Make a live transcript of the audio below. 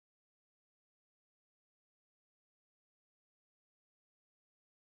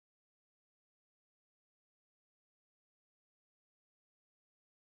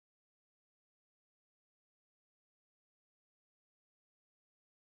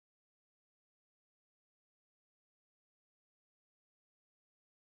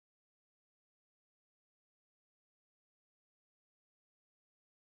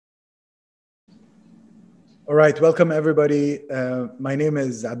All right, welcome everybody. My name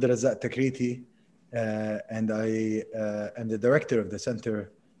is Razzaq Takriti, and I am the director of the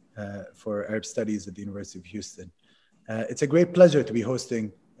Center for Arab Studies at the University of Houston. It's a great pleasure to be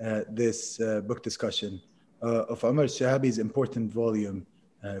hosting this book discussion of Omar AlShehabi's important volume,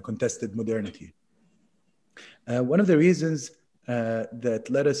 Contested Modernity. One of the reasons that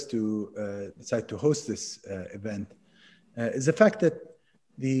led us to decide to host this event is the fact that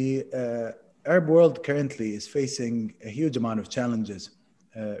the Arab world currently is facing a huge amount of challenges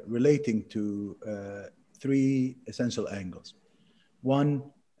relating to three essential angles. One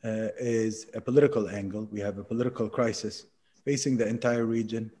is a political angle. We have a political crisis facing the entire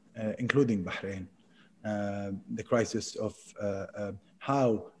region, including Bahrain. The crisis of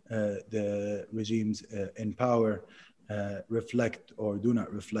how the regimes in power reflect or do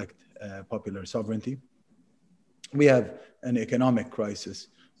not reflect popular sovereignty. We have an economic crisis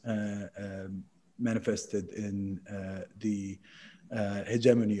manifested in the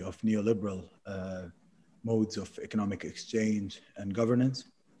hegemony of neoliberal modes of economic exchange and governance.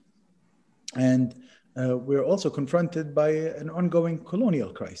 And we're also confronted by an ongoing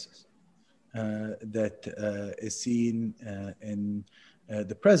colonial crisis that is seen in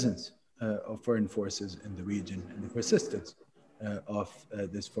the presence of foreign forces in the region and the persistence of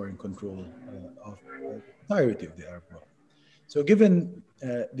this foreign control of the entirety of the Arab world. So given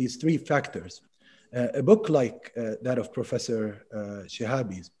these three factors, a book like that of Professor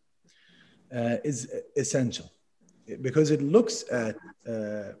AlShehabi's is essential because it looks at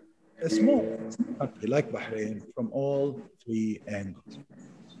a small country like Bahrain from all three angles.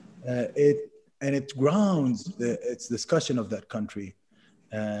 It grounds its discussion of that country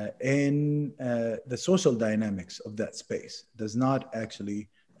in the social dynamics of that space. It does not actually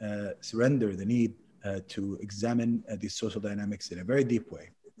surrender the need to examine these social dynamics in a very deep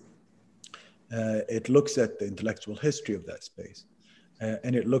way. It looks at the intellectual history of that space,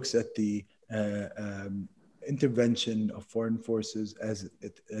 and it looks at the intervention of foreign forces as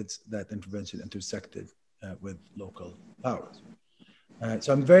that intervention intersected with local powers.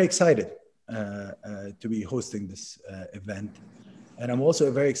 So I'm very excited to be hosting this event. And I'm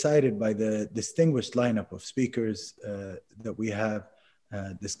also very excited by the distinguished lineup of speakers that we have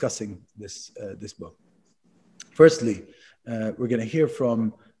discussing this book. Firstly, we're going to hear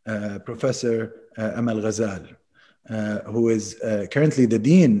from Professor Amal Ghazal, who is currently the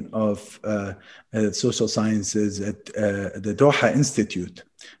Dean of Social Sciences at the Doha Institute.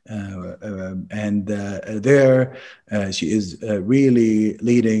 There she is really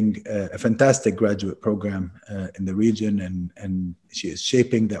leading a fantastic graduate program in the region, and she is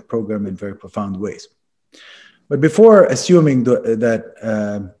shaping that program in very profound ways. But before assuming that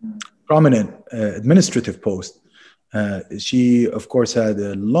prominent administrative post, she, of course, had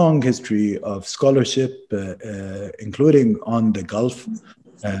a long history of scholarship, including on the Gulf.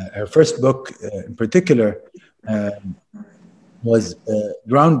 Her first book, in particular, was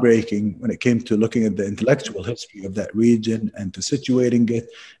groundbreaking when it came to looking at the intellectual history of that region and to situating it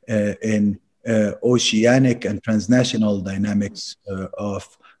in oceanic and transnational dynamics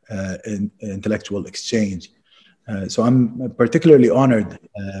of intellectual exchange. So I'm particularly honored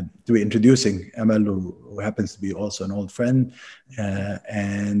to be introducing Amal, who happens to be also an old friend.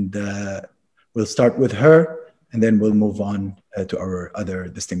 We'll start with her, and then we'll move on to our other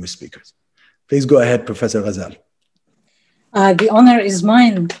distinguished speakers. Please go ahead, Professor Ghazal. The honor is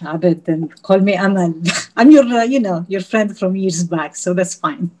mine, Abed, and call me Amal. I'm your friend from years back, so that's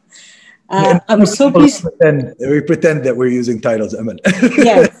fine. I'm so pleased. We pretend that we're using titles, Amal.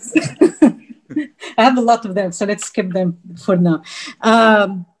 Yes. I have a lot of them, so let's skip them for now.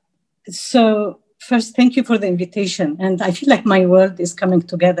 So first, thank you for the invitation. And I feel like my world is coming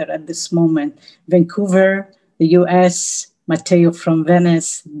together at this moment. Vancouver, the US, Matteo from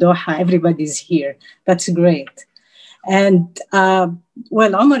Venice, Doha, everybody's here. That's great. And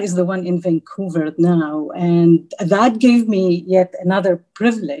well, Omar is the one in Vancouver now. And that gave me yet another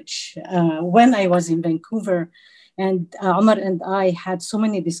privilege. When I was in Vancouver, and Omar and I had so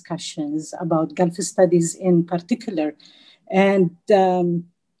many discussions about Gulf studies in particular. And,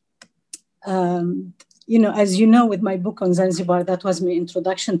 as you know, with my book on Zanzibar, that was my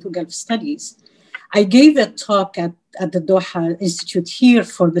introduction to Gulf studies. I gave a talk at the Doha Institute here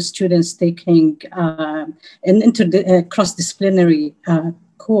for the students taking an cross-disciplinary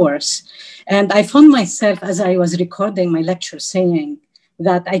course. And I found myself, as I was recording my lecture, saying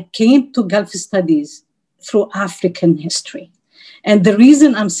that I came to Gulf studies through African history. And the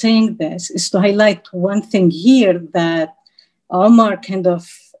reason I'm saying this is to highlight one thing here that Omar kind of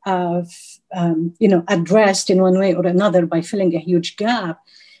addressed in one way or another by filling a huge gap,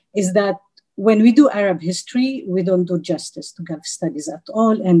 is that when we do Arab history, we don't do justice to Gulf studies at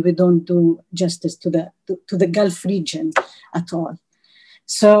all, and we don't do justice to the Gulf region at all.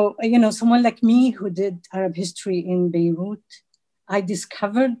 So, someone like me who did Arab history in Beirut, I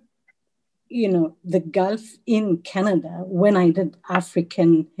discovered, the Gulf in Canada when I did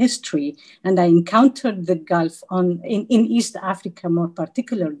African history, and I encountered the Gulf in East Africa more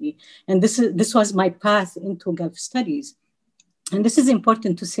particularly. And this was my path into Gulf studies. And this is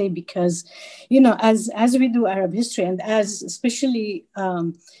important to say because, as we do Arab history, and as especially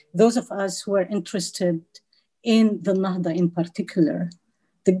those of us who are interested in the Nahda in particular,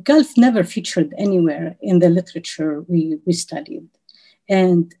 the Gulf never featured anywhere in the literature we studied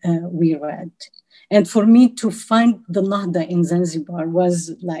and we read. And for me to find the Nahda in Zanzibar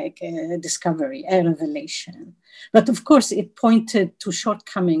was like a discovery, a revelation. But of course, it pointed to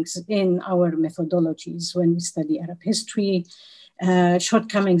shortcomings in our methodologies when we study Arab history,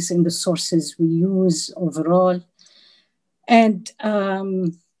 shortcomings in the sources we use overall. And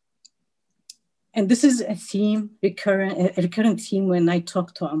this is a theme, a recurrent theme when I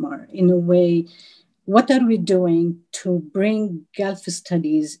talk to Omar. In a way, what are we doing to bring Gulf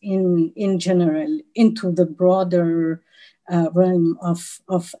studies in general into the broader realm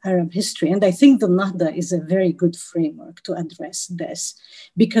of Arab history? And I think the Nahda is a very good framework to address this,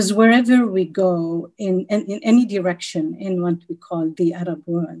 because wherever we go in any direction in what we call the Arab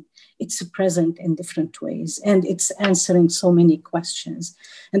world, it's present in different ways, and it's answering so many questions.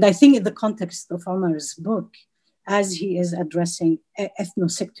 And I think in the context of Omar's book, as he is addressing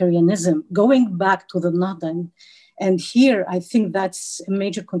ethno-sectarianism, going back to the Nahda, and here I think that's a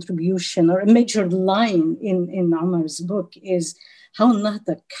major contribution or a major line in Omar's book is how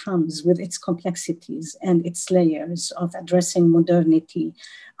Nahda comes with its complexities and its layers of addressing modernity,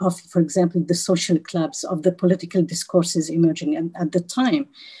 of, for example, the social clubs, of the political discourses emerging at the time.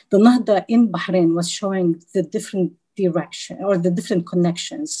 The Nahda in Bahrain was showing the different direction or the different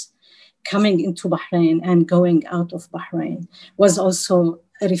connections coming into Bahrain and going out of Bahrain, was also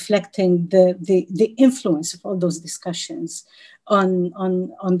reflecting the influence of all those discussions on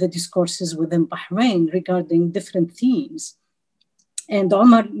the discourses within Bahrain regarding different themes. And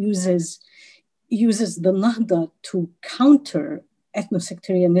Omar uses the Nahda to counter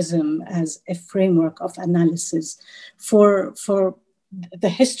ethno-sectarianism as a framework of analysis for the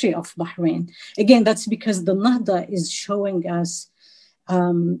history of Bahrain. Again, that's because the Nahda is showing us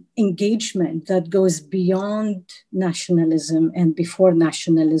engagement that goes beyond nationalism and before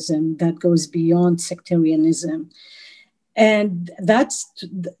nationalism, that goes beyond sectarianism. And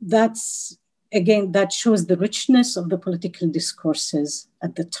that's again, that shows the richness of the political discourses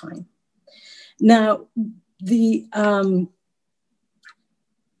at the time. Now,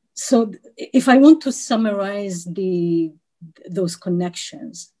 so if I want to summarize those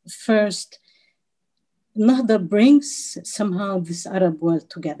connections, first, Nahda brings somehow this Arab world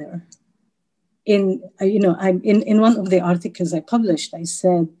together. In one of the articles I published, I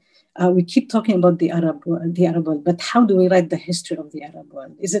said, we keep talking about the Arab world, but how do we write the history of the Arab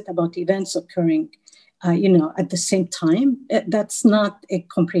world? Is it about events occurring, at the same time? That's not a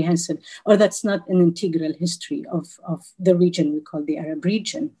comprehensive, or that's not an integral history of the region we call the Arab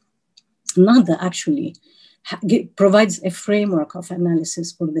region. Nahda actually provides a framework of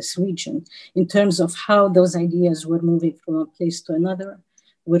analysis for this region in terms of how those ideas were moving from a place to another,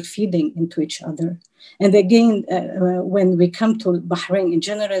 were feeding into each other. And again, when we come to Bahrain in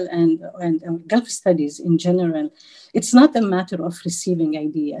general and Gulf studies in general, it's not a matter of receiving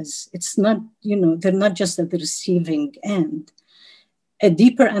ideas. It's not, they're not just at the receiving end. A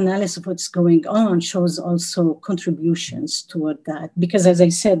deeper analysis of what's going on shows also contributions toward that, because as I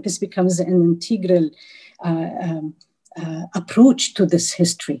said, this becomes an integral approach to this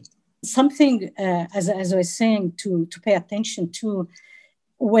history. Something, as I was saying, to pay attention to,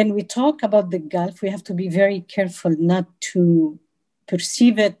 when we talk about the Gulf, we have to be very careful not to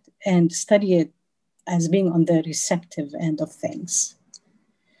perceive it and study it as being on the receptive end of things.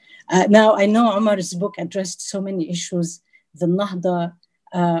 Now, I know Omar's book addressed so many issues. The Nahda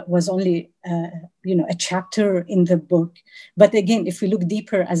was only, a chapter in the book. But again, if we look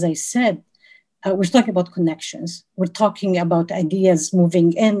deeper, as I said, we're talking about connections. We're talking about ideas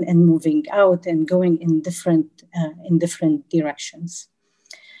moving in and moving out and going in different directions.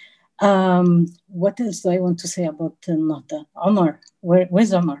 What else do I want to say about Nahda? Omar,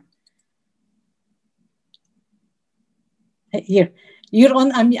 where's Omar? Here, you're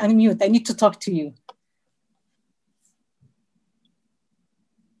on mute. I need to talk to you.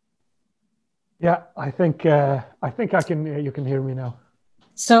 Yeah, I think you can hear me now.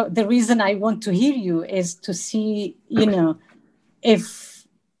 So the reason I want to hear you is to see, if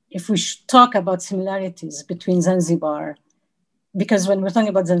if we should talk about similarities between Zanzibar, because when we're talking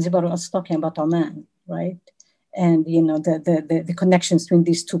about Zanzibar, we're also talking about Oman, right? And the connections between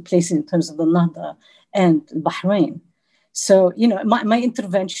these two places in terms of the Nahda and Bahrain. So my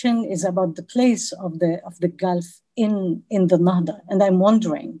intervention is about the place of the Gulf in the Nahda, and I'm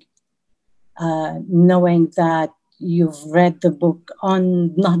wondering, knowing that you've read the book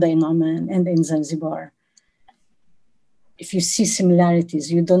on Nahda in Oman and in Zanzibar, if you see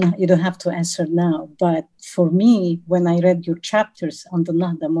similarities, you don't have to answer now. But for me, when I read your chapters on the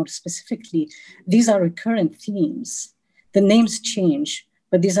Nahda more specifically, these are recurrent themes. The names change,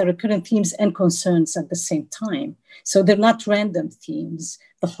 but these are recurrent themes and concerns at the same time. So they're not random themes.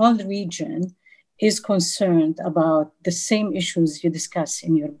 The whole region is concerned about the same issues you discuss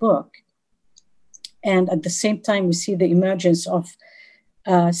in your book. And at the same time, we see the emergence of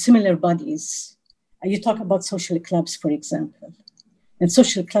similar bodies. You talk about social clubs, for example, and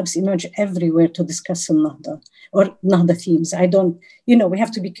social clubs emerge everywhere to discuss Nahda or Nahda themes. We have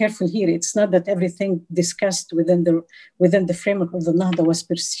to be careful here. It's not that everything discussed within the framework of the Nahda was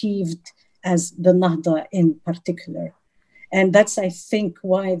perceived as the Nahda in particular. And that's, I think,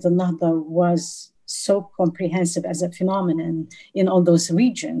 why the Nahda was so comprehensive as a phenomenon in all those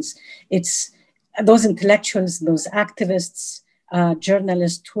regions. It's those intellectuals, those activists,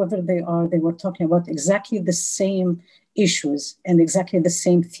 journalists, whoever they are, they were talking about exactly the same issues and exactly the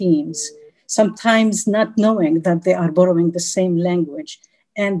same themes, sometimes not knowing that they are borrowing the same language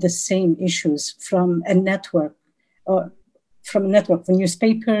and the same issues from a network of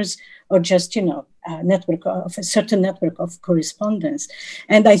newspapers or just, a certain network of correspondence.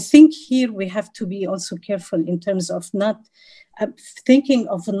 And I think here we have to be also careful in terms of not thinking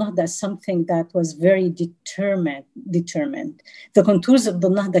of the Nahda as something that was very determined. The contours of the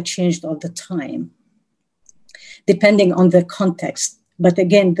Nahda changed all the time, depending on the context. But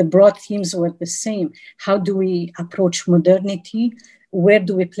again, the broad themes were the same. How do we approach modernity? Where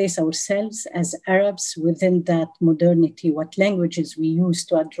do we place ourselves as Arabs within that modernity? What languages we use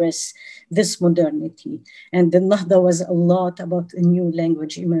to address this modernity? And the Nahda was a lot about a new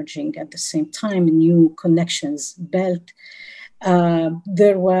language emerging at the same time, new connections built.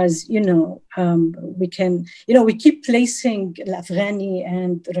 There was, we keep placing Al-Afghani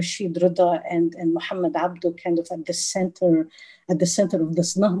and Rashid Rida and Muhammad Abdel kind of at the center of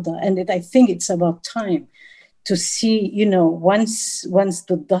this Nahda. And I think it's about time to see, once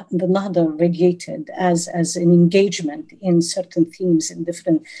the Nahda radiated as an engagement in certain themes in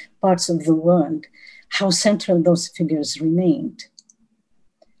different parts of the world, how central those figures remained.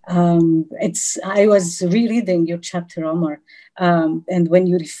 I was rereading your chapter, Omar, and when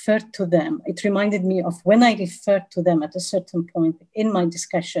you referred to them, it reminded me of when I referred to them at a certain point in my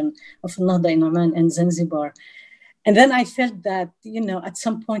discussion of Nahda in Oman and Zanzibar. And then I felt that, at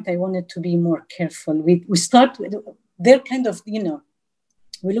some point I wanted to be more careful. We start with, they're kind of, we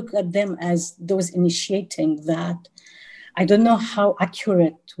look at them as those initiating that. I don't know how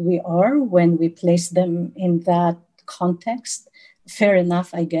accurate we are when we place them in that context. Fair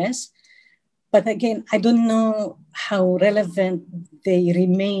enough, I guess. But again, I don't know how relevant they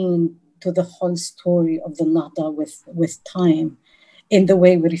remain to the whole story of the Nahda with time in the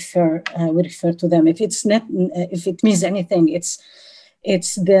way we refer to them. If it means anything, it's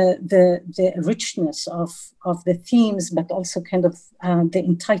the richness of the themes, but also kind of the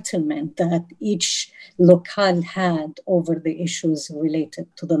entitlement that each locale had over the issues related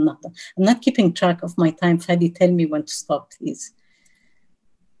to the Nahda. I'm not keeping track of my time. Fadi, tell me when to stop, please.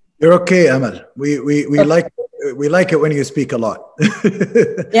 You're okay, Amal. We like it when you speak a lot.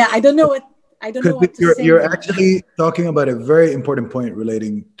 Yeah, I don't know what to say. You're actually talking about a very important point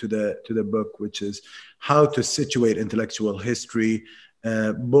relating to the book, which is how to situate intellectual history,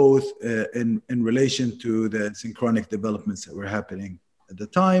 both in relation to the synchronic developments that were happening at the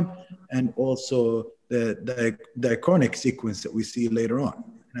time, and also the diachronic sequence that we see later on.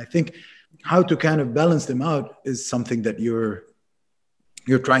 And I think how to kind of balance them out is something that you're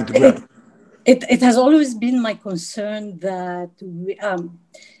trying to grab. It has always been my concern that we,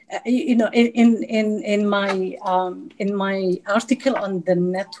 in my article on the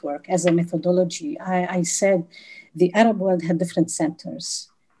network as a methodology, I said the Arab world had different centers,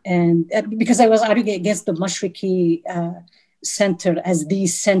 and because I was arguing against the Mashriqi center as the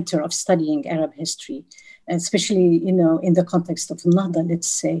center of studying Arab history, especially in the context of Nahda, let's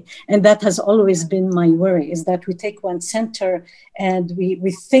say. And that has always been my worry, is that we take one center and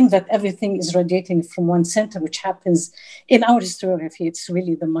we think that everything is radiating from one center, which happens in our historiography. It's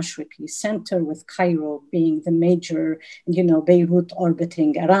really the Mashriqi center, with Cairo being the major, Beirut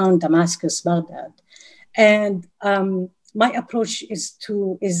orbiting around, Damascus, Baghdad. And my approach is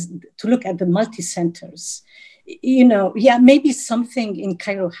to look at the multi-centers. You know, yeah, maybe something in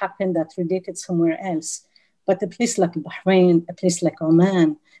Cairo happened that related somewhere else, but a place like Bahrain, a place like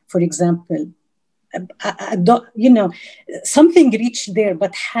Oman, for example, you know, something reached there,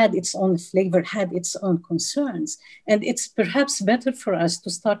 but had its own flavor, had its own concerns. And it's perhaps better for us to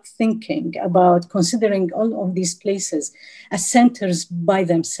start thinking about considering all of these places as centers by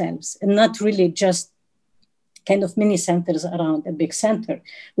themselves and not really just kind of mini centers around a big center,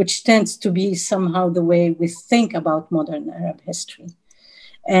 which tends to be somehow the way we think about modern Arab history.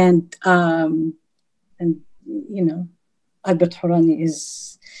 And you know, Albert Hourani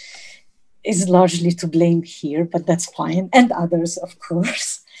is largely to blame here, but that's fine. And others, of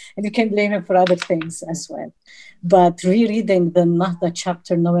course. And you can blame him for other things as well. But rereading the Nahda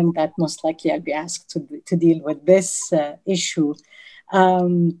chapter, knowing that most likely I'll be asked to deal with this issue,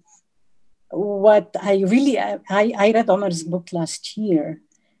 what I really, I read Omar's book last year,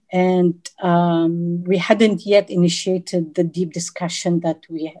 and we hadn't yet initiated the deep discussion that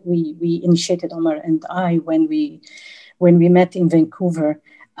we initiated, Omar and I, when we met in Vancouver.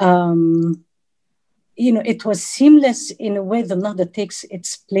 You know, it was seamless in a way. The Nahda takes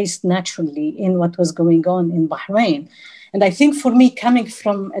its place naturally in what was going on in Bahrain. And I think for me, coming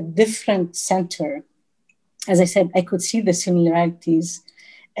from a different center, as I said, I could see the similarities.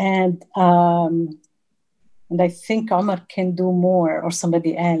 And I think Omar can do more, or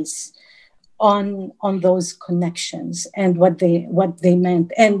somebody else, on those connections and what they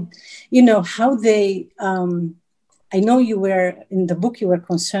meant. And, you know, how they... I know you were, in the book, you were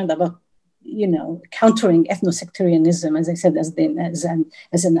concerned about, you know, countering ethno-sectarianism, as I said, as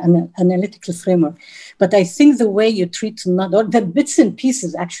an analytical framework. But I think the way you treat Nahda, or the bits and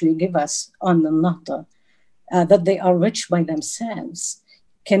pieces actually give us on the Nahda, that they are rich by themselves,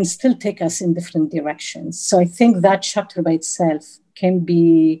 can still take us in different directions. So I think that chapter by itself can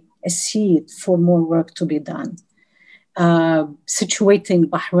be a seed for more work to be done. Situating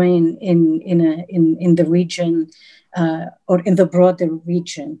Bahrain in the region, or in the broader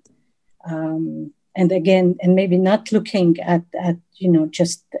region. And again, and maybe not looking at you know,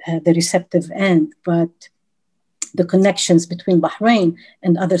 just the receptive end, but the connections between Bahrain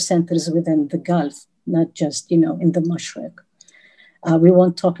and other centers within the Gulf, not just, you know, in the Mashriq. We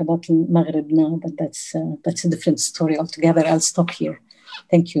won't talk about Maghreb now, but that's a different story altogether. I'll stop here.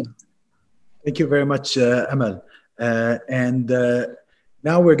 Thank you. Thank you very much, Amal.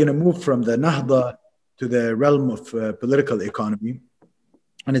 Now we're going to move from the Nahda to the realm of political economy.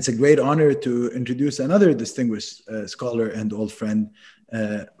 And it's a great honor to introduce another distinguished scholar and old friend,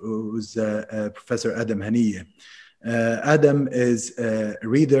 who's Professor Adam Hanieh. Adam is a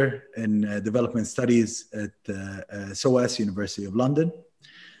reader in development studies at SOAS, University of London.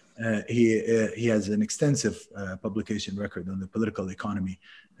 He has an extensive publication record on the political economy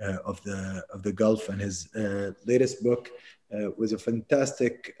of the Gulf, and his latest book was a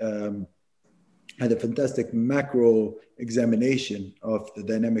fantastic had a fantastic macro examination of the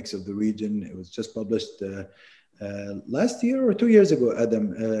dynamics of the region. It was just published last year or 2 years ago,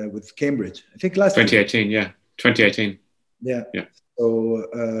 Adam, with Cambridge. I think last 2018, year. Yeah, 2018. Yeah.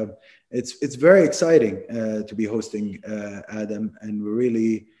 So it's very exciting to be hosting Adam, and we're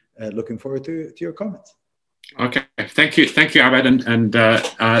really looking forward to your comments. Okay, thank you, Abed, and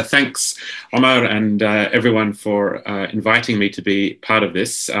thanks, Omar, and everyone for inviting me to be part of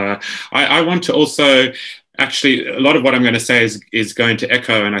this. I want to also, actually, a lot of what I'm going to say is going to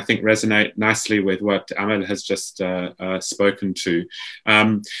echo and I think resonate nicely with what Amal has just spoken to.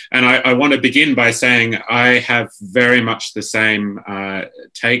 And I want to begin by saying I have very much the same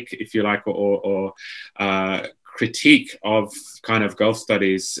take, if you like, or critique of kind of Gulf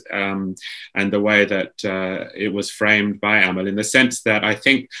studies and the way that it was framed by Amal, in the sense that I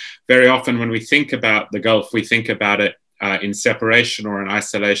think very often when we think about the Gulf, we think about it in separation or in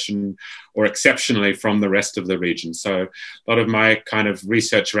isolation or exceptionally from the rest of the region. So a lot of my kind of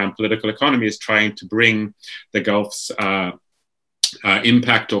research around political economy is trying to bring the Gulf's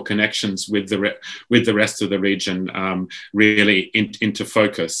impact or connections with the rest of the region really into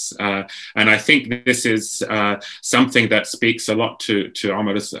focus, and I think this is something that speaks a lot to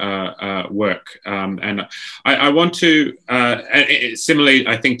Omar's work, and I want to similarly,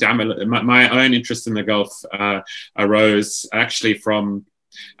 I think, to Amal, my own interest in the Gulf arose actually from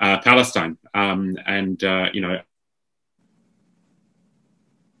Palestine, and you know,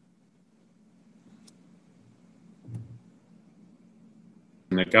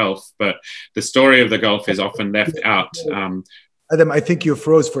 in the Gulf, but the story of the Gulf is often left out. Adam, I think you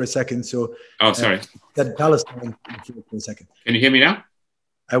froze for a second. So, oh, sorry. That Palestine for a second. Can you hear me now?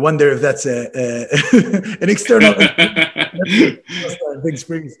 I wonder if that's an external Big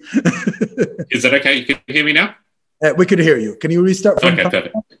Springs. Is that okay? You can hear me now? We could hear you. Can you restart from okay,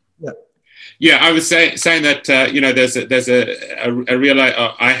 perfect. Yeah. Yeah, I was saying that there's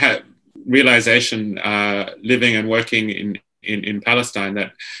I had realization living and working in Palestine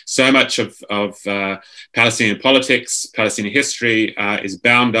that so much of Palestinian politics, Palestinian history is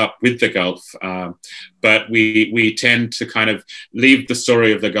bound up with the Gulf, but we tend to kind of leave the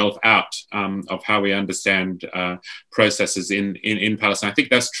story of the Gulf out of how we understand processes in Palestine. I think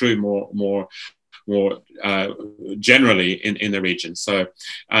that's true more generally in the region. So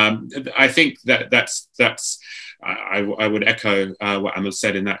I think that's I would echo what Amal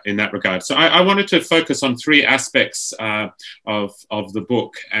said in that regard. So I wanted to focus on three aspects of the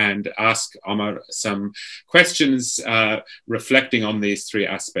book and ask Omar some questions reflecting on these three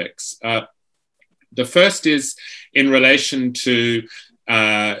aspects. The first is in relation to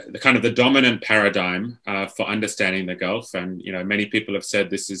the dominant paradigm for understanding the Gulf, and many people have said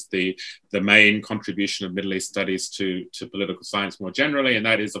this is the main contribution of Middle East studies to political science more generally, and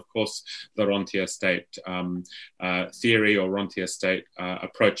that is, of course, the rentier state theory or rentier state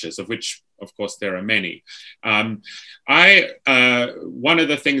approaches, of which, of course, there are many. One of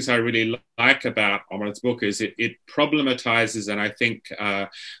the things I really like about Omar's book is it problematizes and I think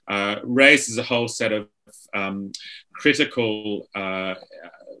raises a whole set of critical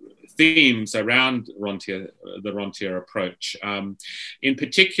themes around the rentier approach. In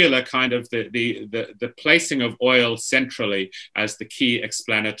particular, kind of the placing of oil centrally as the key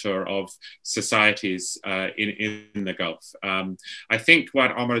explanator of societies in the Gulf. I think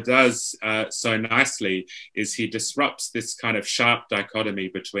what Omar does so nicely is he disrupts this kind of sharp dichotomy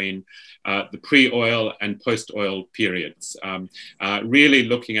between the pre-oil and post-oil periods, really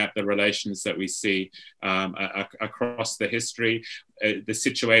looking at the relations that we see across the history, the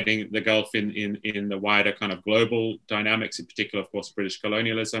situating the Gulf in the wider kind of global dynamics, in particular, of course, British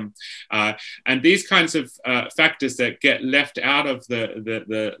colonialism, and these kinds of factors that get left out of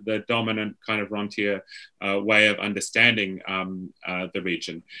the dominant kind of rentier way of understanding the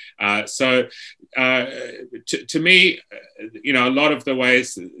region. So to me, a lot of the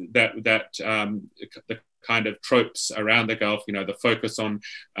ways that the kind of tropes around the Gulf, the focus on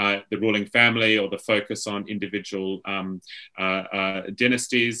the ruling family or the focus on individual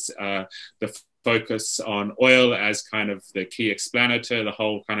dynasties, the focus on oil as kind of the key explanator, the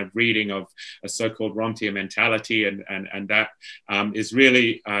whole kind of reading of a so-called rentier mentality, and that is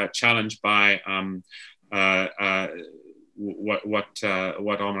really challenged by what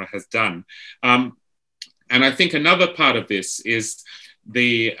Omar has done. And I think another part of this is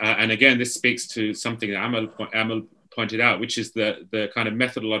and again, this speaks to something that Amal pointed out, which is the kind of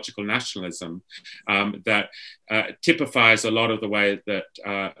methodological nationalism that typifies a lot of the way that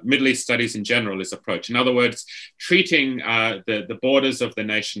Middle East studies in general is approached. In other words, treating the borders of the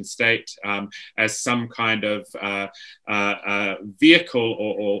nation state as some kind of vehicle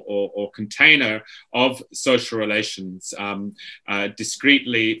or container of social relations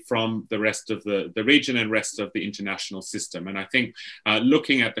discreetly from the rest of the region and rest of the international system. And I think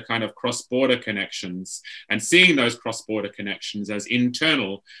looking at the kind of cross-border connections and seeing those cross-border connections as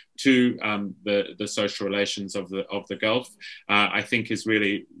internal to the social relations of the Gulf, I think is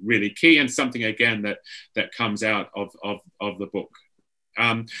really, really key, and something again that comes out of the book.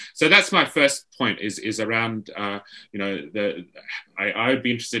 So that's my first point is around I would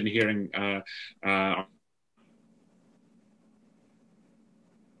be interested in hearing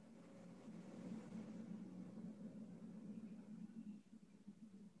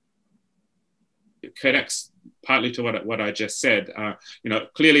connects partly to what I just said.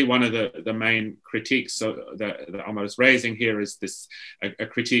 Clearly one of the main critiques that Omar is raising here is a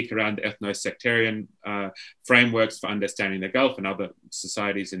critique around ethno-sectarian frameworks for understanding the Gulf and other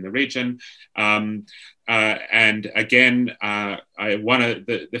societies in the region. And again,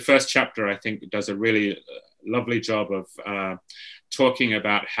 the first chapter, I think, does a really lovely job of talking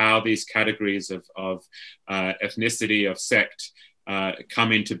about how these categories of ethnicity, of sect,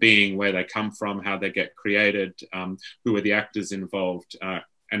 come into being, where they come from, how they get created, who are the actors involved,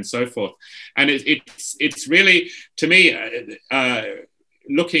 and so forth. And it's really, to me,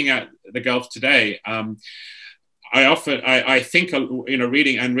 looking at the Gulf today, I think,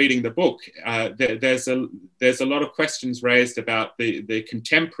 reading the book, there's a lot of questions raised about the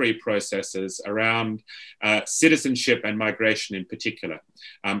contemporary processes around citizenship and migration in particular.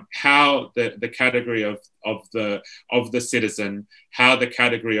 How the category of the citizen, how the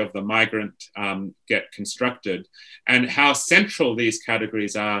category of the migrant get constructed, and how central these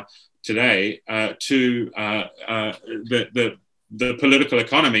categories are today to the political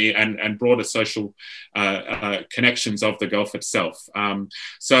economy and broader social connections of the Gulf itself.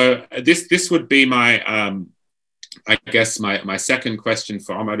 So this would be my I guess my second question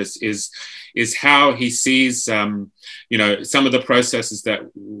for Omar is how he sees you know, some of the processes that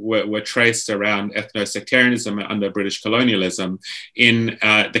were traced around ethno-sectarianism under British colonialism in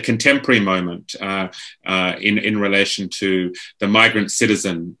the contemporary moment in relation to the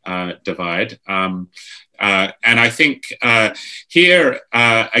migrant-citizen divide. And I think here,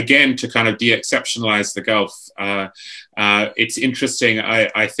 again, to kind of de-exceptionalize the Gulf, it's interesting,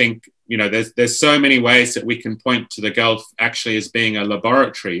 I think, you know, there's so many ways that we can point to the Gulf actually as being a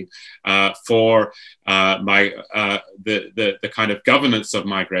laboratory for the kind of governance of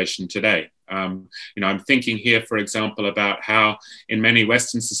migration today. You know, I'm thinking here, for example, about how in many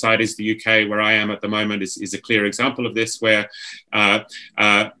Western societies, the UK, where I am at the moment, is a clear example of this, where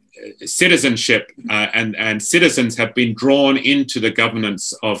citizenship and citizens have been drawn into the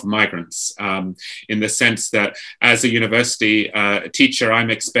governance of migrants, in the sense that as a university teacher,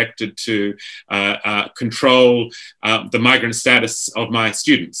 I'm expected to control the migrant status of my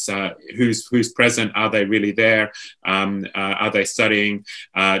students. Who's present? Are they really there? Are they studying?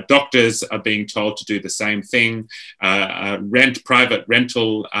 Doctors are being told to do the same thing.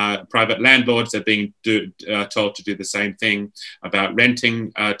 Private landlords are being told to do the same thing about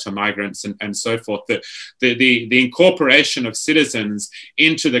renting to migrants and so forth. The incorporation of citizens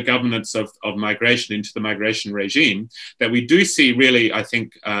into the governance of migration, into the migration regime, that we do see really, I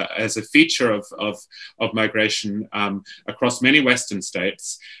think, as a feature of migration across many Western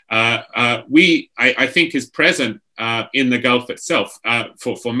states, I think is present in the Gulf itself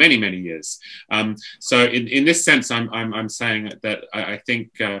for many, many years. So in this sense, I'm saying that I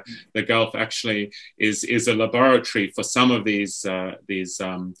think the Gulf actually is a laboratory for some of these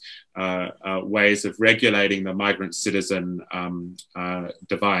ways of regulating the migrant-citizen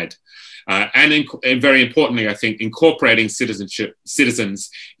divide. And very importantly, I think, incorporating citizens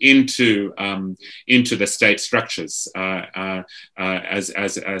into the state structures as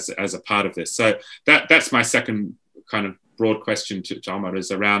a part of this. So that's my second kind of broad question to Omar,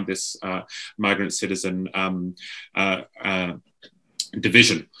 is around this migrant-citizen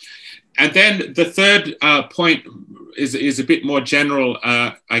division. And then the third point is a bit more general,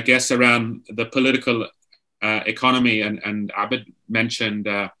 I guess, around the political economy, and Abed mentioned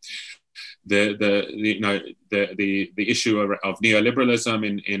the issue of neoliberalism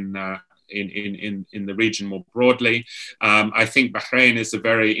in the region more broadly. I think Bahrain is a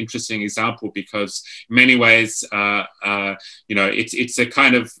very interesting example because in many ways, you know, it's a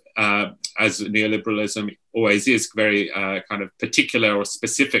kind of, as neoliberalism always is, very kind of particular or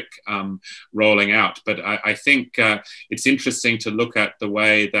specific rolling out. But I think it's interesting to look at the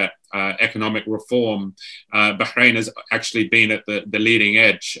way that economic reform, Bahrain has actually been at the leading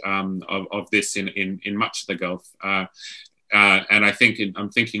edge of this in much of the Gulf. And I think I'm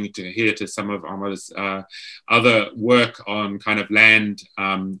thinking here to some of Amal's other work on kind of land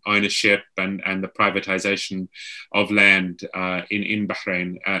ownership and the privatization of land in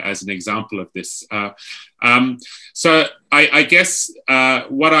Bahrain as an example of this. So I guess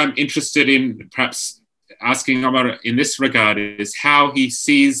what I'm interested in, perhaps asking Omar in this regard, is how he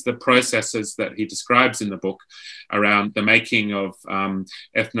sees the processes that he describes in the book around the making of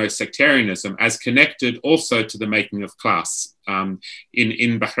ethno-sectarianism as connected also to the making of class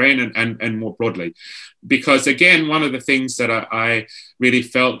in Bahrain and more broadly. Because again, one of the things that I really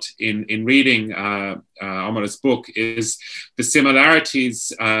felt in reading Omar's book is the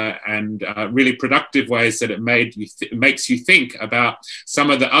similarities and really productive ways that it makes you think about some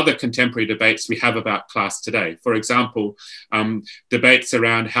of the other contemporary debates we have about class today. For example, debates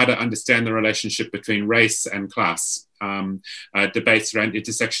around how to understand the relationship between race and class. Debates around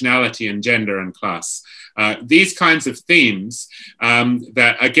intersectionality and gender and class. These kinds of themes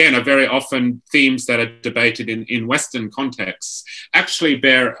that, again, are very often themes that are debated in Western contexts, actually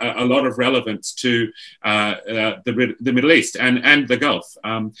bear a lot of relevance to the Middle East and the Gulf.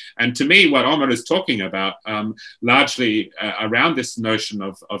 And to me, what Omar is talking about, largely around this notion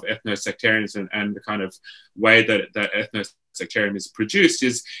of ethno-sectarianism and the kind of way that ethno-sectarianism is produced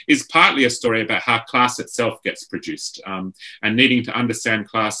is partly a story about how class itself gets produced, and needing to understand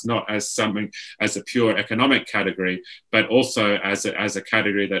class not as a pure economic category, but also as a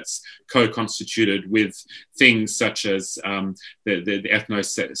category that's co-constituted with things such as the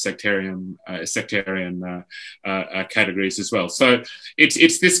ethno-sectarian categories as well. So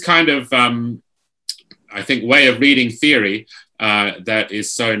it's this kind of I think way of reading theory that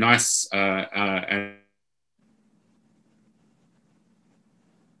is so nice and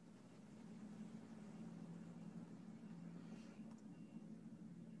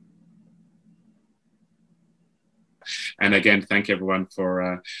And again, thank everyone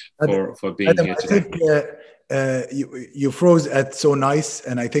for being Adam, here I today. think you froze at so nice,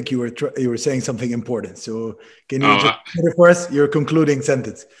 and I think you were saying something important. So can you just put it for us, your concluding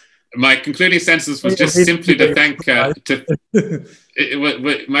sentence? My concluding sentence was just simply to thank.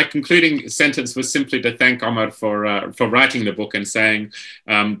 My concluding sentence was simply to thank Omar for writing the book and saying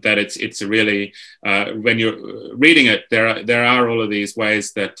that it's a really when you're reading it, there are all of these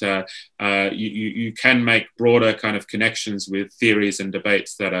ways that you can make broader kind of connections with theories and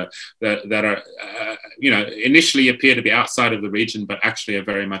debates that are initially appear to be outside of the region, but actually are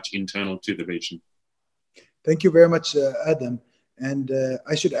very much internal to the region. Thank you very much, Adam. And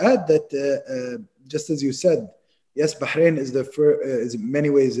I should add that, just as you said, yes, Bahrain is is in many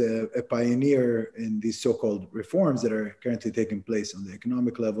ways a pioneer in these so-called reforms that are currently taking place on the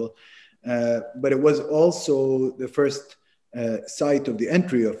economic level. But it was also the first site of the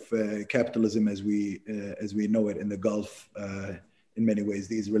entry of capitalism as we know it in the Gulf. In many ways,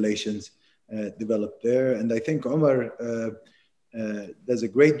 these relations developed there. And I think Omar does a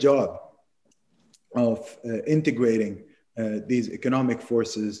great job of integrating these economic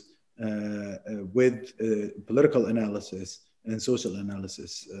forces with political analysis and social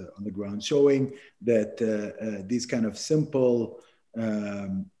analysis on the ground, showing that these kind of simple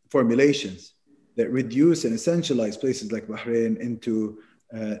formulations that reduce and essentialize places like Bahrain into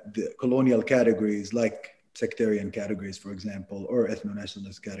the colonial categories, like sectarian categories, for example, or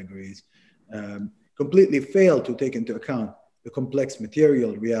ethno-nationalist categories, completely fail to take into account the complex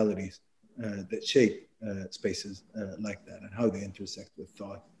material realities that shape spaces like that and how they intersect with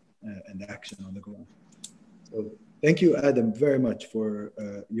thought and action on the ground. So thank you, Adam, very much for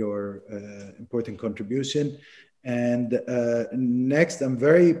your important contribution. And next, I'm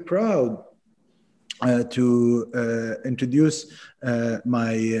very proud to introduce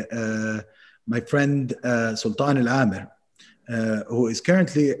my friend Sultan Al-Amir, who is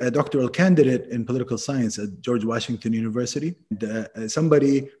currently a doctoral candidate in political science at George Washington University, and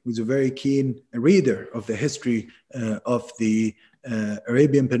somebody who's a very keen reader of the history of the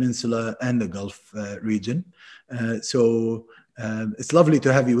Arabian Peninsula and the Gulf region. So it's lovely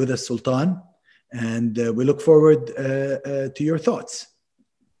to have you with us, Sultan, and we look forward to your thoughts.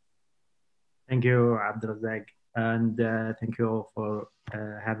 Thank you, Abdel, and thank you all for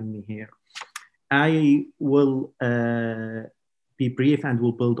having me here. I will be brief and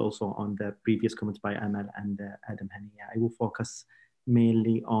will build also on the previous comments by Amal and Adam Hanieh. I will focus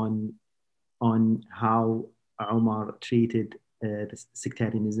mainly on how Omar treated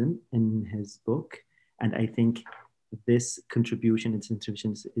sectarianism in his book, and I think this contribution, its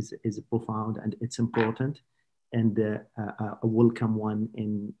contribution is profound and it's important, and a welcome one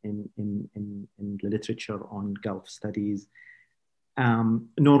in the literature on Gulf studies.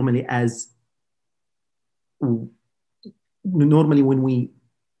 Normally when we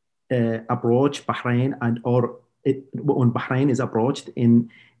approach Bahrain when Bahrain is approached in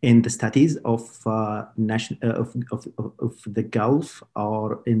the studies of the Gulf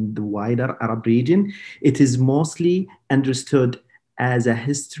or in the wider Arab region, it is mostly understood as a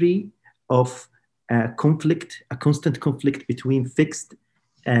history of conflict, a constant conflict between fixed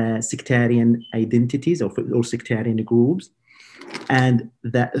sectarian identities or sectarian groups, and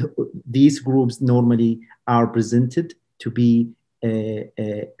that these groups normally are presented to be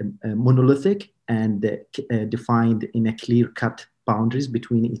monolithic and defined in a clear-cut boundaries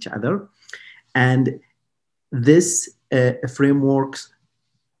between each other. And this framework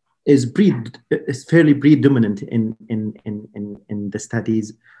is fairly predominant in the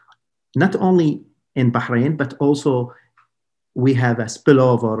studies, not only in Bahrain, but also we have a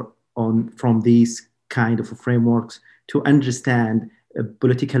spillover from these kind of frameworks to understand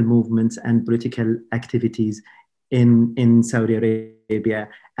political movements and political activities in Saudi Arabia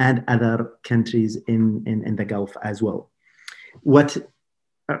and other countries in the Gulf as well. What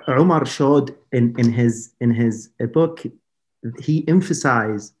Omar showed in his book, he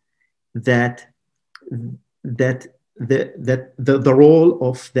emphasized that the role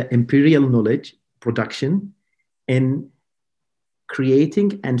of the imperial knowledge production in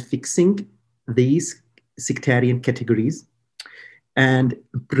creating and fixing these sectarian categories and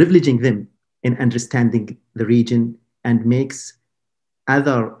privileging them in understanding the region, and makes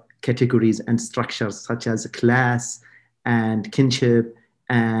other categories and structures such as class and kinship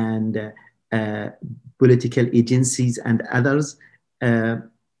and political agencies and others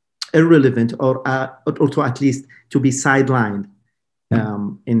irrelevant or to at least to be sidelined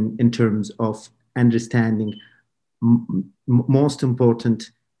in terms of understanding most important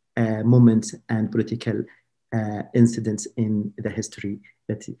moments and political incidents in the history.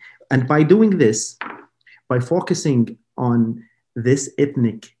 And by doing this, by focusing on this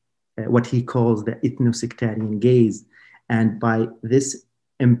ethnic, what he calls the ethno-sectarian gaze, and by this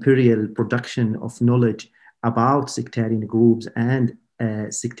imperial production of knowledge about sectarian groups and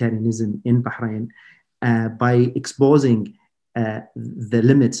sectarianism in Bahrain, by exposing the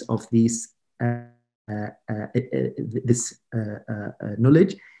limits of this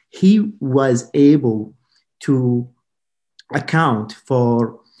knowledge, he was able to account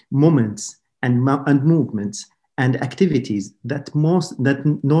for moments and movements and activities that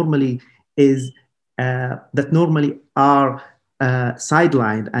normally are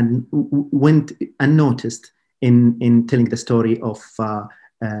sidelined and went unnoticed in telling the story of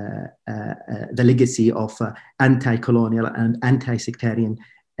the legacy of anti-colonial and anti-sectarian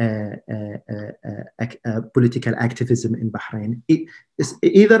political activism in Bahrain,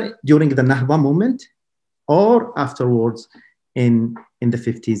 either during the Nahda movement or afterwards in the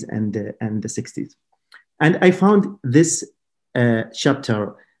 50s and the 60s. And I found this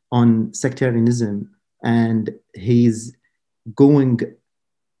chapter on sectarianism, and he's going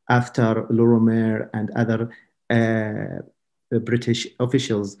after Lorimer and other British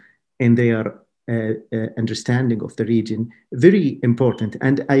officials in their understanding of the region, very important.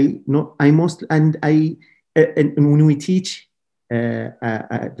 And when we teach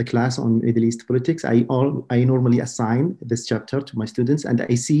the class on Middle East politics, I normally assign this chapter to my students, and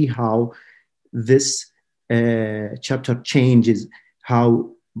I see how this chapter changes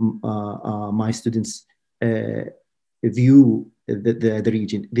how my students view the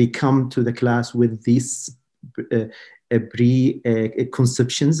region. They come to the class with these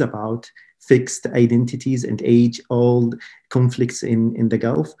preconceptions about fixed identities and age-old conflicts in the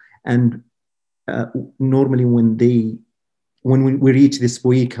Gulf. And normally when we reach this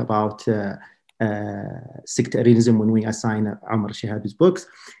week about sectarianism, when we assign Omar AlShehabi's books,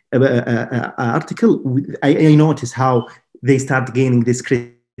 article, I notice how they start gaining this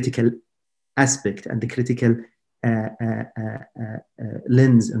critical aspect and the critical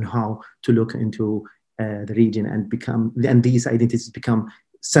lens on how to look into the region, and these identities become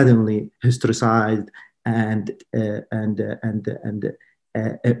suddenly historicized and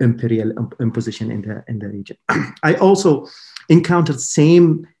imperial imposition in the region. I also encountered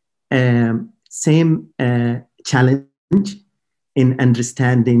same challenge in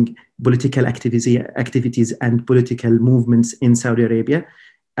understanding political activities and political movements in Saudi Arabia,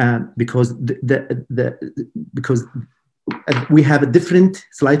 because because we have a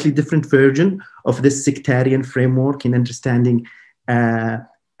slightly different version of this sectarian framework in understanding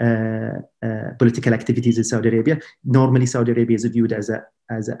political activities in Saudi Arabia. Normally, Saudi Arabia is viewed as a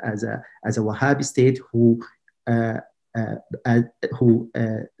Wahhabi state who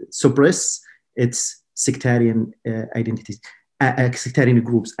suppress its sectarian identities, sectarian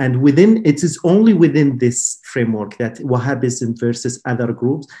groups, and it is only within this framework that Wahhabism versus other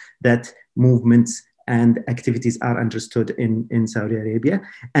groups, that movements and activities are understood in Saudi Arabia.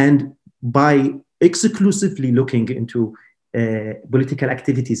 And by exclusively looking into political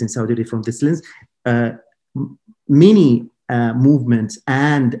activities in Saudi Arabia from this lens, many movements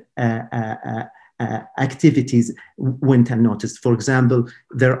and activities went unnoticed. For example,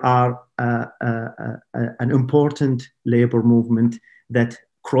 there are an important labor movement that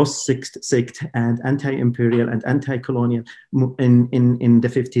cross-sect and anti-imperial and anti-colonial in the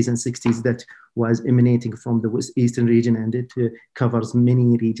 50s and 60s that was emanating from the West Eastern region, and it covers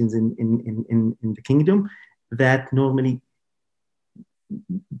many regions in the kingdom that normally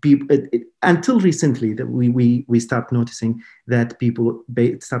people, until recently, that we start noticing that people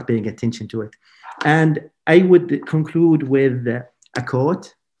start paying attention to it. And I would conclude with a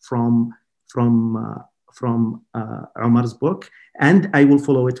quote from Omar's book, and I will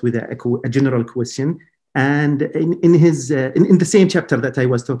follow it with a general question. And in the same chapter that I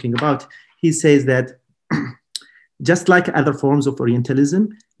was talking about, he says that just like other forms of Orientalism,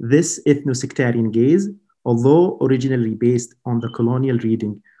 this ethno-sectarian gaze, although originally based on the colonial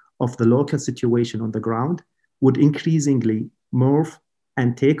reading of the local situation on the ground, would increasingly morph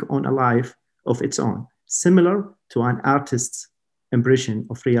and take on a life of its own, similar to an artist's impression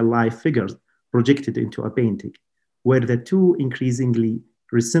of real-life figures projected into a painting, where the two increasingly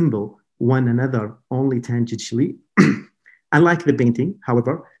resemble one another only tangentially. Unlike the painting,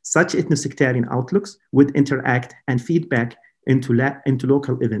 however, such ethno-sectarian outlooks would interact and feedback into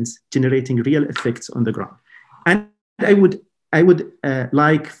local events, generating real effects on the ground. And I would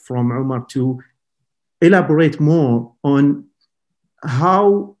like from Omar to elaborate more on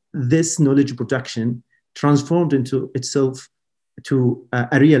how this knowledge production transformed into itself to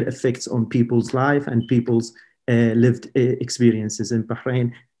a real effects on people's life and people's lived experiences in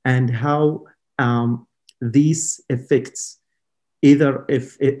Bahrain, and how these effects, either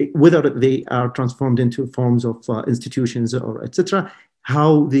whether they are transformed into forms of institutions or etc.,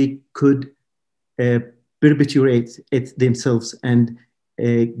 how they could perpetuate it themselves and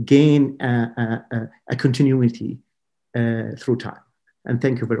gain a continuity through time. And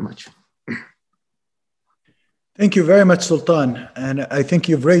thank you very much. Thank you very much, Sultan. And I think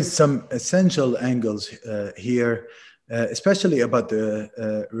you've raised some essential angles here, especially about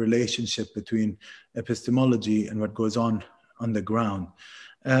the relationship between epistemology and what goes on the ground.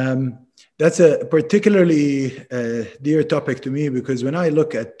 That's a particularly dear topic to me, because when I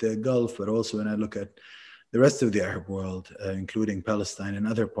look at the Gulf, but also when I look at the rest of the Arab world, including Palestine and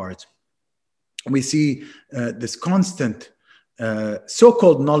other parts, we see this constant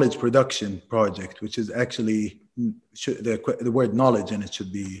so-called knowledge production project, which is actually, the word knowledge in it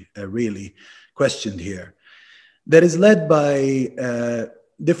should be really questioned here, that is led by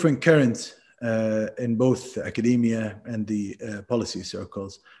different currents in both academia and the policy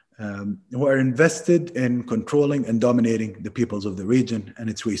circles, who are invested in controlling and dominating the peoples of the region and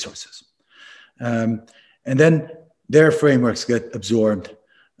its resources. And then their frameworks get absorbed.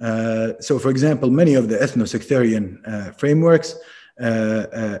 So, for example, many of the ethno-sectarian frameworks,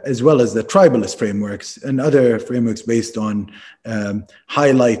 as well as the tribalist frameworks and other frameworks based on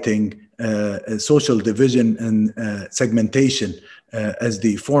highlighting social division and segmentation as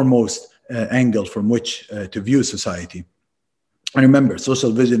the foremost angle from which to view society. And remember,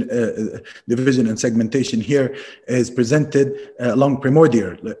 social division and segmentation here is presented along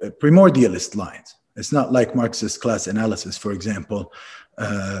primordialist lines. It's not like Marxist class analysis, for example,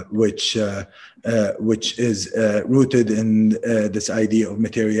 which is rooted in this idea of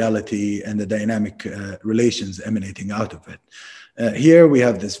materiality and the dynamic relations emanating out of it. Here we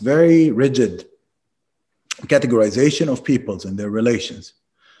have this very rigid categorization of peoples and their relations.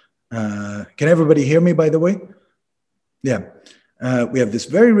 Can everybody hear me, by the way? Yeah. We have this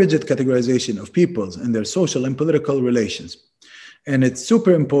very rigid categorization of peoples and their social and political relations, and it's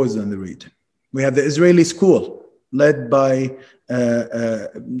superimposed on the region. We have the Israeli school led by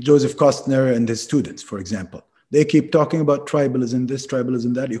Joseph Kostner and his students, for example. They keep talking about tribalism, this,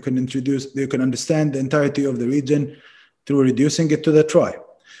 tribalism, that. You can understand the entirety of the region through reducing it to the tribe.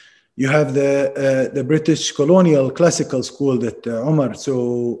 You have the British colonial classical school that Omar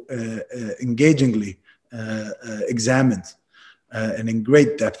so engagingly examines and in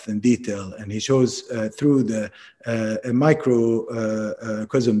great depth and detail. And he shows through the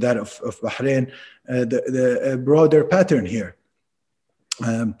microcosm that of Bahrain, the broader pattern here.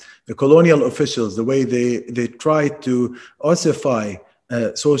 The colonial officials, the way they try to ossify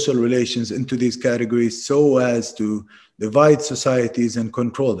social relations into these categories so as to divide societies and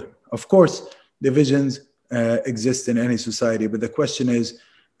control them. Of course, divisions exist in any society, but the question is,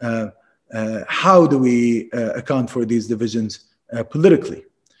 how do we account for these divisions politically?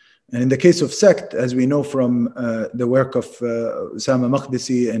 And in the case of sect, as we know from the work of Osama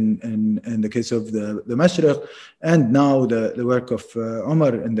Maqdisi and in the case of the Mashriq, and now the work of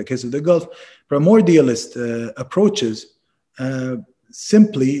Omar in the case of the Gulf, primordialist approaches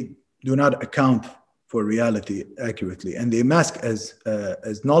simply do not account for reality accurately. And they mask as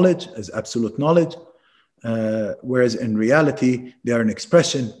knowledge, as absolute knowledge, whereas in reality, they are an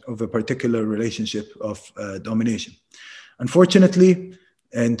expression of a particular relationship of domination. Unfortunately,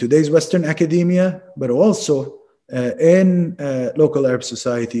 in today's Western academia, but also in local Arab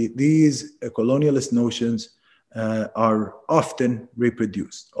society, these colonialist notions are often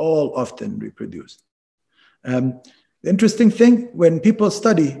reproduced, often reproduced. The interesting thing, when people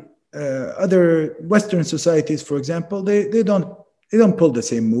study other Western societies, for example, they don't pull the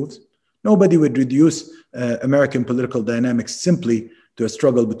same moves. Nobody would reduce American political dynamics simply to a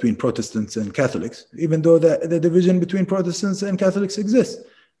struggle between Protestants and Catholics, even though the division between Protestants and Catholics exists,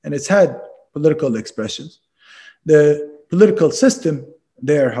 and it's had political expressions. The political system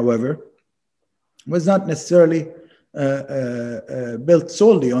there, however, was not necessarily built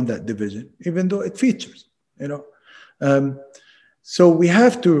solely on that division, even though it features, so we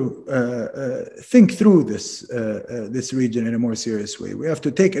have to think through this region in a more serious way. We have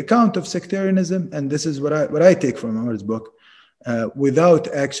to take account of sectarianism, and this is what I take from Omar's book, without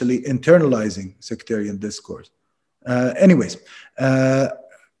actually internalizing sectarian discourse. Anyways,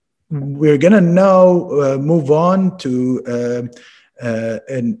 we're gonna now move on to Sara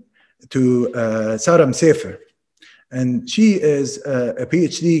Musaifer. And she is a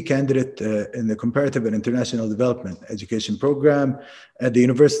PhD candidate in the Comparative and International Development Education Program at the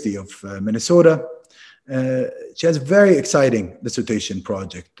University of Minnesota. She has a very exciting dissertation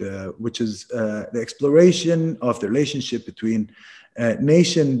project, which is the exploration of the relationship between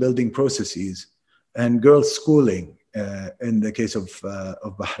nation-building processes and girls' schooling in the case of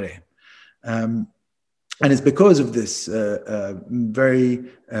Bahrain. And it's because of this very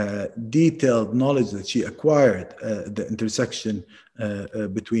detailed knowledge that she acquired, the intersection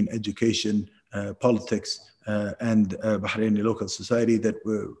between education, politics, and Bahraini local society, that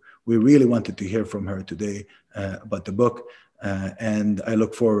we really wanted to hear from her today about the book. And I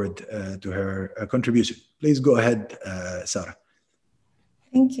look forward to her contribution. Please go ahead, Sara.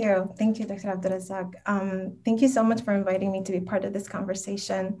 Thank you. Thank you, Dr. Abdel. Thank you so much for inviting me to be part of this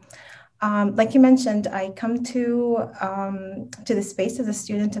conversation. Like you mentioned, I come to the space as a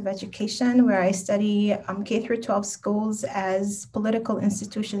student of education, where I study K through 12 schools as political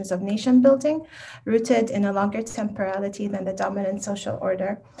institutions of nation building, rooted in a longer temporality than the dominant social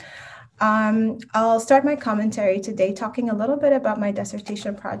order. I'll start my commentary today talking a little bit about my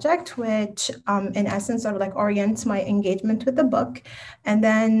dissertation project, which in essence sort of like orients my engagement with the book, and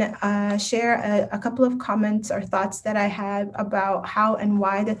then share a couple of comments or thoughts that I had about how and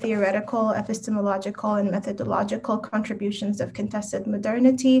why the theoretical, epistemological, and methodological contributions of contested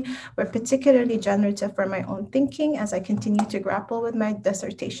modernity were particularly generative for my own thinking as I continue to grapple with my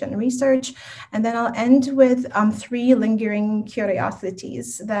dissertation research. And then I'll end with 3 lingering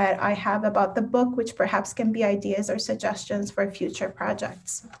curiosities that I have about the book, which perhaps can be ideas or suggestions for future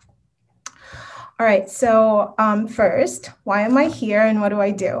projects. All right, so first, why am I here and what do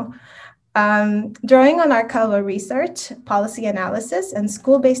I do? Drawing on archival research, policy analysis, and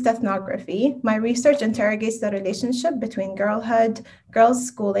school-based ethnography, my research interrogates the relationship between girlhood, girls'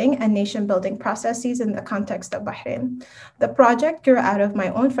 schooling, and nation-building processes in the context of Bahrain. The project grew out of my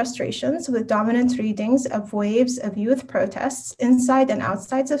own frustrations with dominant readings of waves of youth protests inside and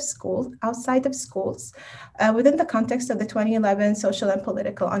outside of schools, within the context of the 2011 social and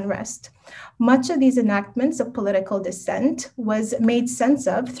political unrest. Much of these enactments of political dissent was made sense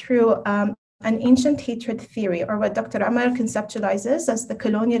of through an ancient hatred theory, or what Dr. Amal conceptualizes as the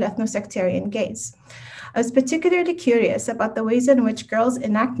colonial ethno-sectarian gaze. I was particularly curious about the ways in which girls'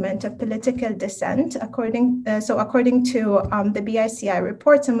 enactment of political dissent, according to the BICI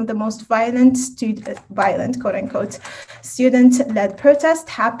report, some of the most violent, quote unquote, student-led protests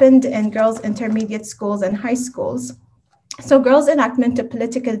happened in girls' intermediate schools and high schools. So girls' enactment of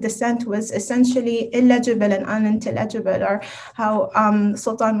political dissent was essentially illegible and unintelligible, or how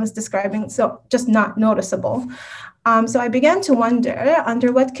Sultan was describing, so just not noticeable. So I began to wonder,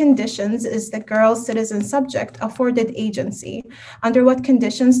 under what conditions is the girl citizen subject afforded agency? Under what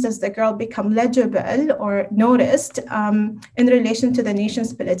conditions does the girl become legible or noticed in relation to the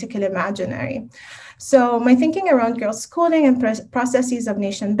nation's political imaginary? So my thinking around girls' schooling and processes of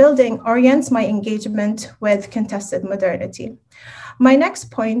nation building orients my engagement with contested modernity. My next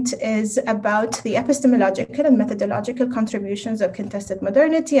point is about the epistemological and methodological contributions of contested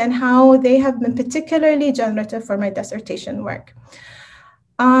modernity and how they have been particularly generative for my dissertation work.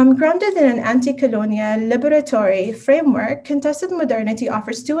 Grounded in an anti-colonial liberatory framework, contested modernity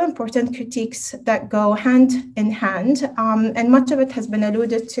offers 2 important critiques that go hand in hand, and much of it has been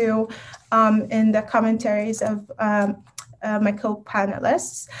alluded to in the commentaries of my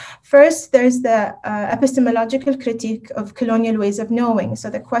co-panelists. First, there's the epistemological critique of colonial ways of knowing, so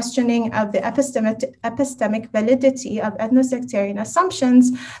the questioning of the epistemic validity of ethno-sectarian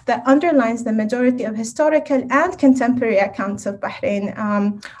assumptions that underlines the majority of historical and contemporary accounts of Bahrain,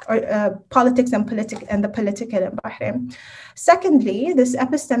 politics and the political in Bahrain. Secondly, this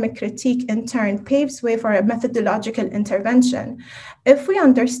epistemic critique in turn paves way for a methodological intervention. If we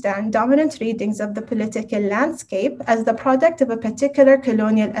understand dominant readings of the political landscape as the product of a particular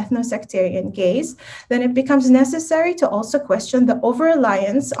colonial ethno-sectarian gaze, then it becomes necessary to also question the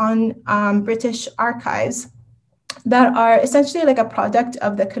over-reliance on British archives that are essentially like a product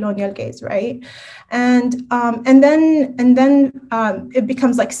of the colonial gaze, right? And then it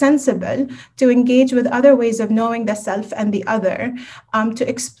becomes like sensible to engage with other ways of knowing the self and the other, to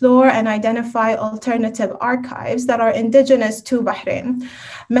explore and identify alternative archives that are indigenous to Bahrain.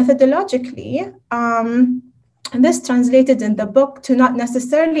 Methodologically, and this translated in the book to not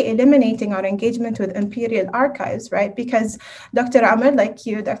necessarily eliminating our engagement with imperial archives, right? Because Dr. Amal, like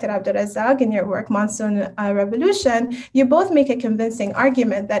you, Dr. Abdel, in your work, Monsoon Revolution, you both make a convincing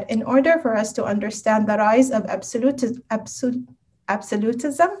argument that in order for us to understand the rise of absolutism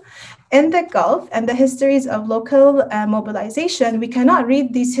in the Gulf and the histories of local mobilization, we cannot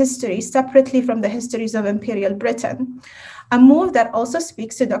read these histories separately from the histories of Imperial Britain. a move that also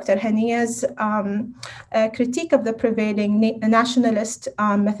speaks to Dr. Hanieh's critique of the prevailing nationalist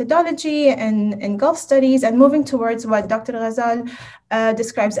methodology in Gulf studies, and moving towards what Dr. Ghazal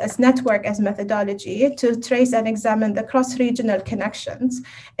describes as network as methodology to trace and examine the cross-regional connections.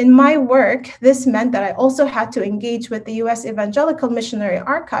 In my work, this meant that I also had to engage with the US Evangelical Missionary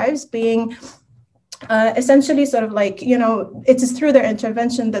Archives, being essentially sort of like, you know, it is through their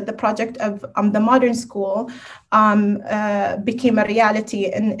intervention that the project of the modern school became a reality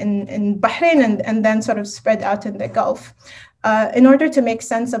in Bahrain and then sort of spread out in the Gulf. In order to make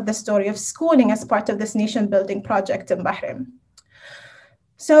sense of the story of schooling as part of this nation building project in Bahrain.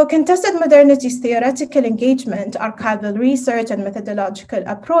 So contested modernity's theoretical engagement, archival research, and methodological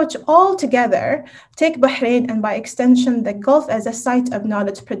approach all together take Bahrain and by extension the Gulf as a site of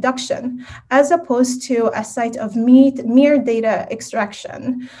knowledge production, as opposed to a site of mere data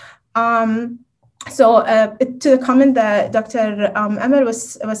extraction. To the comment that Dr. Amal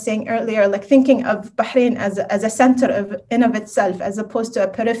was saying earlier, like thinking of Bahrain as a center in of itself, as opposed to a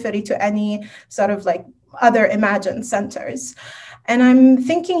periphery to any sort of like other imagined centers. And I'm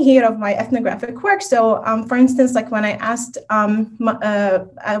thinking here of my ethnographic work. So, for instance, like when I asked, in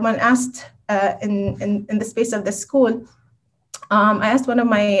the space of the school, I asked one of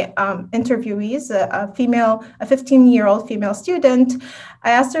my interviewees, a 15-year-old female student.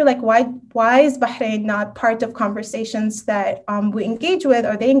 I asked her, like, why is Bahrain not part of conversations that we engage with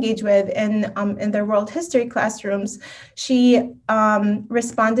or they engage with in their world history classrooms? She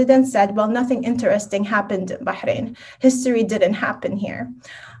responded and said, well, nothing interesting happened in Bahrain. History didn't happen here.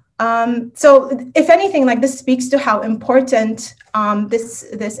 So if anything, like this speaks to how important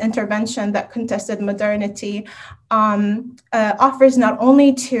this intervention that contested modernity offers not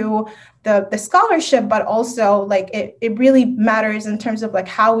only to the scholarship, but also like it really matters in terms of like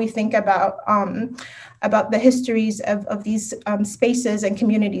how we think about the histories of these spaces and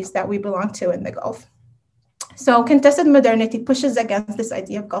communities that we belong to in the Gulf. So contested modernity pushes against this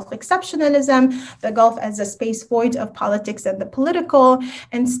idea of Gulf exceptionalism, the Gulf as a space void of politics and the political.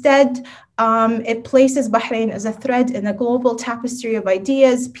 Instead, it places Bahrain as a thread in a global tapestry of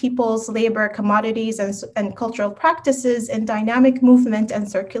ideas, peoples, labor, commodities, and cultural practices in dynamic movement and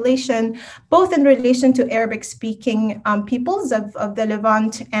circulation, both in relation to Arabic-speaking peoples of the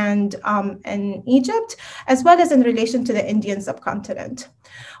Levant and Egypt, as well as in relation to the Indian subcontinent,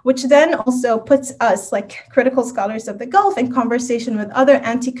 which then also puts us, like critical scholars of the Gulf, in conversation with other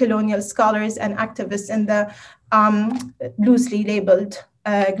anti-colonial scholars and activists in the loosely labeled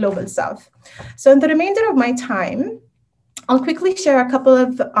Global South. So in the remainder of my time, I'll quickly share a couple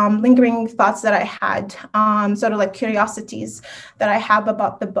of lingering thoughts that I had, sort of like curiosities that I have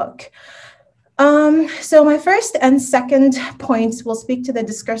about the book. So my first and second points will speak to the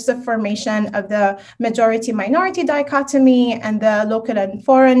discursive formation of the majority-minority dichotomy and the local and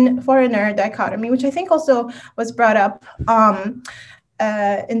foreigner dichotomy, which I think also was brought up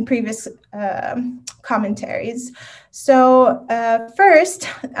in previous commentaries. So first,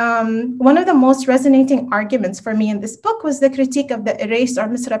 one of the most resonating arguments for me in this book was the critique of the erased or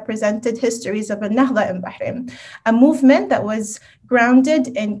misrepresented histories of Al-Nahdha in Bahrain, a movement that was grounded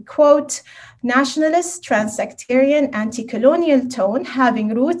in, quote, nationalist, trans-sectarian, anti-colonial tone,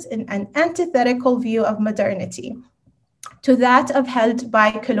 having roots in an antithetical view of modernity to that upheld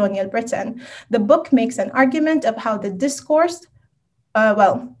by colonial Britain. The book makes an argument of how the discourse,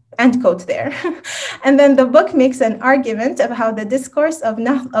 end quote there. And then the book makes an argument of how the discourse of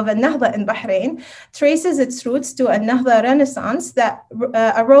Al-Nahdha in Bahrain traces its roots to a Nahdha renaissance that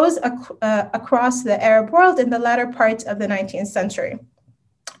arose across the Arab world in the latter part of the 19th century.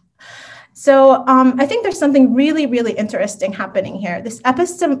 So I think there's something really, really interesting happening here. This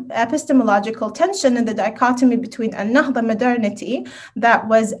epistemological tension in the dichotomy between Al-Nahdha modernity that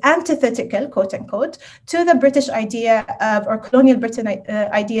was antithetical, quote unquote, to the British idea of, or colonial Britain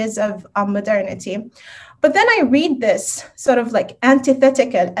ideas of modernity. But then I read this sort of like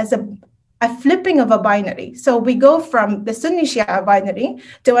antithetical as a flipping of a binary. So we go from the Sunni Shia binary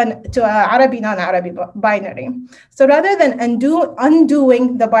to a Arabi non-Arabi binary. So rather than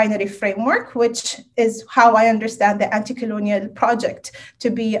undoing the binary framework, which is how I understand the anti-colonial project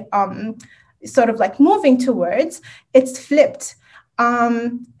to be sort of like moving towards, it's flipped.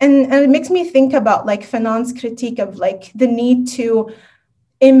 And it makes me think about like Fanon's critique of like the need to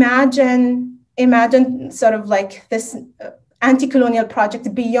imagine sort of like this anti-colonial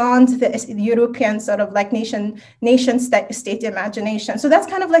project beyond the European sort of like nation state imagination. So that's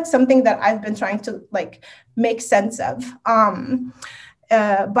kind of like something that I've been trying to like make sense of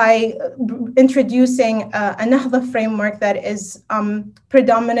by introducing a Nahdha framework that is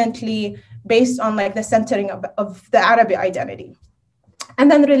predominantly based on like the centering of the Arabic identity. And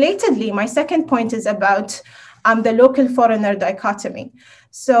then relatedly, my second point is about the local foreigner dichotomy.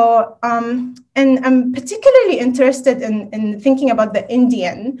 So, and I'm particularly interested in thinking about the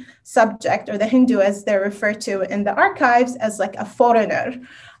Indian subject, or the Hindu as they're referred to in the archives, as like a foreigner.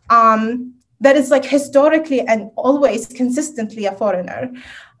 That is like historically and always consistently a foreigner.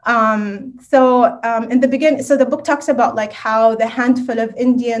 In the beginning, so the book talks about like how the handful of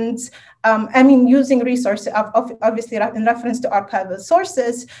Indians, using resources, obviously in reference to archival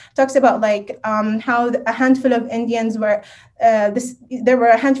sources, talks about like how a handful of Indians were, there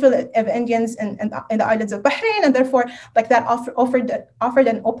were a handful of Indians in the islands of Bahrain, and therefore like that offered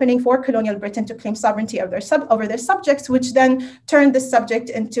an opening for colonial Britain to claim sovereignty of over their subjects, which then turned the subject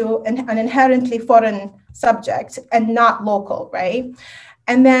into an inherently foreign subject and not local, right?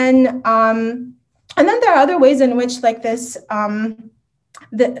 And then there are other ways in which like this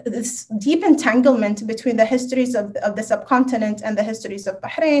this deep entanglement between the histories of the subcontinent and the histories of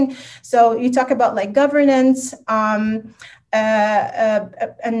Bahrain. So you talk about like governance, and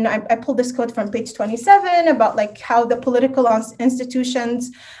I pulled this quote from page 27 about like how the political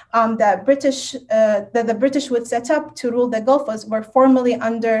institutions that the British would set up to rule the Gulf were formally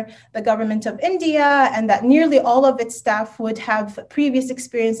under the government of India, and that nearly all of its staff would have previous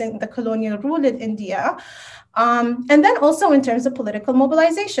experience in the colonial rule in India. And then also in terms of political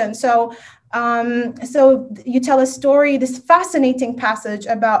mobilization. So you tell a story, this fascinating passage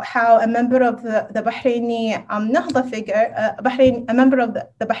about how a member of the Bahraini Nahda figure, a member of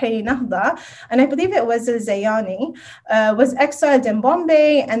the Bahraini Nahda, and I believe it was Zayani, was exiled in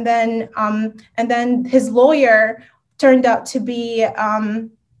Bombay, and then his lawyer turned out to be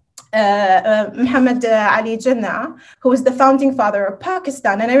Muhammad Ali Jinnah, who was the founding father of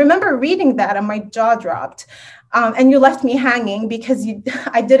Pakistan. And I remember reading that and my jaw dropped. And you left me hanging because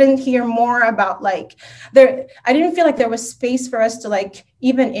I didn't hear more about like I didn't feel like there was space for us to like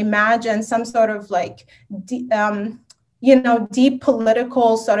even imagine some sort of like deep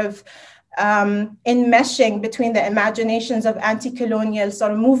political sort of enmeshing between the imaginations of anti-colonial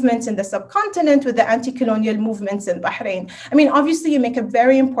sort of movements in the subcontinent with the anti-colonial movements in Bahrain. I mean, obviously you make a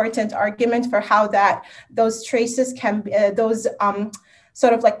very important argument for how those traces can be, those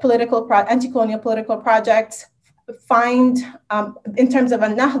sort of like anti-colonial political projects find in terms of a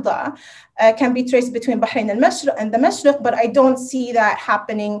Nahda can be traced between Bahrain and the Mashriq, but I don't see that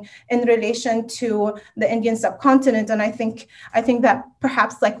happening in relation to the Indian subcontinent. And I think that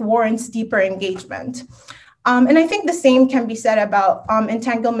perhaps like warrants deeper engagement. And I think the same can be said about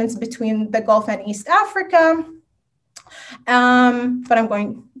entanglements between the Gulf and East Africa. But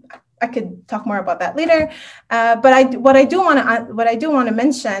I could talk more about that later. But what I do want to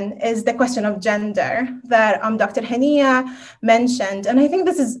mention is the question of gender that Dr. Hanieh mentioned, and I think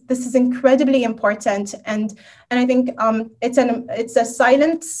this is incredibly important. And I think it's a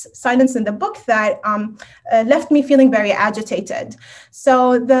silence in the book that left me feeling very agitated. So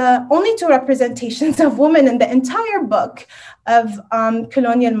the only two representations of women in the entire book of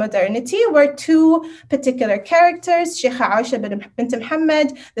colonial modernity were two particular characters, Sheikha Aisha bint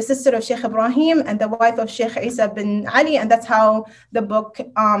Muhammad, the sister of Sheikh Ibrahim, and the wife of Sheikh Isa bin Ali, and that's how the book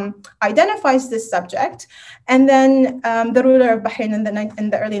identifies this subject. And then the ruler of Bahrain in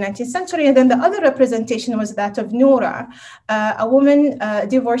the early 19th century. And then the other representation was that of Noura, a woman,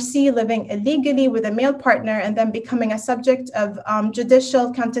 divorcee living illegally with a male partner, and then becoming a subject of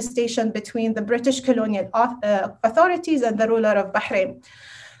judicial contestation between the British colonial authorities and the ruler of Bahrain.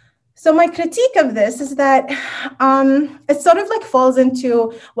 So my critique of this is that it sort of like falls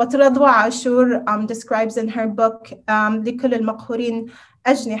into what Radwa Ashur describes in her book, لكل المقهورين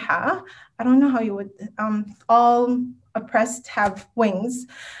أجنحة. I don't know how you would, all oppressed have wings,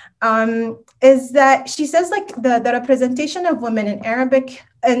 is that she says like the representation of women in Arabic,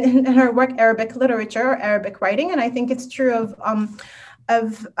 and in her work, Arabic literature or Arabic writing, and I think it's true of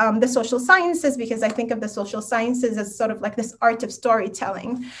the social sciences, because I think of the social sciences as sort of like this art of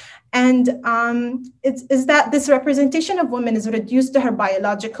storytelling. And is that this representation of women is reduced to her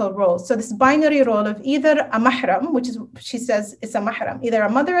biological role. So this binary role of either a mahram, which is, she says it's a mahram, either a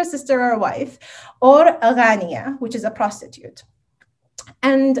mother, a sister, or a wife, or a ghaniya, which is a prostitute.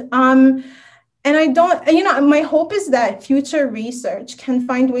 And I don't, my hope is that future research can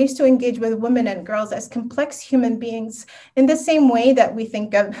find ways to engage with women and girls as complex human beings in the same way that we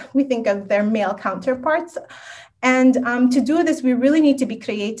think of their male counterparts. And to do this, we really need to be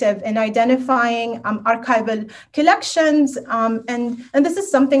creative in identifying archival collections. And this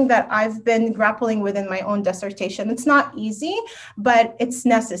is something that I've been grappling with in my own dissertation. It's not easy, but it's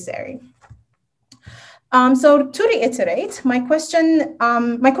necessary. So to reiterate, my question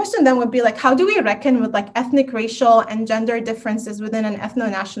then would be like, how do we reckon with like ethnic, racial, and gender differences within an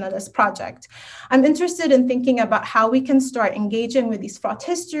ethno-nationalist project? I'm interested in thinking about how we can start engaging with these fraught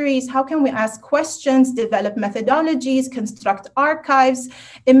histories. How can we ask questions, develop methodologies, construct archives,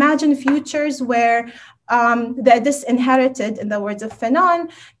 imagine futures where the disinherited, in the words of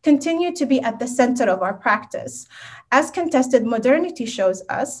Fanon, continue to be at the center of our practice. As contested modernity shows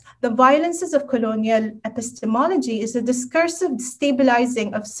us, the violences of colonial epistemology is a discursive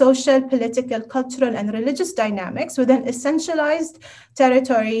destabilizing of social, political, cultural, and religious dynamics within essentialized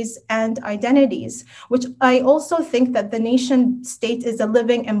territories and identities, which I also think that the nation state is a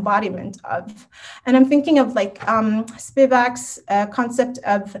living embodiment of. And I'm thinking of like Spivak's concept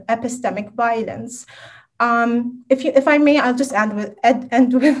of epistemic violence. If I may, I'll just end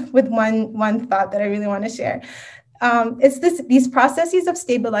with one thought that I really want to share. These processes of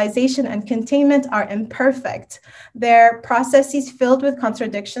stabilization and containment are imperfect. They're processes filled with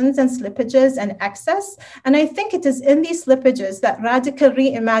contradictions and slippages and excess. And I think it is in these slippages that radical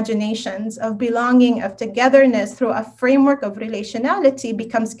reimaginations of belonging, of togetherness through a framework of relationality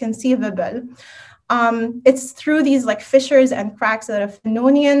becomes conceivable. It's through these like fissures and cracks that a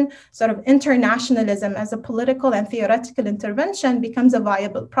Fanonian sort of internationalism as a political and theoretical intervention becomes a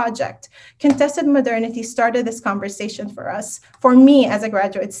viable project. Contested modernity started this conversation for us. For me as a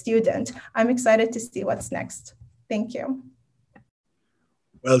graduate student, I'm excited to see what's next. Thank you.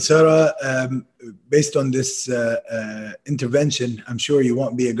 Well, Sara, based on this intervention, I'm sure you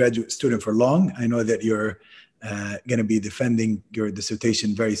won't be a graduate student for long. I know that you're going to be defending your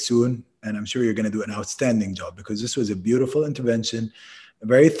dissertation very soon, and I'm sure you're going to do an outstanding job, because this was a beautiful intervention, a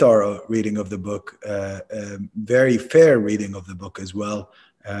very thorough reading of the book, very fair reading of the book as well.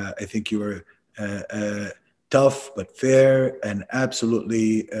 I think you were tough but fair and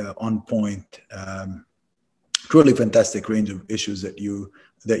absolutely on point. Truly fantastic range of issues that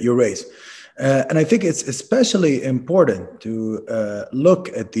you raise. And I think it's especially important to look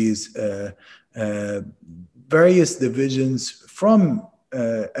at these various divisions from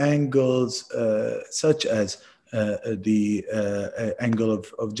angles such as the angle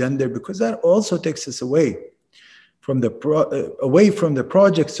of gender, because that also takes us away from the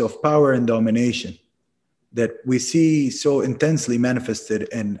projects of power and domination that we see so intensely manifested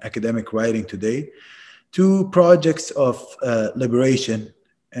in academic writing today, to projects of liberation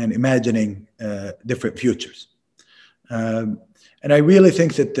and imagining different futures. And I really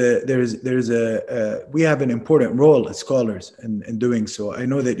think that we have an important role as scholars in doing so. I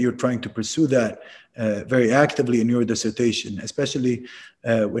know that you're trying to pursue that very actively in your dissertation, especially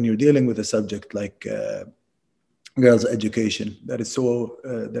when you're dealing with a subject like girls' education. That is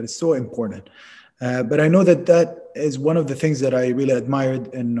so important. But I know that is one of the things that I really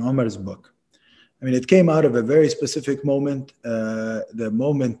admired in Omar's book. I mean, it came out of a very specific moment. The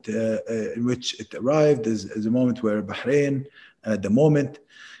moment in which it arrived is a moment where Bahrain, at the moment,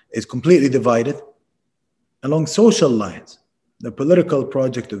 is completely divided along social lines. The political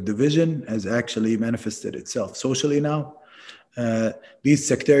project of division has actually manifested itself socially now. These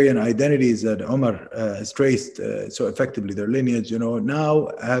sectarian identities that Omar has traced so effectively, their lineage, now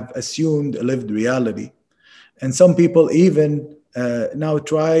have assumed a lived reality. And some people even now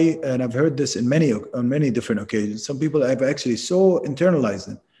try, and I've heard this on many different occasions, some people have actually so internalized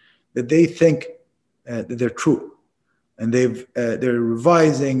them that they think that they're true. And they're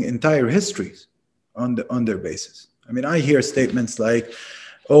revising entire histories on their basis. I mean, I hear statements like,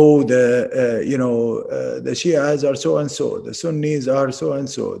 "Oh, the Shias are so and so, the Sunnis are so and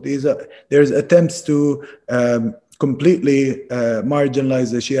so." There's attempts to completely marginalize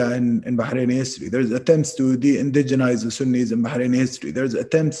the Shia in Bahraini history. There's attempts to de-indigenize the Sunnis in Bahraini history. There's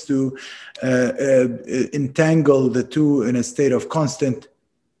attempts to entangle the two in a state of constant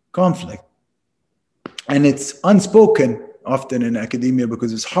conflict. And it's unspoken often in academia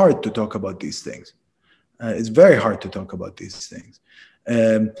because it's hard to talk about these things. It's very hard to talk about these things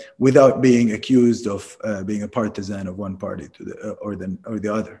without being accused of being a partisan of one party or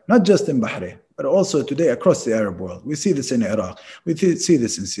the other. Not just in Bahrain, but also today across the Arab world. We see this in Iraq. We see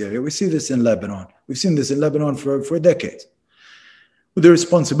this in Syria. We see this in Lebanon. We've seen this in Lebanon for decades. But the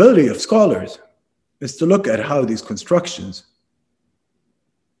responsibility of scholars is to look at how these constructions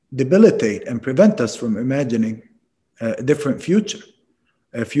debilitate and prevent us from imagining a different future,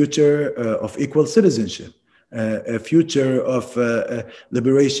 a future of equal citizenship, a future of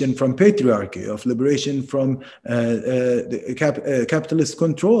liberation from patriarchy, of liberation from capitalist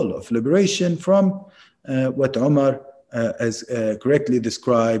control, of liberation from what Omar has correctly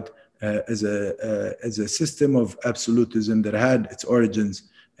described as a system of absolutism that had its origins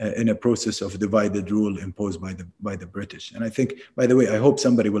in a process of divided rule imposed by the British. And I think, by the way, I hope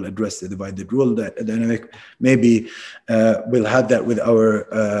somebody will address the divided rule dynamic. Maybe we'll have that with our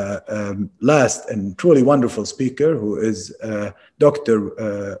last and truly wonderful speaker, who is Dr.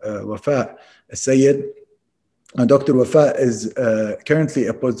 Wafa Alsayed. Dr. Wafa is currently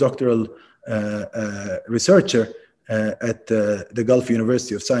a postdoctoral researcher at the Gulf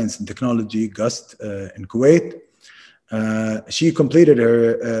University of Science and Technology, GUST, in Kuwait. She completed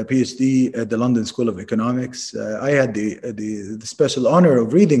her PhD at the London School of Economics. I had the special honor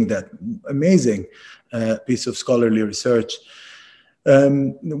of reading that amazing piece of scholarly research.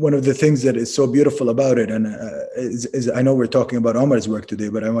 One of the things that is so beautiful about it, and is I know we're talking about Omar's work today,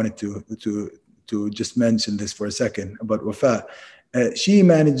 but I wanted to just mention this for a second about Wafa. She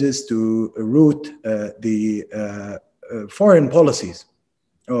manages to root the foreign policies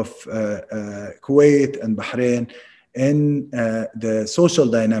of Kuwait and Bahrain in the social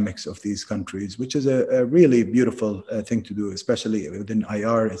dynamics of these countries, which is a really beautiful thing to do, especially within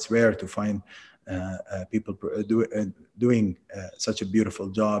IR. It's rare to find people doing such a beautiful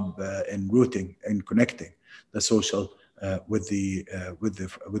job in rooting and connecting the social with the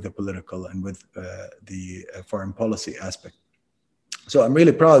political and with the foreign policy aspect. So I'm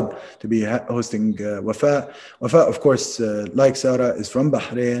really proud to be hosting Wafa. Wafa, of course, like Sara, is from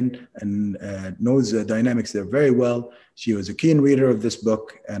Bahrain and knows the dynamics there very well. She was a keen reader of this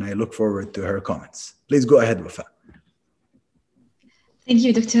book, and I look forward to her comments. Please go ahead, Wafa. Thank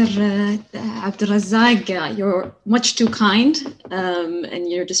you, Dr. Abdel Razzaq. You're much too kind in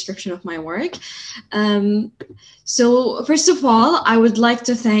your description of my work. So first of all, I would like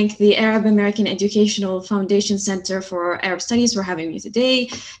to thank the Arab American Educational Foundation Center for Arab Studies for having me today.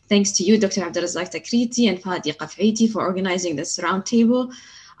 Thanks to you, Dr. Abdel Takriti and Fadi Qaf'iti for organizing this roundtable.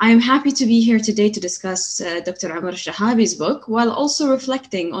 I am happy to be here today to discuss Dr. Omar AlShehabi's book, while also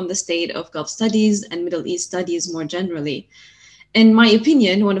reflecting on the state of Gulf studies and Middle East studies more generally. In my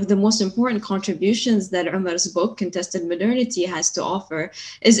opinion, one of the most important contributions that Omar's book, Contested Modernity, has to offer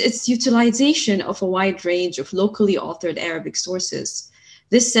is its utilization of a wide range of locally authored Arabic sources.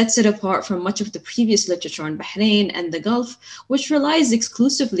 This sets it apart from much of the previous literature on Bahrain and the Gulf, which relies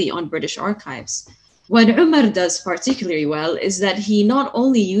exclusively on British archives. What Omar does particularly well is that he not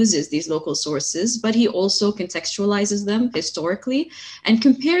only uses these local sources, but he also contextualizes them historically and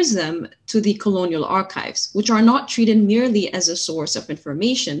compares them to the colonial archives, which are not treated merely as a source of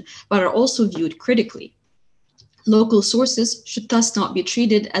information, but are also viewed critically. Local sources should thus not be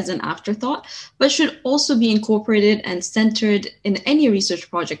treated as an afterthought, but should also be incorporated and centered in any research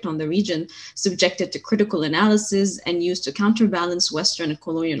project on the region, subjected to critical analysis and used to counterbalance Western and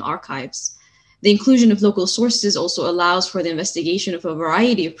colonial archives. The inclusion of local sources also allows for the investigation of a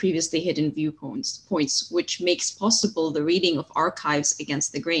variety of previously hidden viewpoints, which makes possible the reading of archives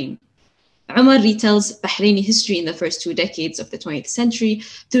against the grain. Omar retells Bahraini history in the first 2 decades of the 20th century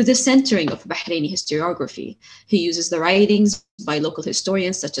through the centering of Bahraini historiography. He uses the writings by local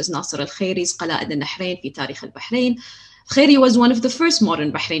historians such as Nasser al-Khairi's Qala'id al-Nahrain fi Tarikh al-Bahrain. Khairi was one of the first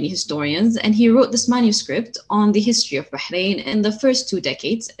modern Bahraini historians, and he wrote this manuscript on the history of Bahrain in the first 2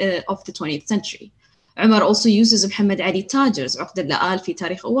 decades of the 20th century. Omar also uses Muhammad Ali Tajer's Uqd al-La'al fi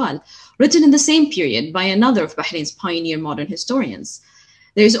Tarikh Awal, written in the same period by another of Bahrain's pioneer modern historians.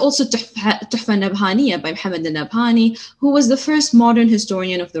 There is also Tuhfa Nabhaniya by Muhammad al-Nabhani, who was the first modern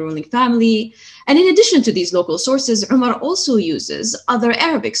historian of the ruling family. And in addition to these local sources, Omar also uses other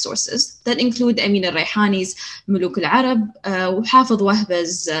Arabic sources that include Amin al-Rayhani's Muluk al-Arab, Hafid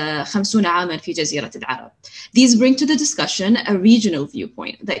Wahba's 50 عاما في جزيرة العرب. These bring to the discussion a regional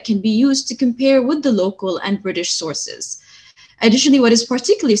viewpoint that can be used to compare with the local and British sources. Additionally, what is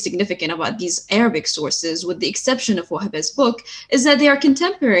particularly significant about these Arabic sources, with the exception of Wahba's book, is that they are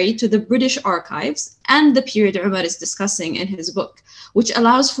contemporary to the British archives and the period Omar is discussing in his book, which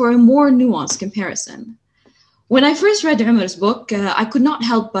allows for a more nuanced comparison. When I first read Omar's book, I could not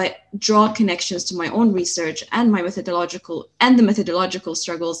help but draw connections to my own research and the methodological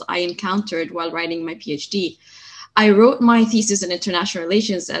struggles I encountered while writing my PhD. I wrote my thesis in international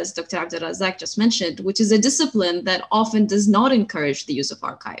relations, as Dr. Abdel Razzaq just mentioned, which is a discipline that often does not encourage the use of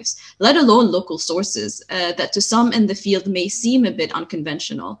archives, let alone local sources that to some in the field may seem a bit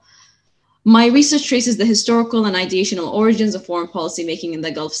unconventional. My research traces the historical and ideational origins of foreign policy making in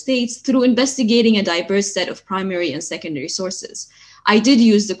the Gulf states through investigating a diverse set of primary and secondary sources. I did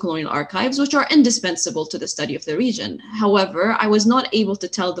use the colonial archives, which are indispensable to the study of the region. However, I was not able to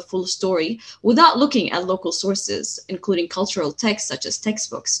tell the full story without looking at local sources, including cultural texts such as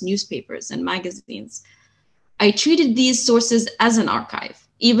textbooks, newspapers, and magazines. I treated these sources as an archive,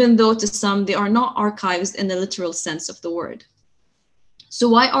 even though to some they are not archives in the literal sense of the word. So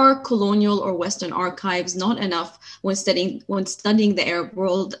why are colonial or Western archives not enough when studying the Arab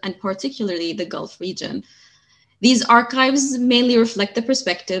world and particularly the Gulf region? These archives mainly reflect the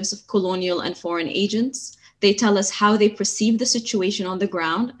perspectives of colonial and foreign agents. They tell us how they perceived the situation on the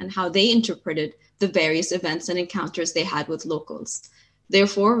ground and how they interpreted the various events and encounters they had with locals.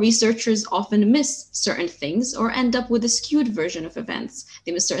 Therefore, researchers often miss certain things or end up with a skewed version of events.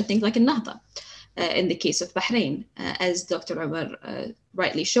 They miss certain things like in Nahda, in the case of Bahrain, as Dr. Omar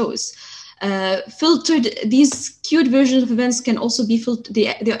rightly shows. These skewed versions of events can also be they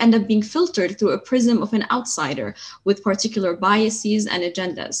end up being filtered through a prism of an outsider with particular biases and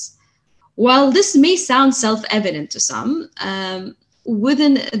agendas. While this may sound self-evident to some,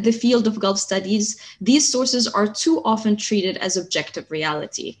 within the field of Gulf studies, these sources are too often treated as objective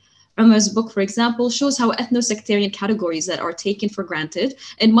reality. Umar's book, for example, shows how ethno-sectarian categories that are taken for granted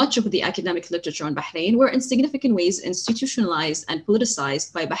in much of the academic literature on Bahrain were in significant ways institutionalized and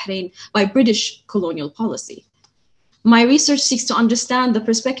politicized by British colonial policy. My research seeks to understand the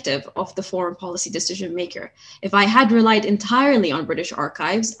perspective of the foreign policy decision maker. If I had relied entirely on British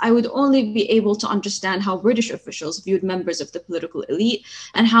archives, I would only be able to understand how British officials viewed members of the political elite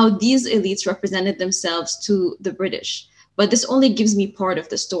and how these elites represented themselves to the British. But this only gives me part of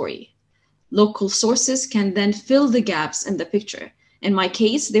the story. Local sources can then fill the gaps in the picture. In my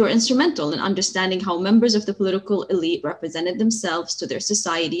case, they were instrumental in understanding how members of the political elite represented themselves to their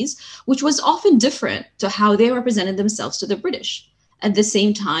societies, which was often different to how they represented themselves to the British. At the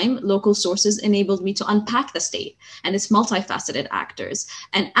same time, local sources enabled me to unpack the state and its multifaceted actors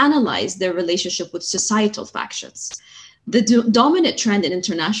and analyze their relationship with societal factions. The dominant trend in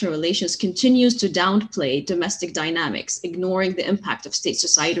international relations continues to downplay domestic dynamics, ignoring the impact of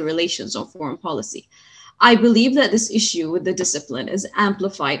state-society relations on foreign policy. I believe that this issue with the discipline is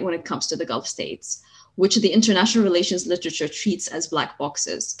amplified when it comes to the Gulf states, which the international relations literature treats as black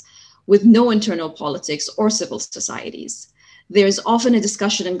boxes, with no internal politics or civil societies. There is often a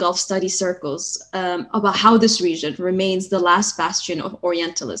discussion in Gulf study circles about how this region remains the last bastion of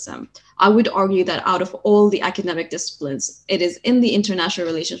Orientalism. I would argue that out of all the academic disciplines, it is in the international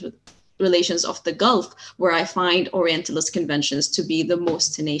relations of the Gulf where I find Orientalist conventions to be the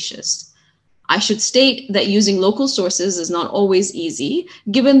most tenacious. I should state that using local sources is not always easy,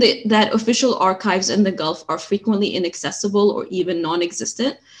 given that official archives in the Gulf are frequently inaccessible or even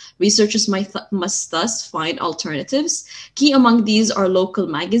non-existent. Researchers must thus find alternatives. Key among these are local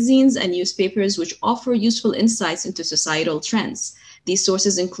magazines and newspapers which offer useful insights into societal trends. These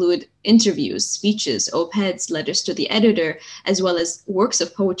sources include interviews, speeches, op-eds, letters to the editor, as well as works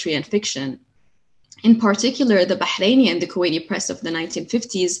of poetry and fiction. In particular, the Bahraini and the Kuwaiti press of the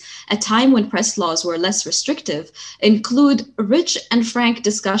 1950s, a time when press laws were less restrictive, include rich and frank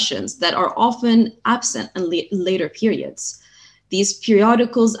discussions that are often absent in later periods. These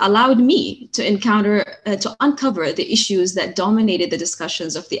periodicals allowed me to uncover the issues that dominated the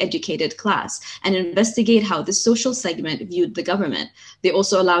discussions of the educated class and investigate how this social segment viewed the government. They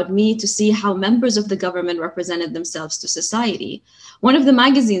also allowed me to see how members of the government represented themselves to society. One of the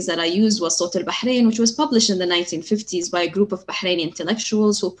magazines that I used was Sawt al-Bahrain, which was published in the 1950s by a group of Bahraini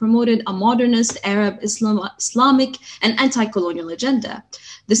intellectuals who promoted a modernist, Arab, Islamic, and anti-colonial agenda.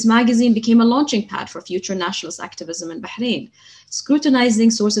 This magazine became a launching pad for future nationalist activism in Bahrain.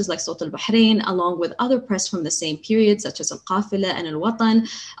 Scrutinizing sources like Sawt al-Bahrain, along with other press from the same period, such as Al-Qafila and Al-Watan,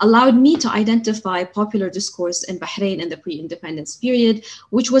 allowed me to identify popular discourse in Bahrain in the pre-independence period,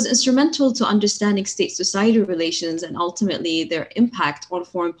 which was instrumental to understanding state-society relations and ultimately their impact on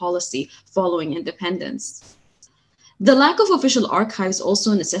foreign policy following independence. The lack of official archives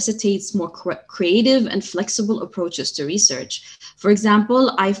also necessitates more creative and flexible approaches to research. For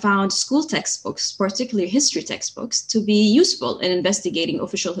example, I found school textbooks, particularly history textbooks, to be useful in investigating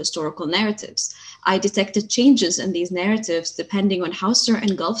official historical narratives. I detected changes in these narratives depending on how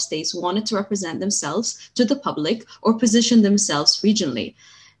certain Gulf states wanted to represent themselves to the public or position themselves regionally.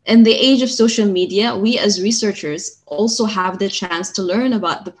 In the age of social media, we as researchers also have the chance to learn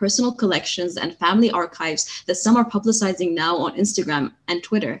about the personal collections and family archives that some are publicizing now on Instagram and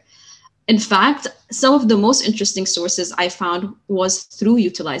Twitter. In fact, some of the most interesting sources I found was through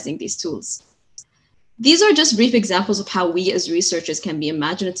utilizing these tools. These are just brief examples of how we as researchers can be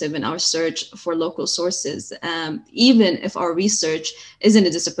imaginative in our search for local sources, even if our research is in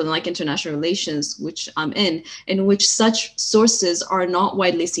a discipline like international relations, which I'm in which such sources are not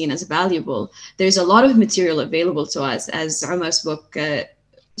widely seen as valuable. There's a lot of material available to us, as Umar's book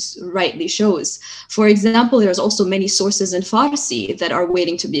rightly shows. For example, there's also many sources in Farsi that are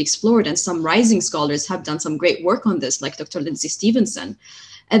waiting to be explored, and some rising scholars have done some great work on this, like Dr. Lindsay Stevenson.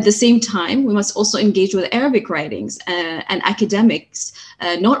 At the same time, we must also engage with Arabic writings and academics,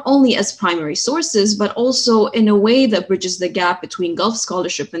 not only as primary sources, but also in a way that bridges the gap between Gulf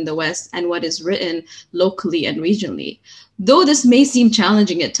scholarship in the West and what is written locally and regionally. Though this may seem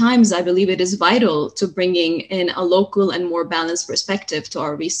challenging at times, I believe it is vital to bringing in a local and more balanced perspective to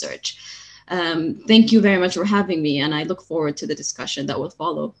our research. Thank you very much for having me, and I look forward to the discussion that will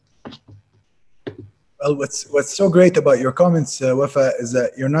follow. Well, what's so great about your comments, Wafa, is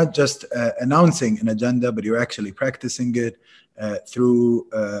that you're not just announcing an agenda, but you're actually practicing it through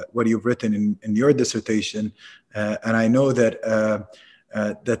what you've written in your dissertation. And I know that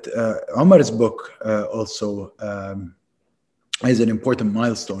Omar's book also is an important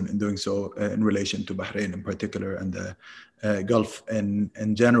milestone in doing so in relation to Bahrain in particular and the Gulf in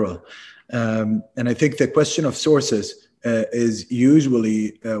general. And I think the question of sources is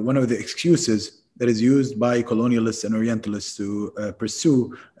usually one of the excuses that is used by colonialists and Orientalists to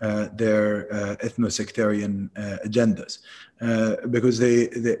pursue their ethno-sectarian agendas, because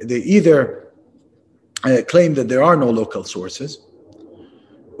they either claim that there are no local sources,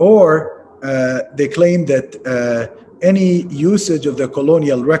 or they claim that any usage of the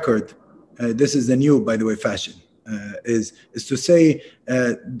colonial record, this is the new, by the way, fashion, is to say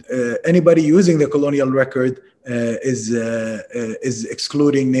anybody using the colonial record is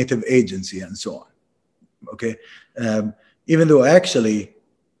excluding native agency and so on. Okay, even though actually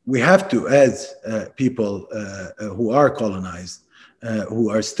we have to, as people who are colonized, who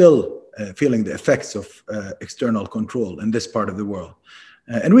are still feeling the effects of external control in this part of the world,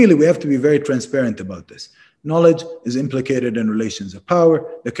 and really we have to be very transparent about this. Knowledge is implicated in relations of power.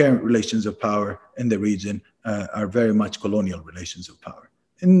 The current relations of power in the region are very much colonial relations of power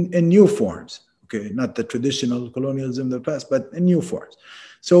in new forms. Okay, not the traditional colonialism of the past, but in new forms.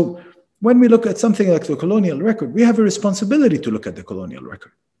 So when we look at something like the colonial record, we have a responsibility to look at the colonial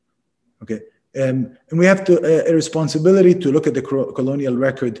record. Okay, and we have a responsibility to look at the colonial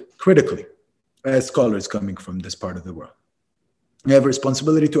record critically as scholars coming from this part of the world. We have a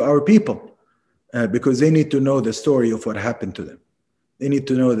responsibility to our people because they need to know the story of what happened to them. They need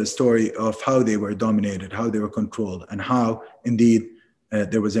to know the story of how they were dominated, how they were controlled, and how indeed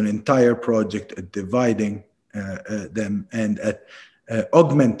there was an entire project at dividing them and at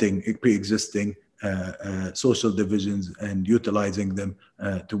augmenting pre-existing social divisions and utilizing them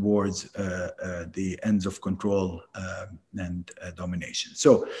towards the ends of control and domination.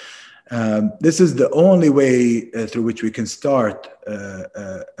 So this is the only way through which we can start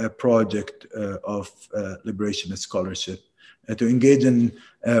a project of liberationist scholarship to engage in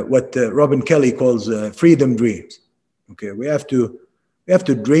what Robin Kelly calls freedom dreams. Okay, we have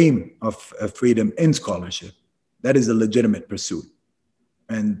to dream of freedom in scholarship. That is a legitimate pursuit.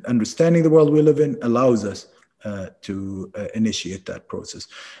 And understanding the world we live in allows us to initiate that process.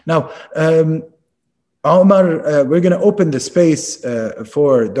 Now, Omar, we're going to open the space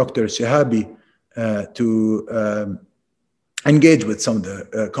for Dr. Shehabi to engage with some of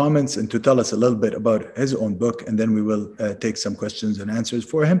the comments and to tell us a little bit about his own book, and then we will take some questions and answers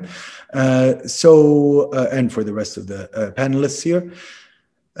for him. And for the rest of the panelists here.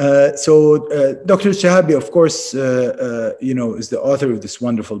 Dr. Shehabi, of course, is the author of this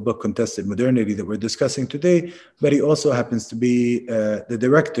wonderful book, Contested Modernity, that we're discussing today, but he also happens to be the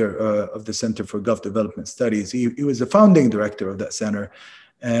director of the Center for Gulf Development Studies. He was the founding director of that center.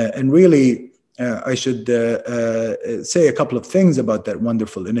 And really, I should say a couple of things about that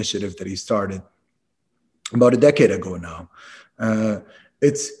wonderful initiative that he started about a decade ago now.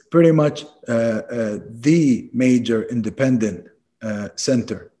 It's pretty much the major independent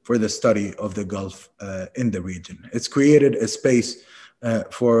center for the study of the Gulf in the region. It's created a space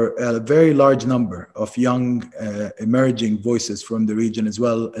for a very large number of young emerging voices from the region, as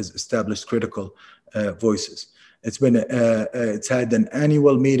well as established critical voices. It's had an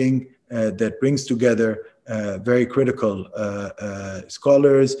annual meeting that brings together very critical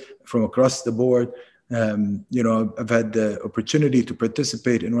scholars from across the board. I've had the opportunity to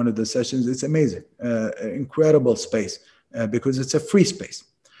participate in one of the sessions. It's amazing, incredible space. Because it's a free space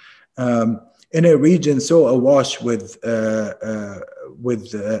in a region so awash with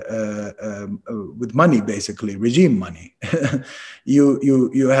money, basically regime money.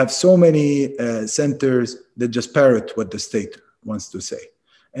 you have so many centers that just parrot what the state wants to say,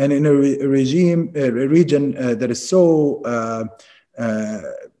 and in a region that is so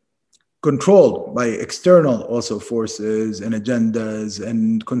controlled by external also forces and agendas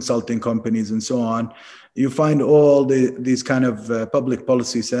and consulting companies and so on. You find all these kind of public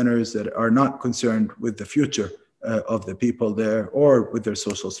policy centers that are not concerned with the future of the people there or with their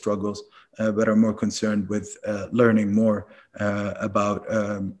social struggles, but are more concerned with learning more about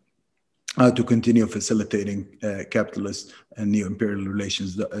how to continue facilitating capitalist and neo-imperial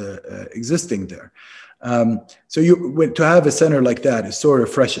relations existing there. So to have a center like that is so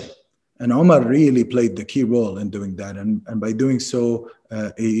refreshing. And Omar really played the key role in doing that. And by doing so,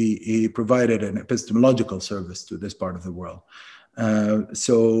 he provided an epistemological service to this part of the world.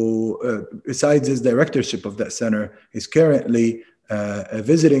 Besides his directorship of that center, he's currently a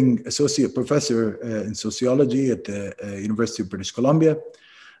visiting associate professor in sociology at the University of British Columbia.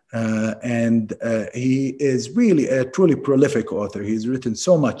 And he is really a truly prolific author. He's written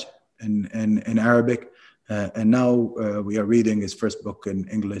so much in Arabic. And now we are reading his first book in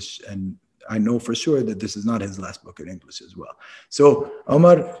English, and I know for sure that this is not his last book in English as well. So,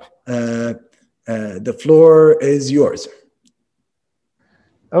 Omar, the floor is yours.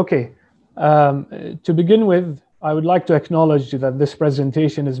 Okay. To begin with, I would like to acknowledge that this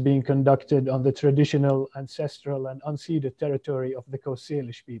presentation is being conducted on the traditional, ancestral, and unceded territory of the Coast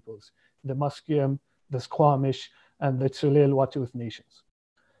Salish peoples, the Musqueam, the Squamish, and the Tsulil-Watuth nations.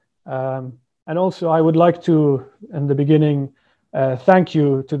 And also, I would like to, in the beginning, thank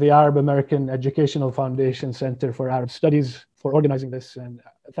you to the Arab American Educational Foundation Center for Arab Studies for organizing this. And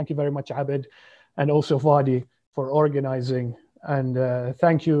thank you very much, Abed, and also Fadi for organizing. And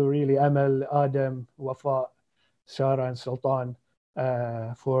thank you, really, Amal, Adam, Wafa, Sara, and Sultan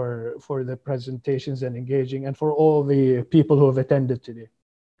for the presentations and engaging, and for all the people who have attended today.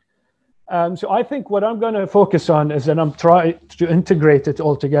 So I think what I'm going to focus on is, and I'm trying to integrate it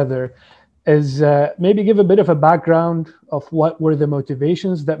all together, is maybe give a bit of a background of what were the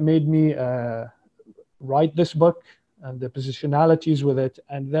motivations that made me write this book and the positionalities with it,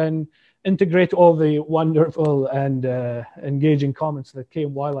 and then integrate all the wonderful and engaging comments that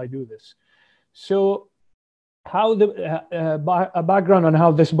came while I do this. So how a background on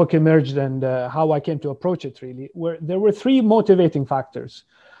how this book emerged and how I came to approach it, really, there were three motivating factors.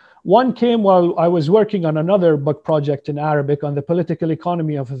 One came while I was working on another book project in Arabic on the political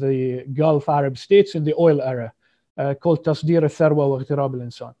economy of the Gulf Arab states in the oil era, called Tasdir al-Tharwa wa Ightirab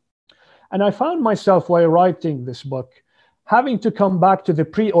al-Insan. And I found myself, while writing this book, having to come back to the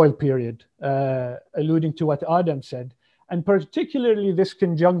pre-oil period, alluding to what Adam said, and particularly this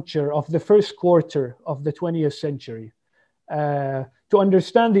conjuncture of the first quarter of the 20th century, to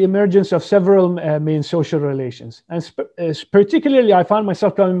understand the emergence of several main social relations. And particularly, I found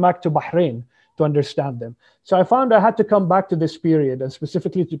myself coming back to Bahrain to understand them. So I found I had to come back to this period, and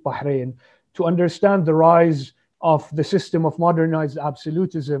specifically to Bahrain, to understand the rise of the system of modernized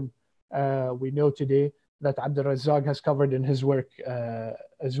absolutism we know today, that Abdel Razzaq has covered in his work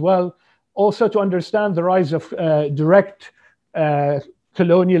as well. Also to understand the rise of direct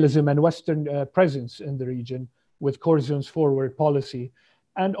colonialism and Western presence in the region with Curzon's forward policy,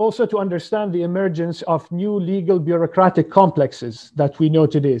 and also to understand the emergence of new legal bureaucratic complexes that we know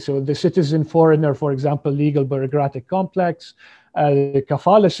today. So the citizen-foreigner, for example, legal bureaucratic complex, the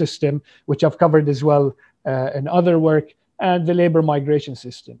kafala system, which I've covered as well in other work, and the labor migration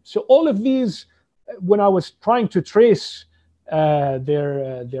system. So all of these, when I was trying to trace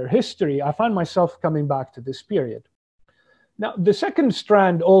their history, I found myself coming back to this period. Now, the second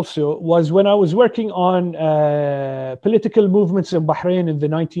strand also was when I was working on political movements in Bahrain in the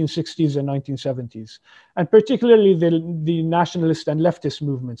 1960s and 1970s, and particularly the nationalist and leftist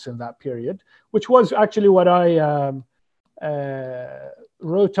movements in that period, which was actually what I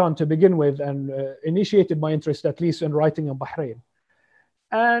wrote on to begin with, and initiated my interest, at least, in writing on Bahrain.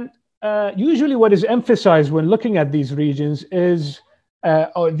 And usually what is emphasized when looking at these regions is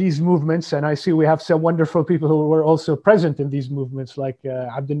these movements, and I see we have some wonderful people who were also present in these movements, like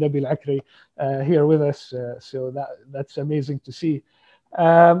Abdel Al-Akri here with us, so that's amazing to see.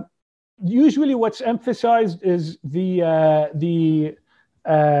 Usually what's emphasized is the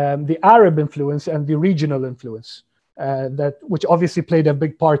Arab influence and the regional influence, which obviously played a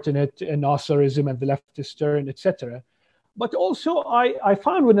big part in it, in Nasserism and the leftist turn, etc. But also I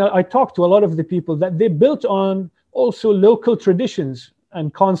found when I talked to a lot of the people that they built on also local traditions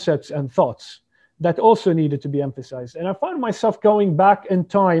and concepts and thoughts that also needed to be emphasized. And I found myself going back in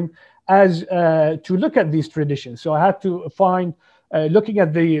time as to look at these traditions. So I had to find, looking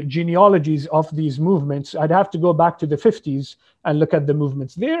at the genealogies of these movements, I'd have to go back to the 50s and look at the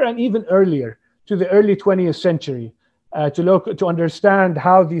movements there, and even earlier, to the early 20th century, to understand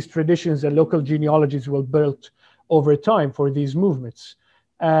how these traditions and local genealogies were built over time for these movements.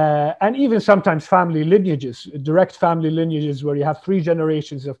 And even sometimes family lineages, direct family lineages, where you have 3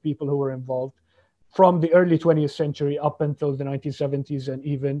 generations of people who were involved from the early 20th century up until the 1970s and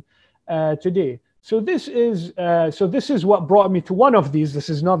even today. So this is what brought me to one of these. This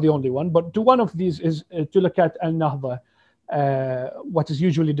is not the only one, but to one of these is to look at al-Nahda, what is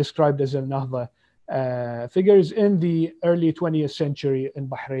usually described as al-Nahda figures in the early 20th century in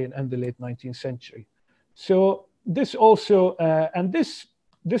Bahrain and the late 19th century. So this also, and this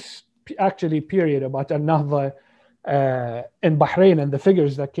actually period about al-Nahda in Bahrain and the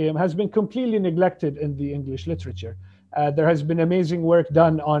figures that came has been completely neglected in the English literature. There has been amazing work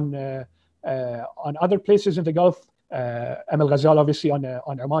done on other places in the Gulf. Amal Ghazal, obviously, on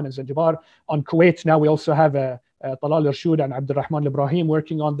Oman and Zanzibar. On Kuwait, now we also have Talal Irshood and Abdel Ibrahim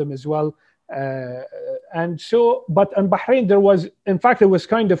working on them as well. And so, but in Bahrain, there was, in fact, it was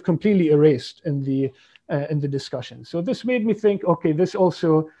kind of completely erased in the discussion. So this made me think, okay, this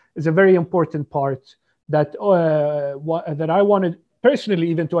also is a very important part that that I wanted personally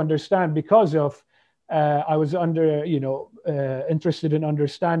even to understand, because of I was interested in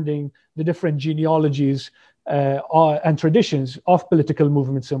understanding the different genealogies and traditions of political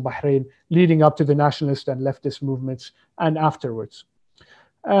movements in Bahrain leading up to the nationalist and leftist movements and afterwards.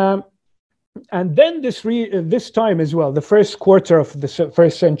 And then this time as well, the first quarter of the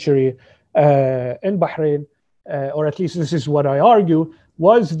first century in Bahrain, or at least this is what I argue,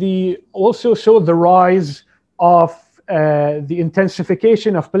 was also saw the rise of the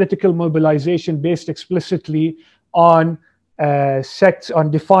intensification of political mobilization based explicitly on sects,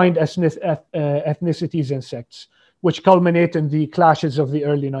 on defined ethnicities and sects, which culminate in the clashes of the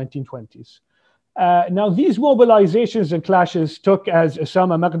early 1920s. Now, these mobilizations and clashes took, as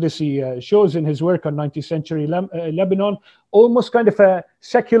Osama Maqdisi shows in his work on 19th century Lebanon, almost kind of a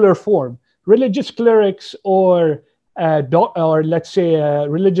secular form. Religious clerics or let's say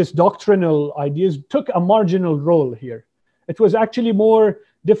religious doctrinal ideas took a marginal role here. It was actually more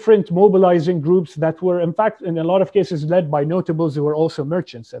different mobilizing groups that were, in fact, in a lot of cases, led by notables who were also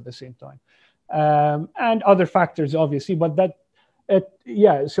merchants at the same time, and other factors, obviously. But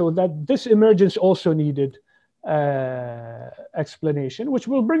so that this emergence also needed explanation, which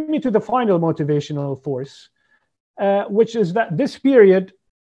will bring me to the final motivational force, which is that this period,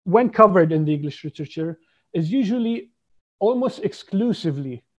 when covered in the English literature, is usually almost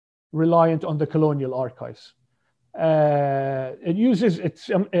exclusively reliant on the colonial archives. It uses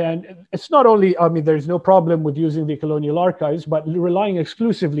and it's not only, I mean, there's no problem with using the colonial archives, but relying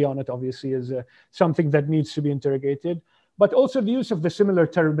exclusively on it obviously is something that needs to be interrogated. But also the use of the similar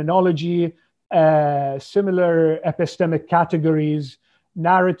terminology, similar epistemic categories,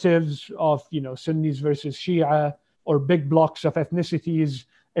 narratives of Sunnis versus Shia, or big blocks of ethnicities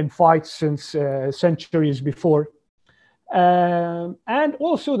in fights since centuries before, and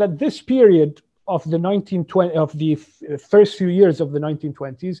also that this period of the first few years of the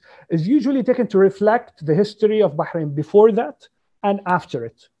 1920s is usually taken to reflect the history of Bahrain before that and after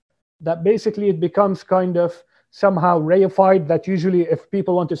it. That basically it becomes kind of somehow reified, that usually if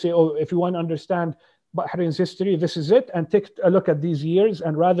people want to say, oh, if you want to understand Bahrain's history, this is it, and take a look at these years,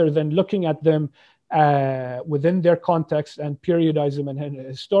 and rather than looking at them within their context and periodize them and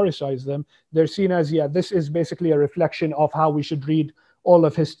historicize them, they're seen as, yeah, this is basically a reflection of how we should read all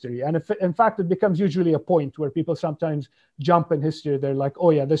of history. And if, in fact, it becomes usually a point where people sometimes jump in history. They're like, oh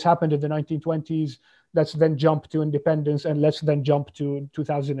yeah, this happened in the 1920s. Let's then jump to independence, and let's then jump to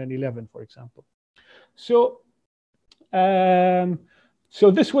 2011, for example. So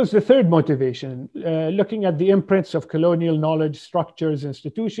this was the third motivation, looking at the imprints of colonial knowledge, structures,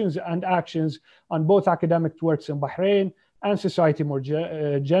 institutions, and actions on both academic works in Bahrain and society more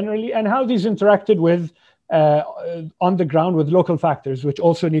generally, and how these interacted with on the ground with local factors, which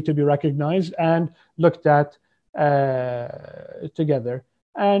also need to be recognized and looked at together.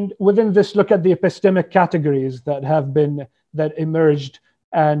 And within this, look at the epistemic categories that emerged,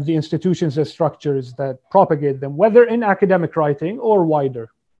 and the institutions and structures that propagate them, whether in academic writing or wider.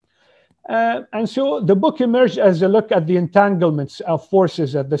 And so the book emerged as a look at the entanglements of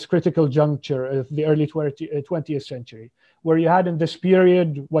forces at this critical juncture of the early 20th century, where you had in this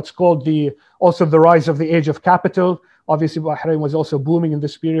period what's called also the rise of the age of capital. Obviously, Bahrain was also booming in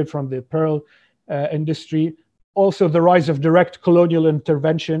this period from the pearl industry. Also the rise of direct colonial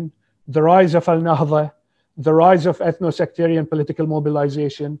intervention, the rise of al-Nahda, the rise of ethno-sectarian political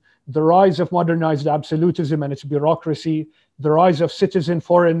mobilization, the rise of modernized absolutism and its bureaucracy, the rise of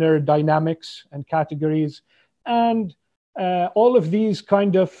citizen-foreigner dynamics and categories, and all of these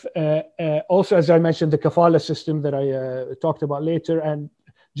kind of, also, as I mentioned, the kafala system that I talked about later, and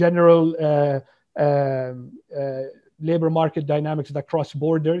general labor market dynamics that cross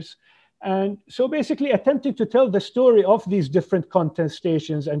borders. And so basically attempting to tell the story of these different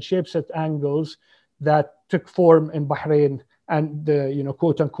contestations and shapes at angles that took form in Bahrain and the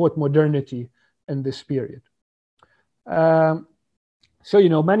quote-unquote modernity in this period.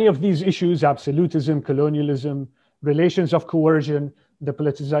 So, many of these issues, absolutism, colonialism, relations of coercion, the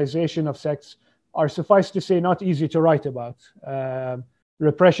politicization of sects, are, suffice to say, not easy to write about.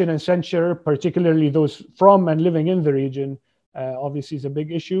 Repression and censure, particularly those from and living in the region, obviously is a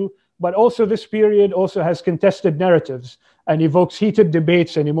big issue. But also this period also has contested narratives and evokes heated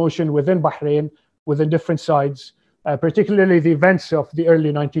debates and emotion within Bahrain, within different sides, particularly the events of the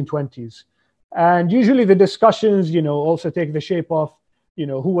early 1920s. And usually the discussions, also take the shape of,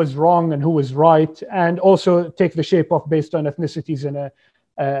 who was wrong and who was right, and also take the shape of based on ethnicities and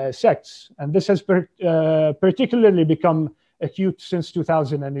sects. And this has particularly become acute since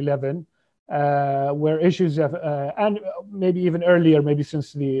 2011, where issues have, and maybe even earlier, maybe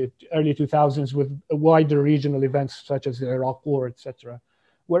since the early 2000s, with wider regional events such as the Iraq War, etc.,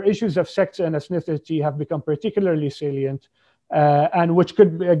 where issues of sects and ethnicity have become particularly salient, and which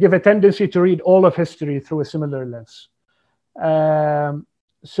could give a tendency to read all of history through a similar lens.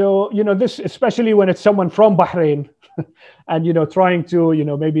 So, this, especially when it's someone from Bahrain and, trying to,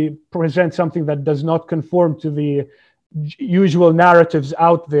 maybe present something that does not conform to the usual narratives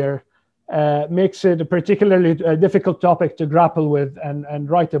out there, makes it a particularly difficult topic to grapple with and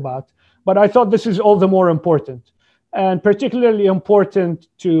write about. But I thought this is all the more important, and particularly important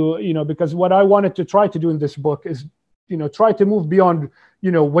to, because what I wanted to try to do in this book is, try to move beyond,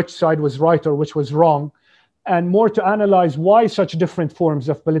 which side was right or which was wrong, and more to analyze why such different forms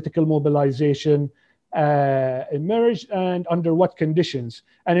of political mobilization emerged and under what conditions,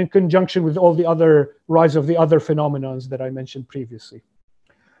 and in conjunction with all the other rise of the other phenomena that I mentioned previously.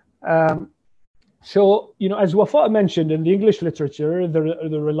 So, as Wafa mentioned, in the English literature,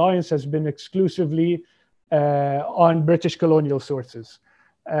 the reliance has been exclusively on British colonial sources,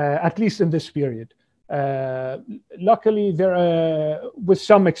 at least in this period. Luckily, with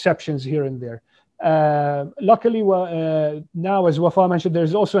some exceptions here and there. Luckily, now, as Wafa mentioned,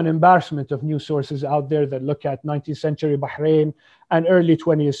 there's also an embarrassment of new sources out there that look at 19th century Bahrain and early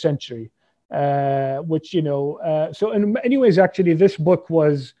 20th century, which, so in many ways, actually, this book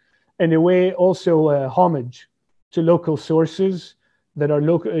was, in a way, also a homage to local sources that are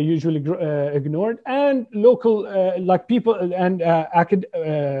usually ignored, and local, like people and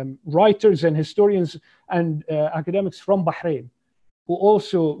writers and historians and academics from Bahrain, who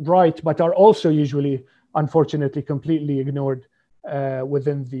also write, but are also usually, unfortunately, completely ignored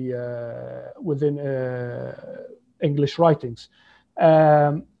within English writings,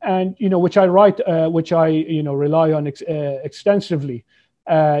 and which I rely on extensively.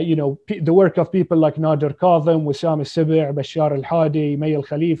 The work of people like Nader Kazim, Wissam al-Sibi', Bashar al-Hadi, May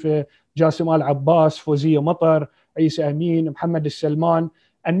al-Khalifa, Jasim al-Abbas, Fawziya Matar, Isa Amin, Muhammad al-Salman,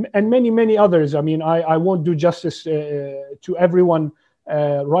 and many others. I mean, I won't do justice to everyone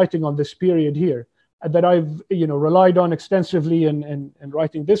writing on this period here that I've relied on extensively in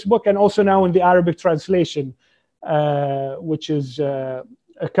writing this book, and also now in the Arabic translation, which is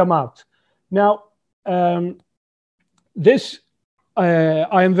come out now. This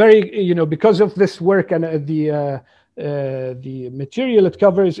I am very, because of this work and the material it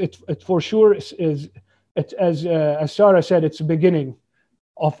covers, it for sure is as Sara said, it's a beginning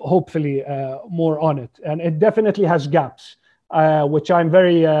of hopefully more on it, and it definitely has gaps, which I'm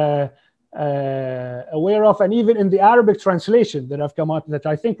very aware of, and even in the Arabic translation that have come out, that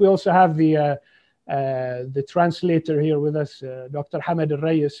I think we also have the translator here with us, Dr. Hamad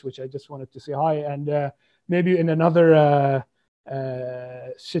al-Rayis, which I just wanted to say hi, and maybe in another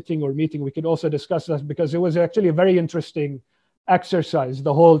sitting or meeting we could also discuss that, because it was actually a very interesting exercise,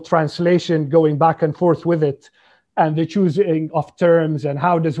 the whole translation, going back and forth with it, and the choosing of terms, and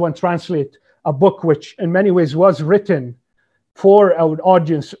how does one translate a book which in many ways was written for our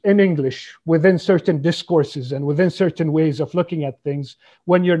audience in English within certain discourses and within certain ways of looking at things,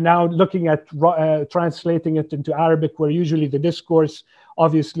 when you're now looking at translating it into Arabic, where usually the discourse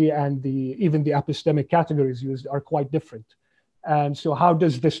obviously and even the epistemic categories used are quite different. And so how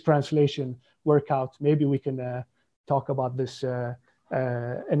does this translation work out? Maybe we can talk about this in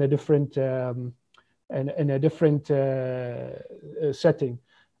a different setting.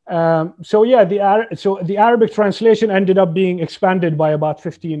 So yeah, the Arabic translation ended up being expanded by about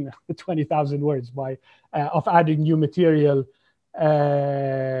 15,000 to 20,000 words of adding new material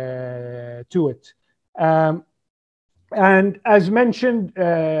to it. And as mentioned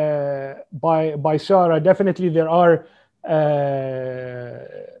by Sara, definitely there are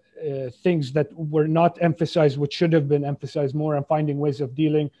things that were not emphasized, which should have been emphasized more, and finding ways of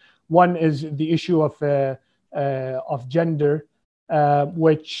dealing. One is the issue of gender,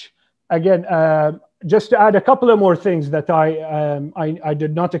 which again, just to add a couple of more things that I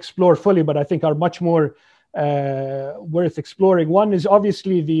did not explore fully, but I think are much more worth exploring. One is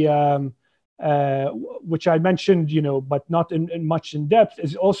obviously the which I mentioned, but not in much in depth,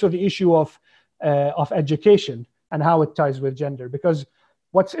 is also the issue of education and how it ties with gender. Because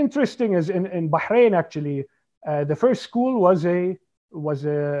what's interesting is in Bahrain, actually, the first school was a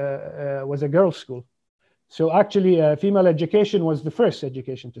girls' school. So actually, female education was the first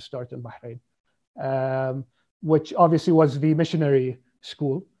education to start in Bahrain, which obviously was the missionary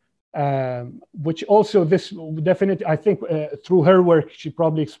school. Which also this definitely, I think, through her work, she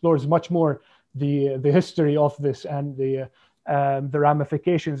probably explores much more the history of this and the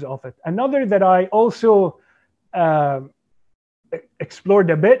ramifications of it. Another that I also explored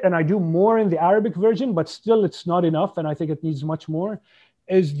a bit, and I do more in the Arabic version, but still it's not enough, and I think it needs much more,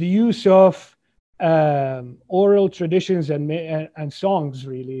 is the use of oral traditions and songs,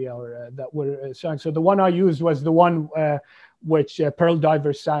 really, or that were sung. So the one I used was the one which pearl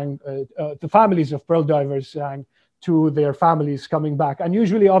divers sang, the families of pearl divers sang to their families coming back. And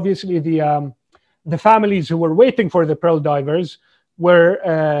usually, obviously, the families who were waiting for the pearl divers were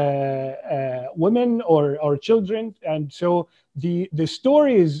women or children. And so the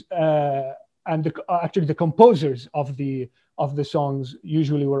stories and actually the composers of the songs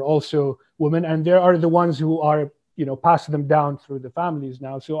usually were also women, and there are the ones who are pass them down through the families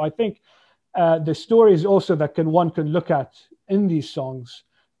now. So I think the stories also that one can look at in these songs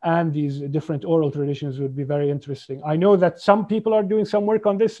and these different oral traditions would be very interesting. I know that some people are doing some work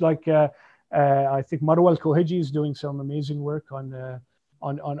on this, like I think Marwa Al-Kohiji is doing some amazing work on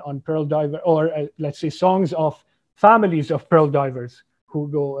pearl diver, or let's say songs of families of pearl divers who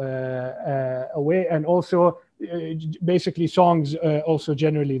go away, and also basically songs also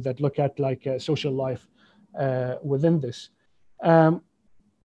generally that look at like social life within this.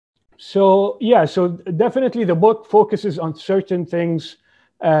 So yeah, so definitely the book focuses on certain things,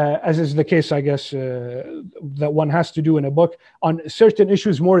 as is the case, I guess, that one has to do in a book, on certain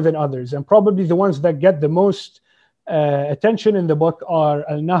issues more than others. And probably the ones that get the most attention in the book are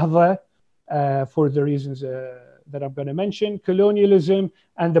Al-Nahdha, for the reasons that I'm going to mention, colonialism,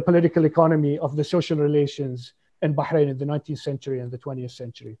 and the political economy of the social relations in Bahrain in the 19th century and the 20th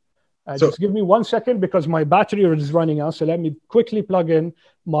century. Just give me 1 second because my battery is running out. So let me quickly plug in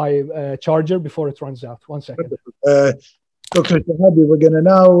my charger before it runs out. 1 second. Dr. AlShehabi, we're going to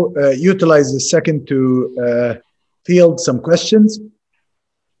now utilize this second to field some questions.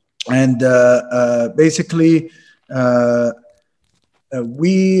 And basically,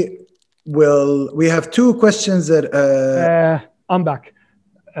 we have two questions that... I'm back.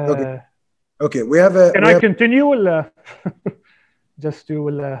 Okay, we have a... Can I continue? Just to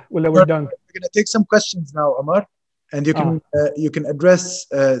we're done. We're going to take some questions now, Amar, and you can address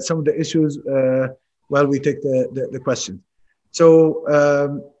some of the issues while we take the questions. So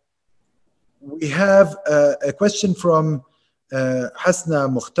we have a question from Hasna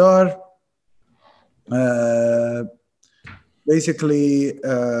Mukhtar. Basically,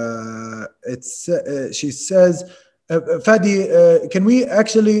 she says, Fadi, can we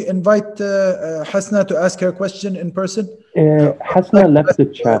actually invite Hasna to ask her question in person? Hasna left the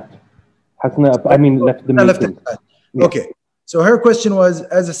chat. Hasna, I mean, left the meeting. Yeah. Okay. So her question was,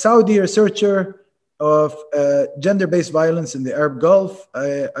 as a Saudi researcher of gender-based violence in the Arab Gulf,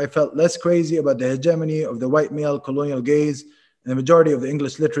 I felt less crazy about the hegemony of the white male colonial gaze and the majority of the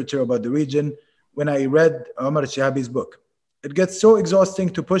English literature about the region when I read Omar AlShehabi's book. It gets so exhausting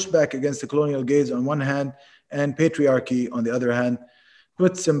to push back against the colonial gaze on one hand and patriarchy on the other hand,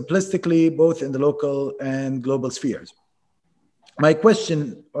 put simplistically, both in the local and global spheres. My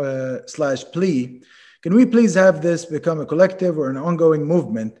question / plea, can we please have this become a collective or an ongoing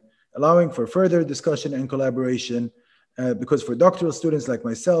movement, allowing for further discussion and collaboration? Because for doctoral students like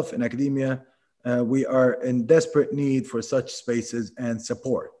myself in academia, we are in desperate need for such spaces and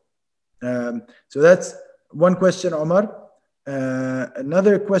support. So that's one question, Omar.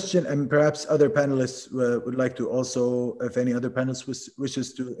 Another question, and perhaps other panelists would like to also, if any other panelists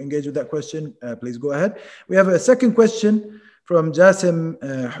wishes to engage with that question, please go ahead. We have a second question from Jassim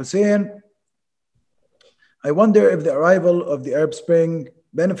Hussein. I wonder if the arrival of the Arab Spring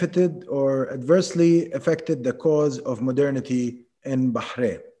benefited or adversely affected the cause of modernity in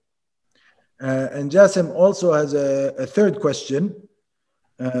Bahrain. And Jassim also has a third question,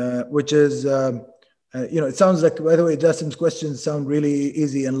 which is, it sounds like, by the way, Jassim's questions sound really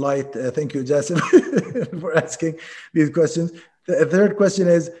easy and light. Thank you, Jassim, for asking these questions. The third question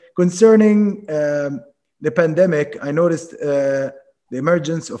is, concerning the pandemic, I noticed the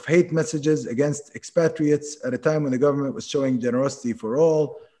emergence of hate messages against expatriates at a time when the government was showing generosity for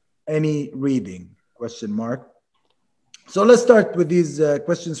all. Any reading? question mark. So let's start with these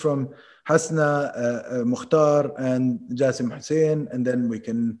questions from Hasna, Mukhtar, and Jasim Hussein, and then we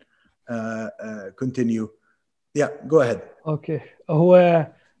can continue. Yeah, go ahead. Okay.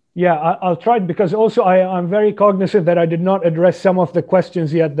 Yeah, I'll try, because also I'm very cognizant that I did not address some of the questions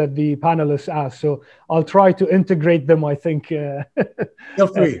yet that the panelists asked. So I'll try to integrate them, I think, Feel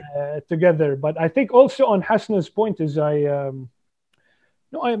free. together. But I think also on Hasna's point is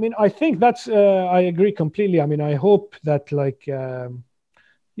no, I mean, I think that's, I agree completely. I mean, I hope that like,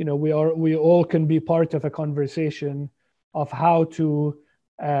 you know, we all can be part of a conversation of how to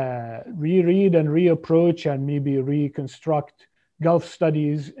reread and reapproach and maybe reconstruct Gulf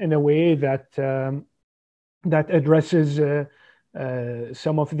studies in a way that that addresses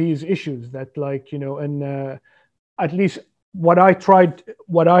some of these issues. That, like, you know, and at least what I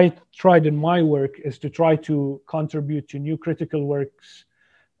tried in my work is to try to contribute to new critical works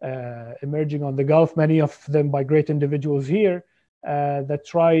emerging on the Gulf, many of them by great individuals here, that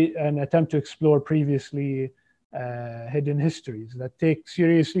try and attempt to explore previously hidden histories, that take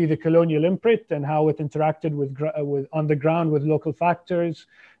seriously the colonial imprint and how it interacted with on the ground with local factors,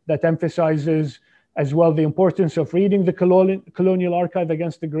 that emphasizes as well the importance of reading the colonial archive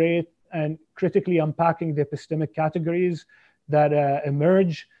against the great and critically unpacking the epistemic categories that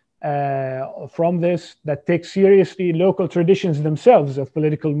emerge from this, that take seriously local traditions themselves of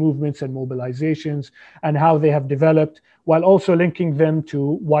political movements and mobilizations and how they have developed, while also linking them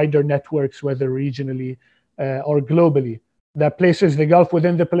to wider networks, whether regionally or globally, that places the Gulf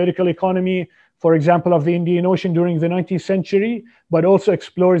within the political economy, for example, of the Indian Ocean during the 19th century, but also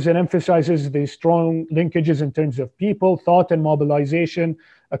explores and emphasizes the strong linkages in terms of people, thought, and mobilization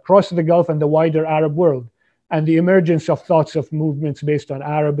across the Gulf and the wider Arab world, and the emergence of thoughts of movements based on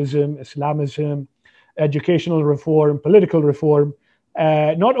Arabism, Islamism, educational reform, political reform,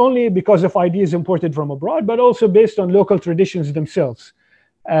 not only because of ideas imported from abroad, but also based on local traditions themselves.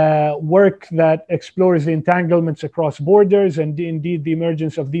 Work that explores the entanglements across borders and indeed the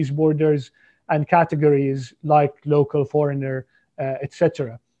emergence of these borders and categories like local, foreigner,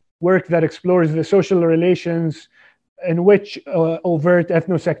 etc. Work that explores the social relations in which overt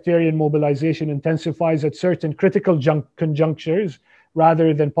ethno-sectarian mobilization intensifies at certain critical conjunctures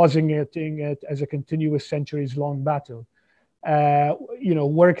rather than positing it as a continuous centuries-long battle. You know,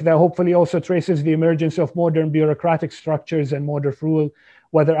 work that hopefully also traces the emergence of modern bureaucratic structures and modern rule,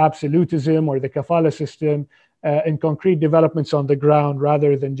 whether absolutism or the kafala system, in concrete developments on the ground,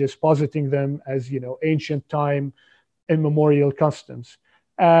 rather than just positing them as, you know, ancient time, immemorial customs.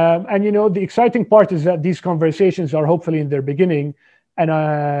 And, you know, the exciting part is that these conversations are hopefully in their beginning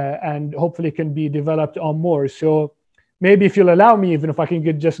and hopefully can be developed on more. So maybe if you'll allow me, even if I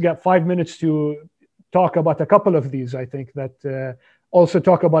can just get 5 minutes to talk about a couple of these, I think that also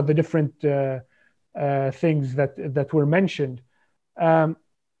talk about the different things that were mentioned.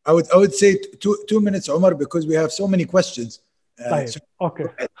 I would say two minutes, Omar, because we have so many questions. Okay,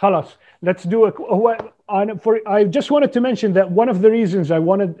 خلاص. Let's do I just wanted to mention that one of the reasons I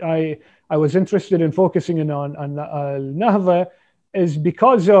was interested in focusing in on Nahda is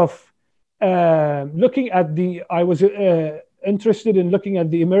because of looking at I was interested in looking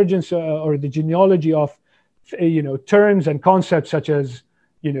at the emergence or the genealogy of, you know, terms and concepts such as,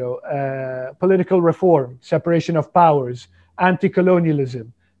 you know, political reform, separation of powers,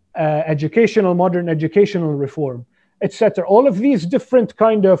 anti-colonialism, modern educational reform, etc. All of these different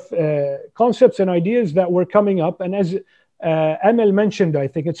kind of concepts and ideas that were coming up. And as Amal mentioned, I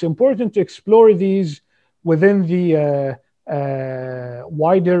think it's important to explore these within the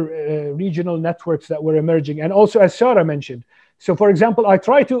wider regional networks that were emerging. And also, as Sara mentioned. So, for example, I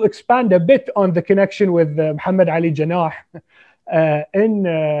try to expand a bit on the connection with Muhammad Ali Jinnah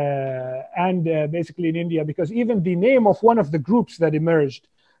basically in India, because even the name of one of the groups that emerged,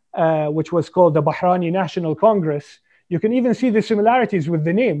 which was called the Bahraini National Congress, you can even see the similarities with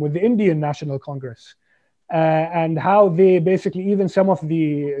the name, with the Indian National Congress, and how they basically, even some of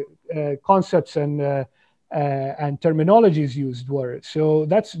the concepts and terminologies used were. So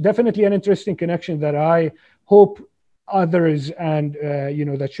that's definitely an interesting connection that I hope others and you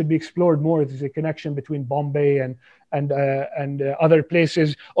know, that should be explored more. There's a connection between Bombay and other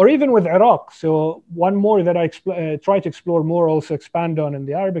places, or even with Iraq. So one more that I try to explore more, also expand on in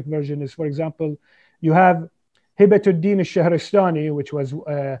the Arabic version, is, for example, you have Hibatuddin al-Shahristani, which was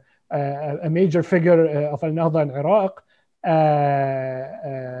a major figure of al-Nahda in Iraq,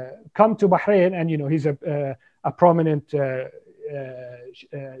 come to Bahrain, and, you know, he's a prominent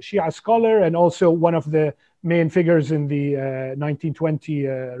Shia scholar, and also one of the main figures in the 1920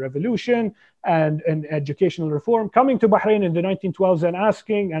 revolution and educational reform, coming to Bahrain in the 1912s and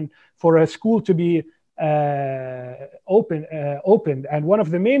asking and for a school to be opened. And one of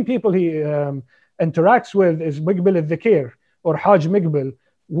the main people he interacts with is Miqbil al-Dhakir, or Haj Miqbil,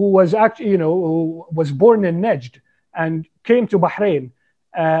 who was actually, who was born in Najd and came to Bahrain,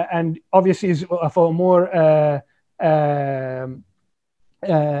 and obviously is of a more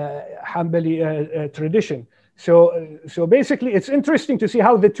Hanbali tradition. So basically, it's interesting to see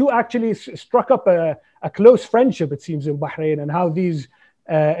how the two actually struck up a close friendship, it seems, in Bahrain, and how these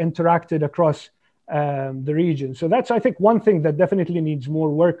interacted across the region. So that's, I think, one thing that definitely needs more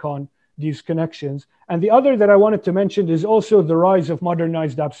work on, these connections. And the other that I wanted to mention is also the rise of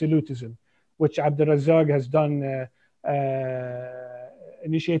modernized absolutism, which Abdel Razzaq has done,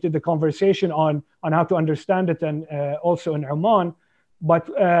 initiated the conversation on how to understand it, and also in Oman. But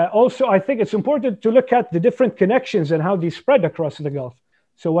also, I think it's important to look at the different connections and how they spread across the Gulf.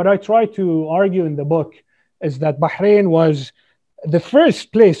 So what I try to argue in the book is that Bahrain was the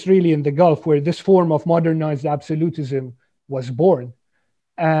first place really in the Gulf where this form of modernized absolutism was born.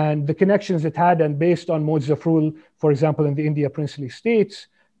 And the connections it had, and based on modes of rule, for example, in the India princely states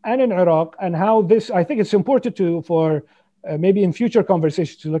and in Iraq, and how this, I think it's important for maybe in future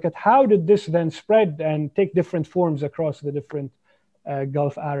conversations to look at how did this then spread and take different forms across the different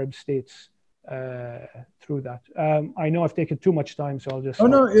Gulf Arab states through that. I know I've taken too much time, so I'll just... Oh,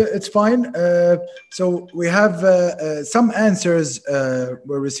 no, it's fine. So we have some answers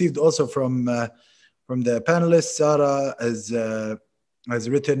were received also from the panelists. Sara has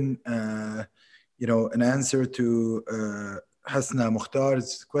written, an answer to Hasna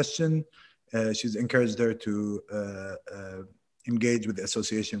Mukhtar's question. She's encouraged her to engage with the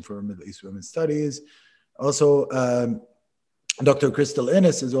Association for Middle East Women's Studies. Also, Dr. Crystal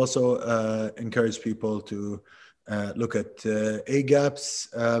Innes has also encouraged people to look at A gaps.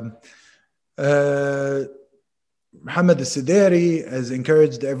 Mohammed al-Sideri has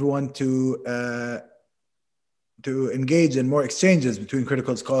encouraged everyone to engage in more exchanges between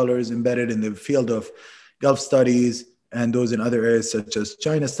critical scholars embedded in the field of Gulf studies and those in other areas such as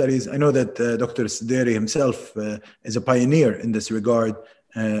China studies. I know that Dr. Sideri himself is a pioneer in this regard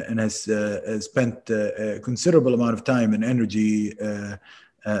and has spent a considerable amount of time and energy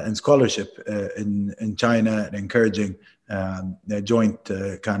and scholarship in China, and encouraging a joint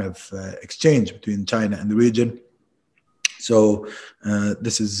kind of exchange between China and the region. So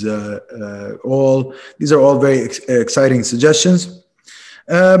these are all very exciting suggestions.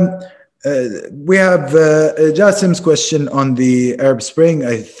 We have Jasim's question on the Arab Spring.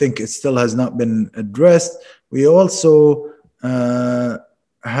 I think it still has not been addressed. We also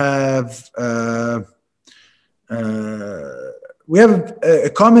have a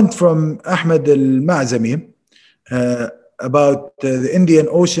comment from Ahmed al-Ma'zami about the Indian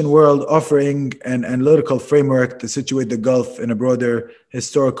Ocean world offering an analytical framework to situate the Gulf in a broader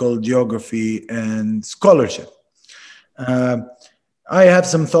historical geography and scholarship. I have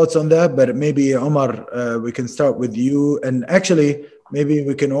some thoughts on that, but maybe Omar, we can start with you. And actually, maybe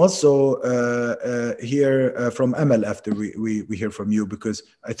we can also hear from Amal after we hear from you, because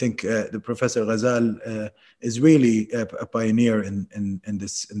I think the Professor Ghazal is really a pioneer in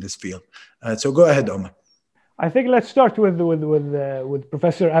this field. So go ahead, Omar. I think let's start with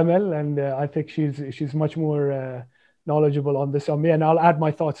Professor Amal, and I think she's much more knowledgeable on this on me, and I'll add my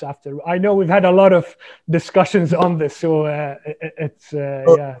thoughts after. I know we've had a lot of discussions on this, so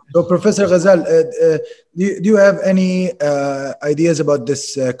yeah. So Professor Ghazal, do you have any ideas about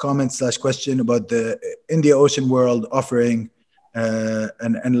this comment/question about the India Ocean world offering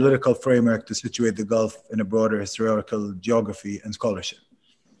an analytical framework to situate the Gulf in a broader historical geography and scholarship?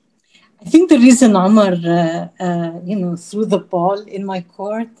 I think the reason Omar, threw the ball in my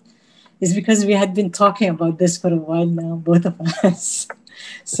court is because we had been talking about this for a while now, both of us.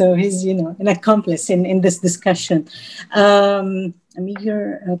 So he's, an accomplice in this discussion.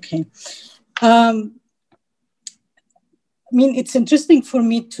 You're okay. It's interesting for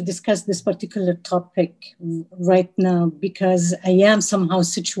me to discuss this particular topic right now because I am somehow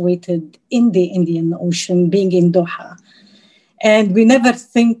situated in the Indian Ocean, being in Doha. And we never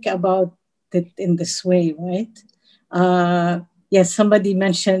think about it in this way, right? Yes, somebody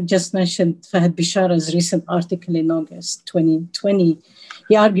just mentioned Fahad Bishara's recent article in August 2020.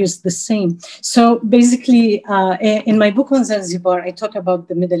 He argues the same. So basically, in my book on Zanzibar, I talk about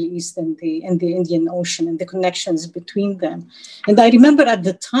the Middle East and the Indian Ocean and the connections between them. And I remember at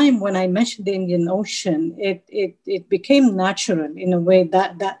the time when I mentioned the Indian Ocean, it became natural in a way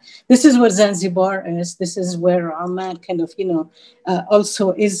that this is where Zanzibar is. This is where Oman kind of,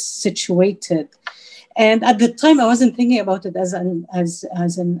 also is situated. And at the time, I wasn't thinking about it as an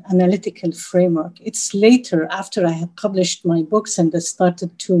analytical framework. It's later, after I had published my books and I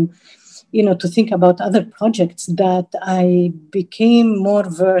started to think about other projects, that I became more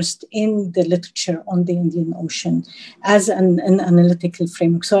versed in the literature on the Indian Ocean as an analytical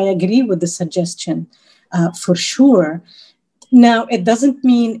framework. So I agree with the suggestion for sure. Now, it doesn't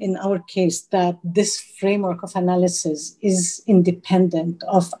mean in our case that this framework of analysis is independent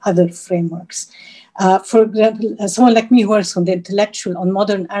of other frameworks. For example, someone like me who works on on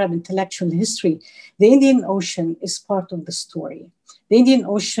modern Arab intellectual history, the Indian Ocean is part of the story. The Indian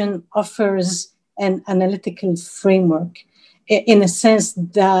Ocean offers an analytical framework in a sense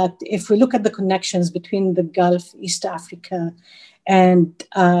that if we look at the connections between the Gulf, East Africa, and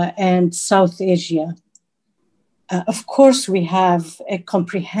South Asia, of course, we have a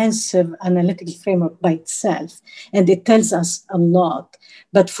comprehensive analytical framework by itself, and it tells us a lot.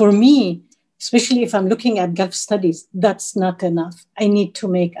 But for me, especially if I'm looking at Gulf studies, that's not enough. I need to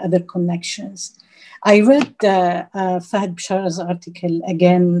make other connections. I read Fahad Bishara's article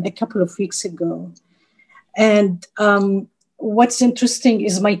again a couple of weeks ago. And what's interesting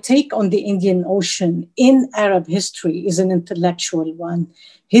is my take on the Indian Ocean in Arab history is an intellectual one.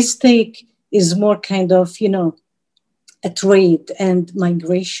 His take is more kind of, a trade and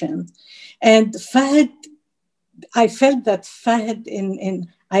migration. And Fahad, I felt that Fahad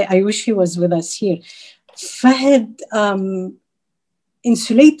I wish he was with us here. Fahad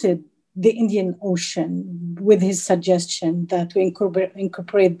insulated the Indian Ocean with his suggestion that we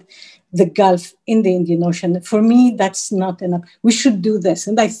incorporate the Gulf in the Indian Ocean. For me, that's not enough. We should do this.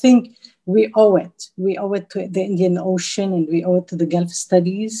 And I think we owe it. We owe it to the Indian Ocean and we owe it to the Gulf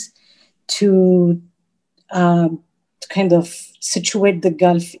studies to kind of situate the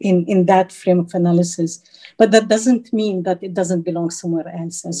Gulf in that frame of analysis. But that doesn't mean that it doesn't belong somewhere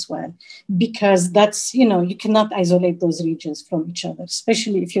else as well, because that's, you cannot isolate those regions from each other,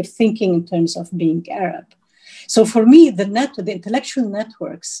 especially if you're thinking in terms of being Arab. So for me, the intellectual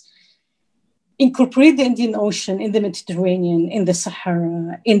networks incorporate the Indian Ocean in the Mediterranean, in the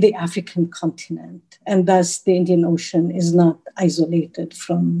Sahara, in the African continent. And thus the Indian Ocean is not isolated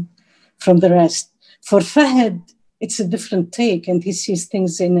from the rest. For Fahad, it's a different take and he sees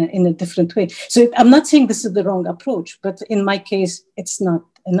things in a different way. So I'm not saying this is the wrong approach, but in my case, it's not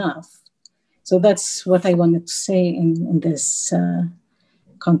enough. So that's what I wanted to say in this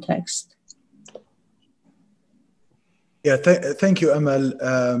context. Yeah, thank you, Amal.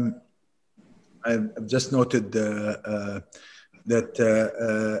 I've just noted that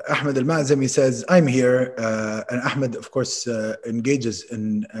Ahmed Al-Ma'zami says, I'm here. And Ahmed, of course, engages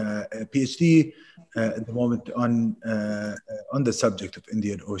in a PhD at the moment on the subject of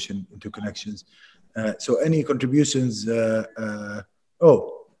Indian Ocean interconnections. So any contributions?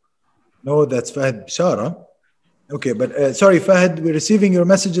 Oh, no, that's Fahad Bishara. Okay, but sorry, Fahad, we're receiving your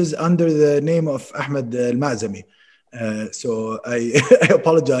messages under the name of Ahmed Al-Ma'zami. So I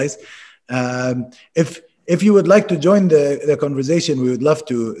apologize. If you would like to join the conversation, we would love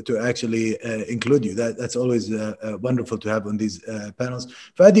to actually include you. That's always wonderful to have on these panels.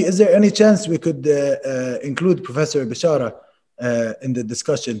 Fadi, is there any chance we could include Professor Bishara in the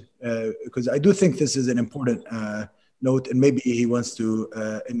discussion? Because I do think this is an important note, and maybe he wants to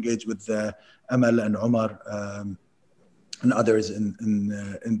engage with Amal and Omar and others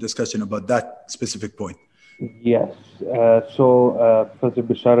in discussion about that specific point. Yes. So Professor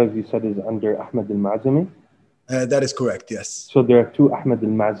Bishara, as you said, is under Ahmed Al-Ma'zami. That is correct, yes. So there are two Ahmed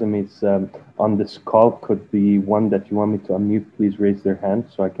Al-Ma'zamis on this call. Could the one that you want me to unmute please raise their hand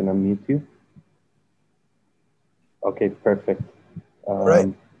so I can unmute you? Okay, perfect. All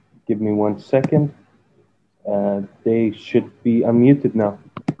right. Give me 1 second. They should be unmuted now.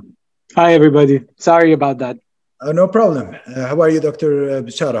 Hi, everybody. Sorry about that. No problem. How are you, Dr.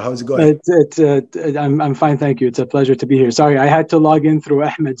 Bishara? How's it going? I'm fine, thank you. It's a pleasure to be here. Sorry, I had to log in through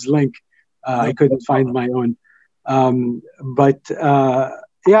Ahmed's link. I couldn't find my own.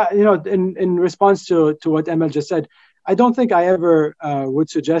 Yeah, in response to what Amal just said, I don't think I ever would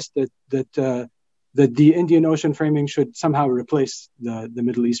suggest that the Indian Ocean framing should somehow replace the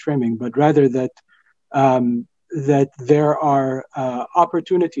Middle East framing, but rather that there are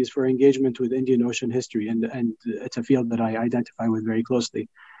opportunities for engagement with Indian Ocean history, and it's a field that I identify with very closely,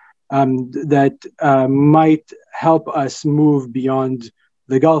 that might help us move beyond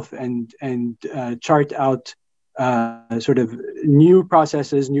the Gulf and chart out sort of new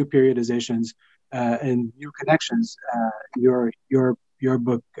processes, new periodizations, and new connections. Your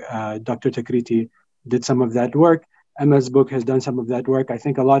book, Dr. Takriti, did some of that work. Emma's book has done some of that work. I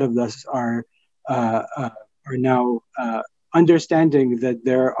think a lot of us are now understanding that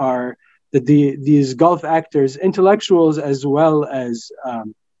there are these Gulf actors, intellectuals as well as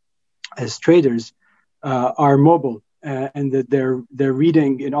traders, are mobile, and that they're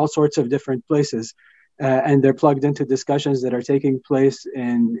reading in all sorts of different places, and they're plugged into discussions that are taking place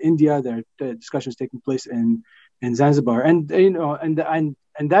in India. There are discussions taking place in Zanzibar, and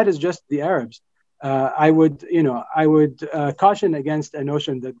that is just the Arabs. I would caution against a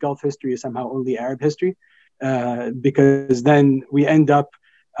notion that Gulf history is somehow only Arab history, because then we end up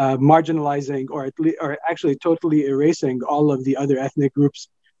marginalizing or actually totally erasing all of the other ethnic groups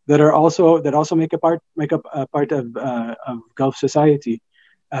that also make up a part of Gulf society,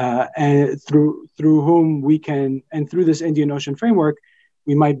 and through whom we can, and through this Indian Ocean framework,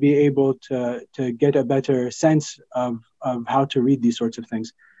 we might be able to get a better sense of how to read these sorts of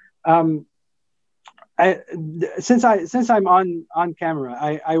things. Since I'm on camera,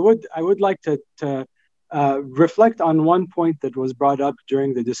 I would like to reflect on one point that was brought up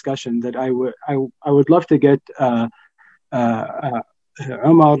during the discussion that I would love to get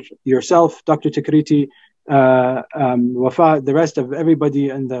Omar, yourself, Dr. Takriti, Wafa, the rest of everybody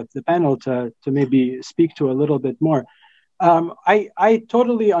in the panel to maybe speak to a little bit more. I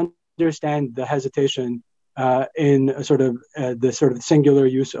totally understand the hesitation in the sort of singular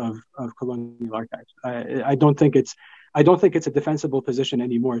use of colonial archives. I don't think it's a defensible position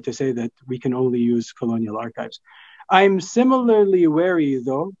anymore to say that we can only use colonial archives. I'm similarly wary,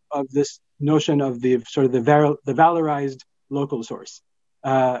 though, of this notion of the valorized local source,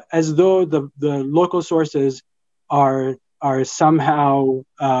 as though the local sources are somehow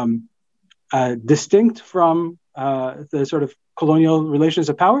distinct from the sort of colonial relations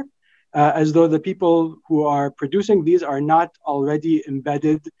of power, as though the people who are producing these are not already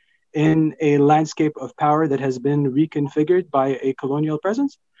embedded in a landscape of power that has been reconfigured by a colonial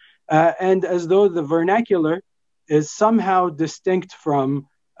presence, and as though the vernacular is somehow distinct from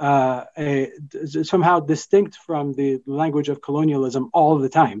the language of colonialism all the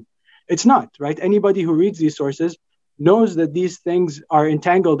time. It's not, right? Anybody who reads these sources knows that these things are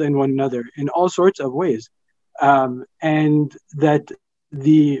entangled in one another in all sorts of ways, and that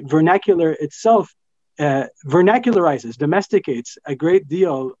the vernacular itself vernacularizes, domesticates a great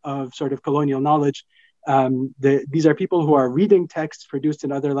deal of sort of colonial knowledge. These are people who are reading texts produced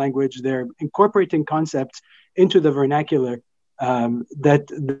in other language. They're incorporating concepts into the vernacular that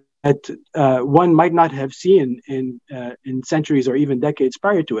one might not have seen in centuries or even decades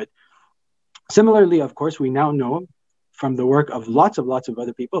prior to it. Similarly, of course, we now know from the work of lots of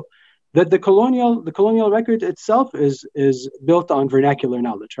other people that the colonial record itself is built on vernacular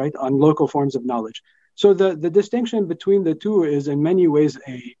knowledge, right? On local forms of knowledge. So the distinction between the two is in many ways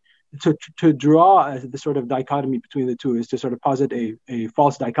to draw the sort of dichotomy between the two is to sort of posit a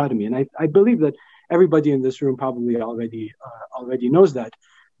false dichotomy. And I believe that everybody in this room probably already knows that.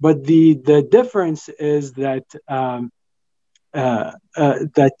 But the difference is that the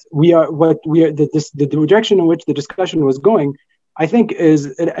direction in which the discussion was going, I think, is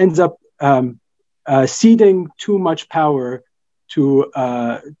it ends up ceding too much power to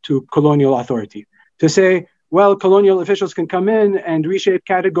colonial authority. To say, well, colonial officials can come in and reshape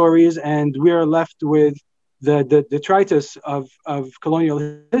categories, and we are left with the detritus of colonial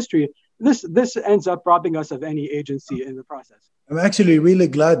history. This ends up robbing us of any agency in the process. I'm actually really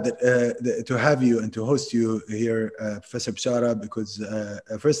glad that, to have you and to host you here, Professor Sara, because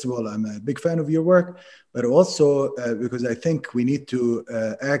first of all, I'm a big fan of your work, but also because I think we need to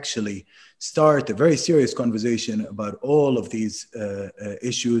actually start a very serious conversation about all of these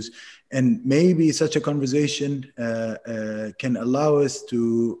issues. And maybe such a conversation can allow us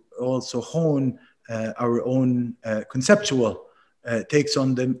to also hone our own conceptual takes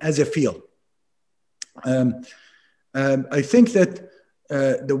on them as a field. I think that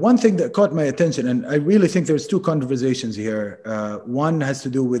the one thing that caught my attention, and I really think there's two conversations here. One has to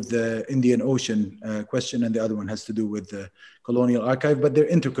do with the Indian Ocean question, and the other one has to do with the colonial archive, but they're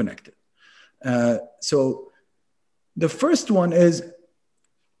interconnected. So the first one is,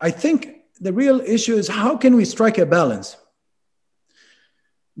 I think the real issue is how can we strike a balance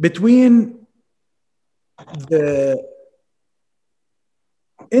between the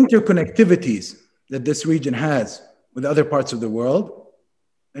interconnectivities that this region has with other parts of the world,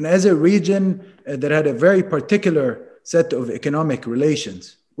 and as a region that had a very particular set of economic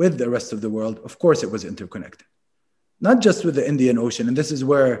relations with the rest of the world, of course it was interconnected. Not just with the Indian Ocean, and this is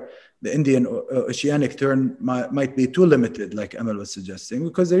where the Indian oceanic turn might be too limited, like Amal was suggesting,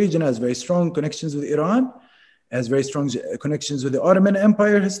 because the region has very strong connections with Iran, has very strong connections with the Ottoman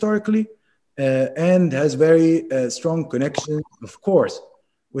Empire historically, and has very strong connections, of course,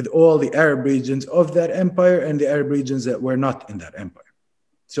 with all the Arab regions of that empire and the Arab regions that were not in that empire.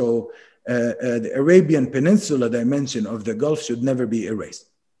 So the Arabian Peninsula dimension of the Gulf should never be erased.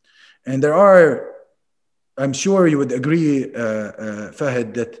 And there are, I'm sure you would agree,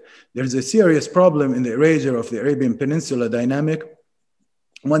 Fahad, that there's a serious problem in the erasure of the Arabian Peninsula dynamic.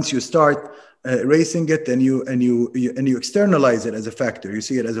 Once you start erasing it and you externalize it as a factor, you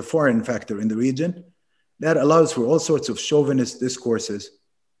see it as a foreign factor in the region, that allows for all sorts of chauvinist discourses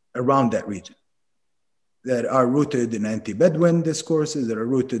around that region that are rooted in anti-Bedouin discourses, that are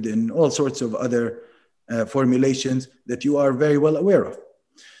rooted in all sorts of other formulations that you are very well aware of.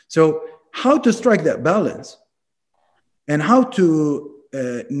 So how to strike that balance and how to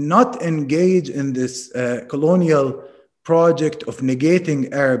not engage in this colonial project of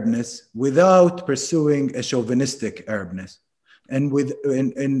negating Arabness without pursuing a chauvinistic Arabness,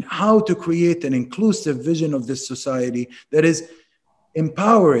 and how to create an inclusive vision of this society that is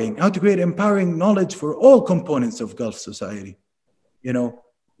empowering, how to create empowering knowledge for all components of Gulf society, you know,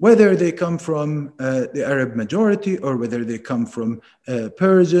 whether they come from the Arab majority or whether they come from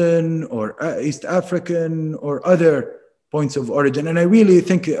Persian or East African or other points of origin. And I really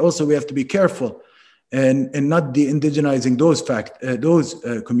think also we have to be careful and not de-indigenizing those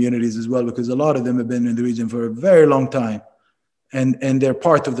communities as well, because a lot of them have been in the region for a very long time and they're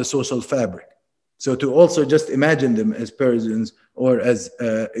part of the social fabric. So to also just imagine them as Persians or as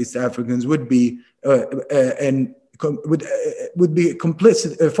East Africans would be would be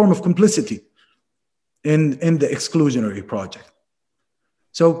a form of complicity in the exclusionary project.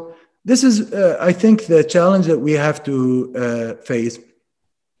 So this is, I think, the challenge that we have to face.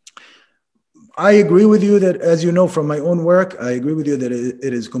 I agree with you that, as you know from my own work, I agree with you that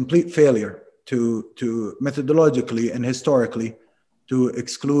it is complete failure to methodologically and historically to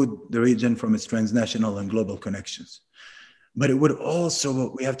exclude the region from its transnational and global connections. But it would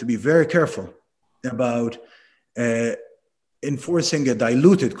also, we have to be very careful about enforcing a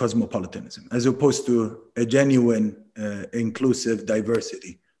diluted cosmopolitanism as opposed to a genuine, inclusive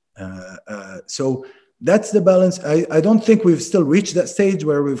diversity. So that's the balance. I don't think we've still reached that stage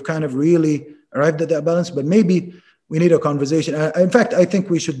where we've kind of really arrived at that balance, but maybe we need a conversation. In fact, I think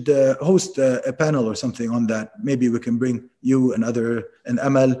we should host a panel or something on that. Maybe we can bring you and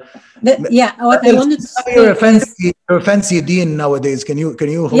Amal. Yeah, what I wanted to say. You're a fancy dean nowadays. Can you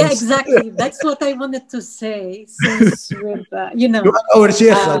host? Yeah, exactly. That's what I wanted to say. Since with you know, you're our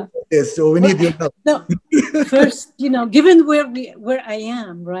sheikh, so we need your help. No, first, you know, given where I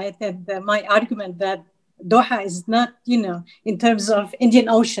am, right, and my argument that Doha is not, you know, in terms of Indian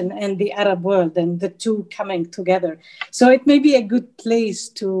Ocean and the Arab world and the two coming together. So it may be a good place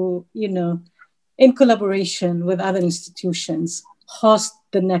to, you know, in collaboration with other institutions, host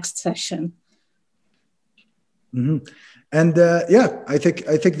the next session. Mm-hmm. And yeah, I think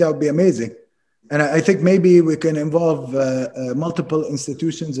that would be amazing. And I think maybe we can involve multiple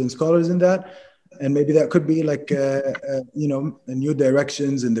institutions and scholars in that. And maybe that could be like, you know, a new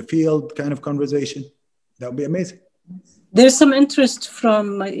directions in the field kind of conversation. That would be amazing. There's some interest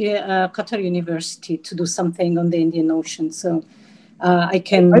from Qatar University to do something on the Indian Ocean. So I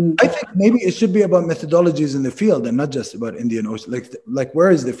can... I think maybe it should be about methodologies in the field and not just about Indian Ocean. Like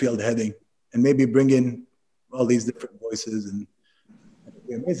where is the field heading? And maybe bring in all these different voices, and it would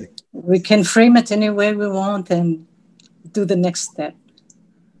be amazing. We can frame it any way we want and do the next step.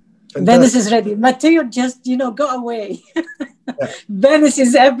 Fantastic. Venice is ready. Matteo, just, you know, go away. Yeah. Venice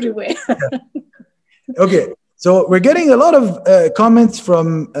is everywhere. Yeah. Okay, so we're getting a lot of comments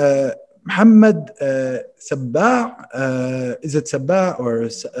from Muhammad Sabah. Is it Sabah or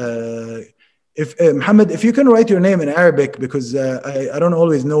if Muhammad? If you can write your name in Arabic, because I don't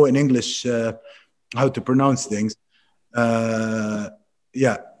always know in English how to pronounce things.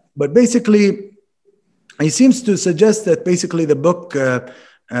 Yeah, but basically, he seems to suggest that basically the book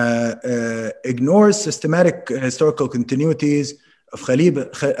ignores systematic historical continuities of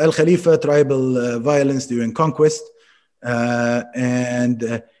Al-Khalifa tribal violence during conquest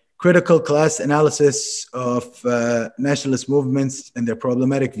and critical class analysis of nationalist movements and their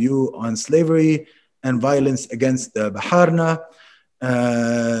problematic view on slavery and violence against the Baharna.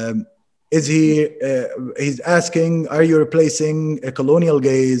 He's asking, are you replacing a colonial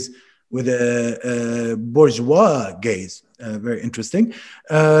gaze with a bourgeois gaze? Very interesting.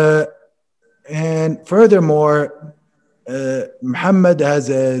 And furthermore, Muhammad has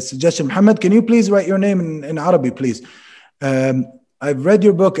a suggestion. Muhammad, can you please write your name in Arabic, please? I've read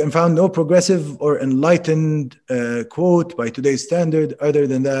your book and found no progressive or enlightened quote by today's standard other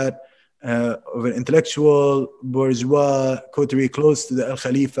than that of an intellectual bourgeois coterie close to the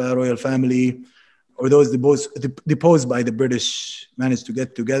Al-Khalifa royal family, or those deposed by the British managed to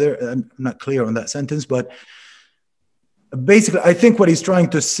get together. I'm not clear on that sentence, but basically, I think what he's trying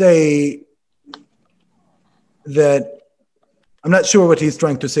to say, that I'm not sure what he's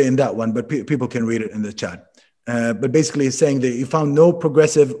trying to say in that one, but people can read it in the chat. But basically, he's saying that you found no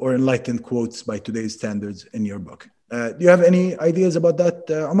progressive or enlightened quotes by today's standards in your book. Do you have any ideas about that,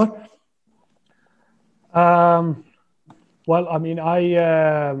 Omar? Well, I mean,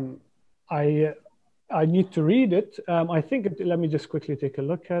 I need to read it. I think, let me just quickly take a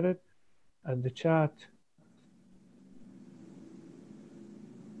look at it, at the chat.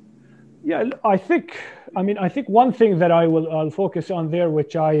 Yeah, I think one thing that I'll focus on there,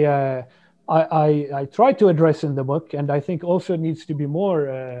 which I try to address in the book, and I think also needs to be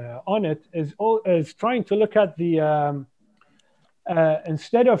more on it, is trying to look at the,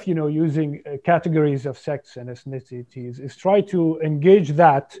 instead of, using categories of sects and ethnicities, is try to engage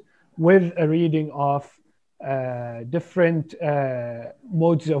that with a reading of different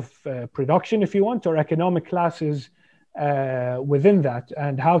modes of production, if you want, or economic classes within that,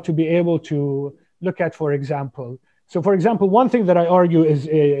 and how to be able to look at, for example, one thing that I argue is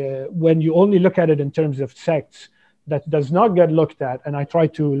when you only look at it in terms of sects, that does not get looked at, and I try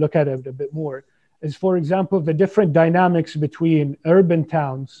to look at it a bit more, is, for example, the different dynamics between urban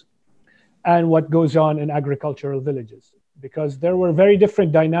towns and what goes on in agricultural villages, because there were very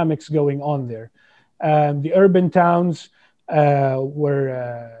different dynamics going on there. The urban towns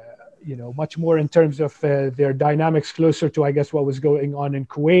were much more in terms of their dynamics closer to, I guess, what was going on in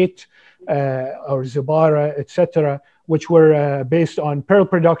Kuwait or Zubara, etc., which were based on pearl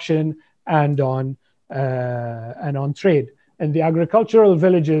production and on trade. In the agricultural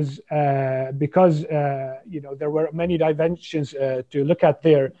villages, because there were many dimensions to look at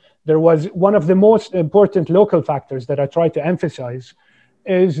there was one of the most important local factors that I try to emphasize,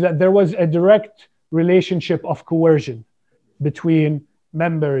 is that there was a direct relationship of coercion between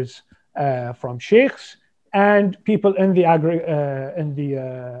members from sheikhs and people in the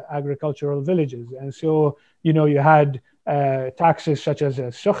agricultural villages. And so, you had taxes such as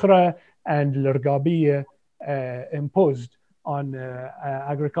sukhra and l'irgabiyya imposed on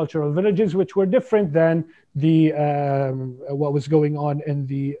agricultural villages, which were different than the what was going on in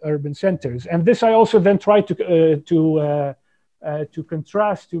the urban centers. And this I also then tried to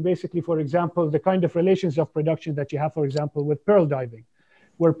contrast to, basically, for example, the kind of relations of production that you have, for example, with pearl diving,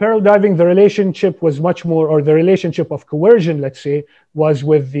 where pearl diving, the relationship was much more, or the relationship of coercion, let's say, was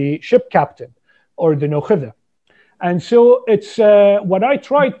with the ship captain or the nokhida. And so it's what I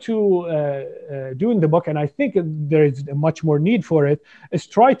try to do in the book, and I think there is much more need for it, is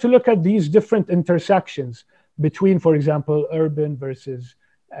try to look at these different intersections between, for example, urban versus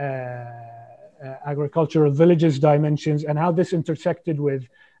agricultural villages dimensions, and how this intersected with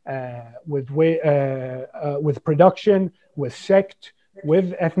production, with sect,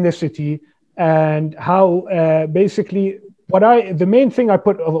 with ethnicity, and how basically the main thing I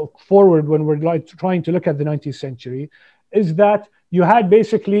put forward when we're trying to look at the 19th century is that you had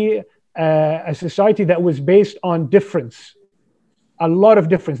basically a society that was based on difference, a lot of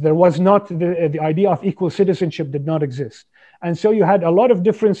difference. There was not the idea of equal citizenship did not exist. And so you had a lot of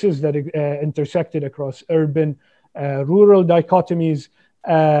differences that intersected across urban, rural dichotomies,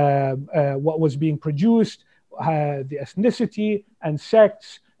 what was being produced, the ethnicity and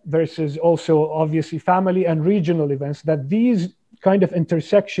sects, versus also obviously family and regional events, that these kind of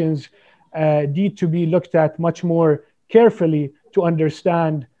intersections need to be looked at much more carefully to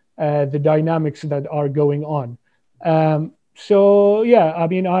understand the dynamics that are going on. So yeah, I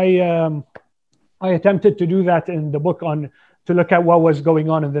mean, I attempted to do that in the book to look at what was going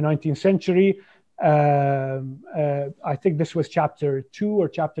on in the 19th century. I think this was chapter 2 or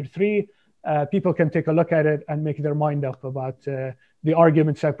chapter 3. People can take a look at it and make their mind up about the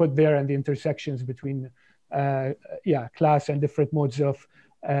arguments I put there and the intersections between class and different modes of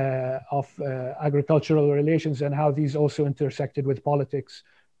agricultural relations, and how these also intersected with politics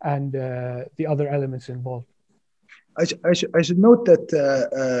and the other elements involved. I should note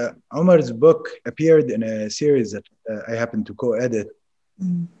that Omar's book appeared in a series that I happen to co-edit,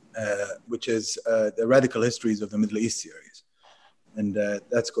 which is the Radical Histories of the Middle East series. And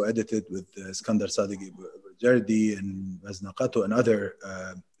that's co-edited with Skandar Sadeghi Jardi and Vaznaqato and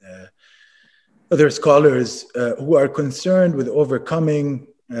other scholars who are concerned with overcoming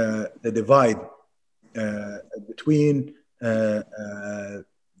the divide between the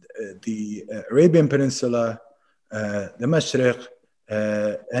Arabian Peninsula, the Mashriq,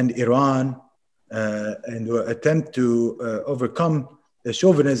 and Iran, and who attempt to overcome the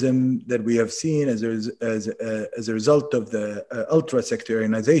chauvinism that we have seen as a result of the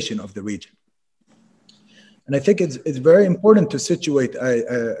ultra-sectarianization of the region. And I think it's very important to situate,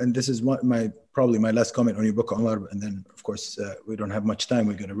 and this is probably my last comment on your book, Omar, and then of course we don't have much time,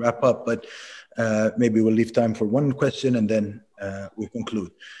 we're going to wrap up, but maybe we'll leave time for one question and then we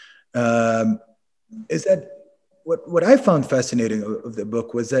conclude. Is that what I found fascinating of the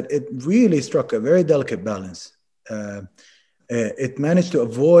book was that it really struck a very delicate balance. It managed to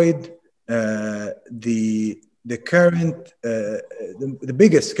avoid the current, the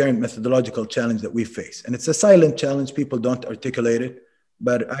biggest current methodological challenge that we face. And it's a silent challenge, people don't articulate it,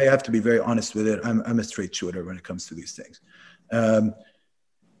 but I have to be very honest with it. I'm a straight shooter when it comes to these things.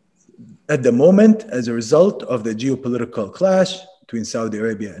 At the moment, as a result of the geopolitical clash between Saudi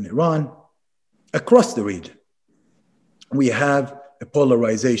Arabia and Iran, across the region, we have a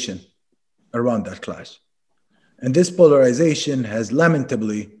polarization around that clash. And this polarization has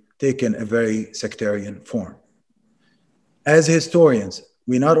lamentably taken a very sectarian form. As historians,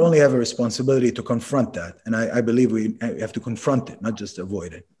 we not only have a responsibility to confront that, and I believe we have to confront it, not just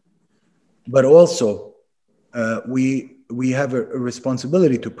avoid it, but also we have a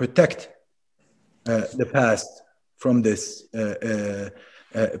responsibility to protect the past from this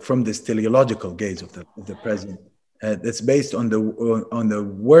teleological gaze of the present that's based on the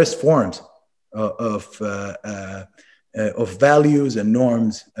worst forms of values and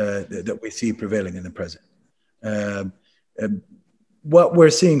norms that we see prevailing in the present. What we're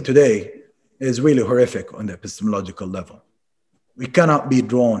seeing today is really horrific on the epistemological level. We cannot be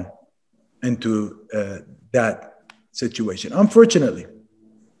drawn into that situation. Unfortunately,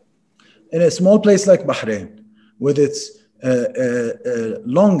 in a small place like Bahrain, with its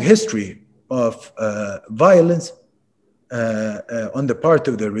long history of violence on the part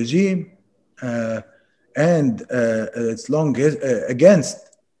of the regime and its long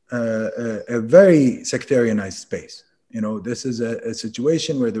against a very sectarianized space. You know, this is a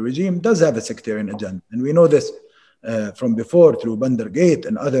situation where the regime does have a sectarian agenda. And we know this from before through Bandar Gate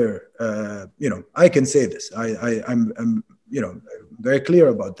and other, I can say this. I'm very clear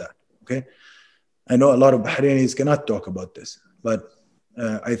about that, okay? I know a lot of Bahrainis cannot talk about this, but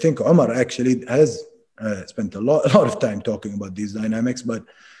I think Omar actually has spent a lot of time talking about these dynamics, but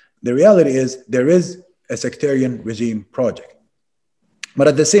the reality is there is a sectarian regime project. But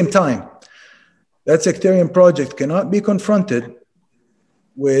at the same time, that sectarian project cannot be confronted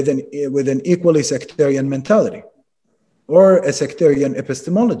with an equally sectarian mentality or a sectarian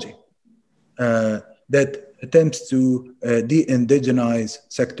epistemology that attempts to de-indigenize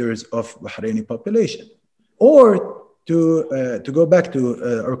sectors of Bahraini population. Or to go back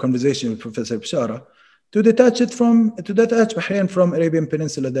to our conversation with Professor Sara, to detach Bahrain from Arabian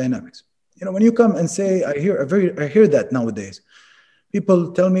Peninsula dynamics. You know, when you come and say, I hear that nowadays.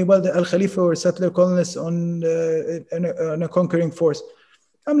 People tell me, well, the Al Khalifa were settler colonists on a conquering force.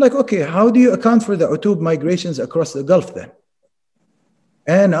 I'm like, okay, how do you account for the Utub migrations across the Gulf then?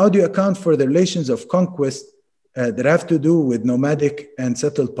 And how do you account for the relations of conquest that have to do with nomadic and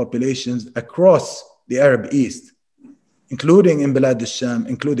settled populations across the Arab East, including in Bilad al-Sham,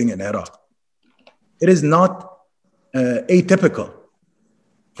 including in Iraq? It is not atypical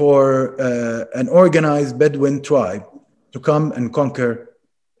for an organized Bedouin tribe to come and conquer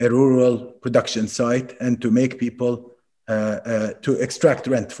a rural production site and to make people to extract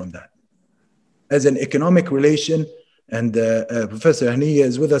rent from that. As an economic relation, and Professor Hanieh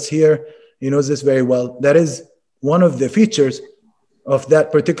is with us here, he knows this very well, that is one of the features of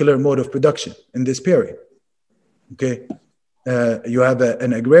that particular mode of production in this period. Okay, you have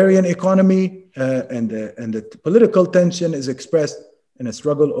an agrarian economy and the political tension is expressed in a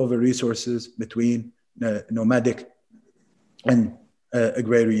struggle over resources between nomadic and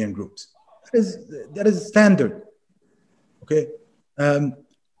agrarian groups. That is standard. Okay,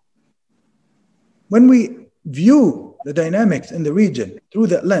 when we view the dynamics in the region through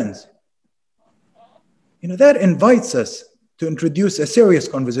that lens, that invites us to introduce a serious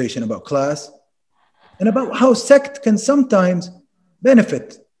conversation about class and about how sect can sometimes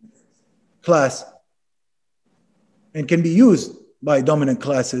benefit class and can be used by dominant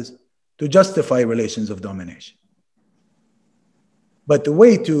classes to justify relations of domination. But the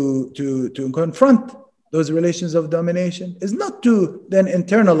way to confront those relations of domination is not to then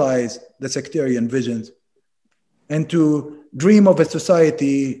internalize the sectarian visions and to dream of a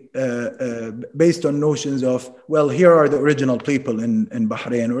society based on notions of, well, here are the original people in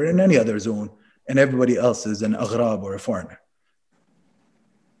Bahrain or in any other zone, and everybody else is an aghrab or a foreigner.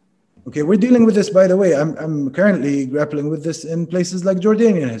 Okay, we're dealing with this, by the way. I'm currently grappling with this in places like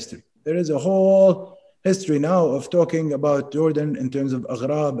Jordanian history. There is a whole history now of talking about Jordan in terms of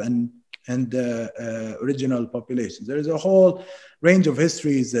aghrab and original populations. There is a whole range of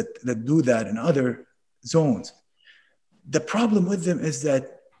histories that do that in other zones. The problem with them is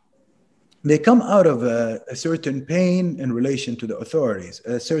that they come out of a certain pain in relation to the authorities,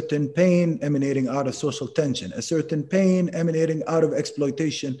 a certain pain emanating out of social tension, a certain pain emanating out of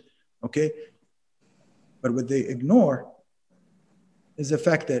exploitation, okay? But what they ignore is the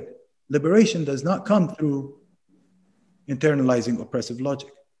fact that liberation does not come through internalizing oppressive logic.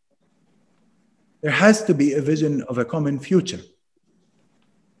 There has to be a vision of a common future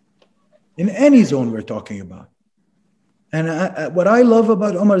in any zone we're talking about. And what I love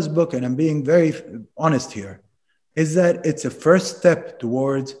about Omar's book, and I'm being very honest here, is that it's a first step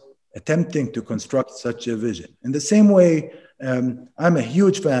towards attempting to construct such a vision. In the same way, I'm a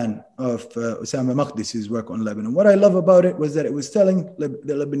huge fan of Osama Maqdisi's work on Lebanon. What I love about it was that it was telling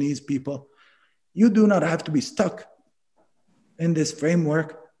the Lebanese people, you do not have to be stuck in this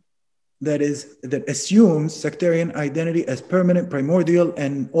framework that assumes sectarian identity as permanent, primordial,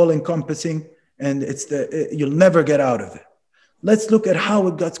 and all-encompassing, and you'll never get out of it. Let's look at how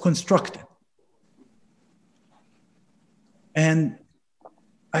it got constructed. And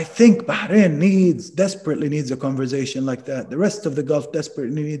I think Bahrain desperately needs a conversation like that. The rest of the Gulf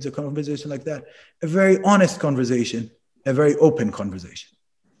desperately needs a conversation like that. A very honest conversation, a very open conversation.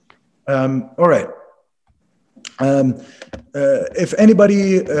 All right. If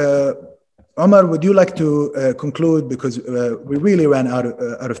anybody, Omar, would you like to conclude, because we really ran out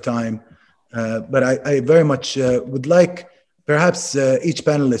of time? But I very much would like perhaps each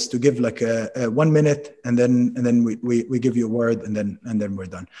panelist to give like a 1 minute, and then we give you a word, and then we're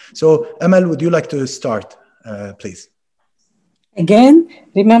done. So Amal, would you like to start, please? Again,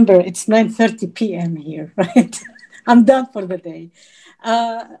 remember it's 9:30 p.m. here, right? I'm done for the day.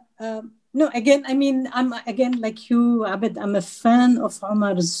 No, again, I mean, I'm again like you, Abed. I'm a fan of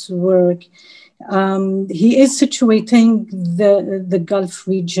Omar's work. He is situating the Gulf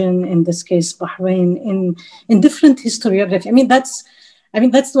region, in this case Bahrain, in different historiography. I mean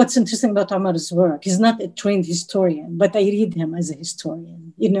that's what's interesting about Omar's work. He's not a trained historian, but I read him as a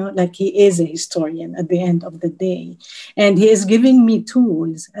historian. You know, like he is a historian at the end of the day, and he is giving me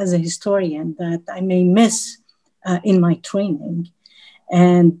tools as a historian that I may miss in my training.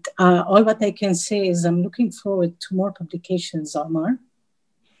 And all what I can say is I'm looking forward to more publications, Omar.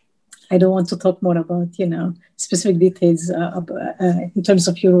 I don't want to talk more about, specific details in terms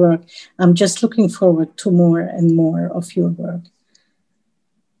of your work. I'm just looking forward to more and more of your work.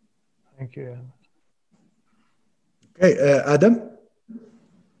 Thank you. Okay, Adam?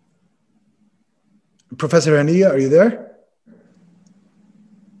 Professor Hanieh, are you there?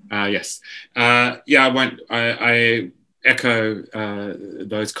 Yes. I echo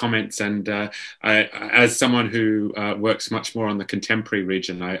those comments, and as someone who works much more on the contemporary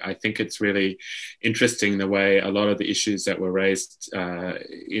region, I think it's really interesting the way a lot of the issues that were raised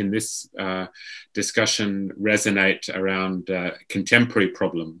in this discussion resonate around contemporary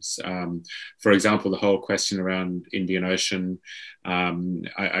problems. For example, the whole question around Indian Ocean,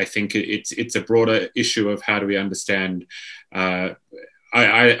 I think it's a broader issue of how do we understand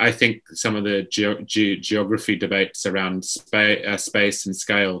I think some of the geography debates around space and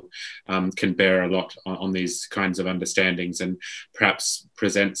scale can bear a lot on these kinds of understandings, and perhaps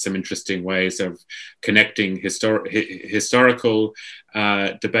present some interesting ways of connecting historical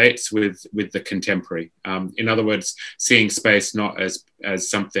debates with the contemporary. In other words, seeing space not as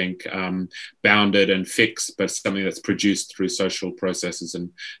something bounded and fixed, but something that's produced through social processes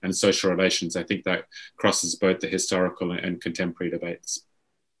and social relations. I think that crosses both the historical and contemporary debates.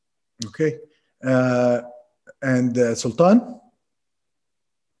 Okay. And Sultan?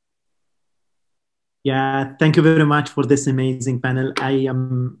 Yeah, thank you very much for this amazing panel. I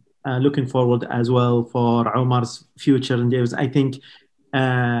am looking forward as well for Omar's future endeavors. I think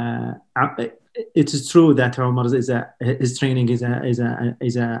it is true that Omar his training is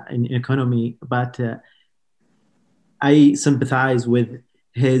in economy, but I sympathize with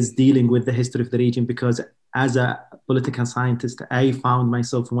his dealing with the history of the region, because as a political scientist, I found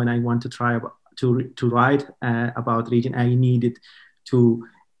myself, when I want to try to write about region, I needed to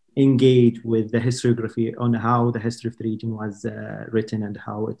engage with the historiography on how the history of the region was written and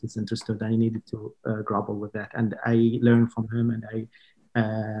how it is understood. I needed to grapple with that, and I learned from him, and I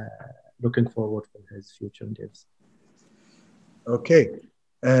looking forward for his future endeavors. Okay,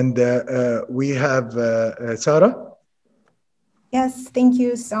 and we have Sara. Yes, thank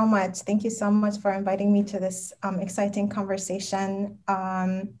you so much. Thank you so much for inviting me to this exciting conversation.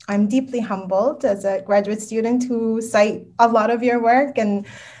 I'm deeply humbled as a graduate student who cite a lot of your work, and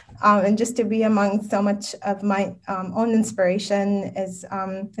just to be among so much of my own inspiration is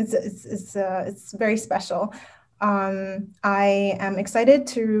it's very special. I am excited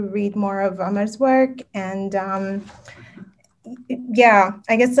to read more of Omar's work, and yeah,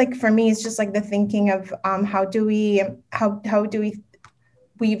 I guess like for me, it's just like the thinking of how do we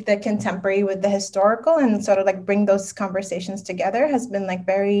weave the contemporary with the historical and sort of like bring those conversations together has been like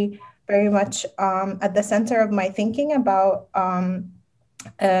very, very much at the center of my thinking about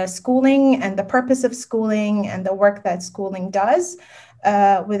schooling and the purpose of schooling and the work that schooling does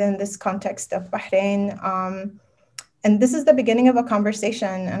within this context of Bahrain. And this is the beginning of a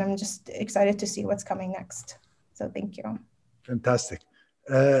conversation, and I'm just excited to see what's coming next. So thank you. Fantastic.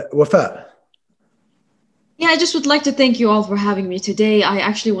 Wafa. Yeah, I just would like to thank you all for having me today. I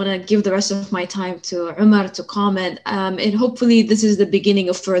actually want to give the rest of my time to Omar to comment, and hopefully this is the beginning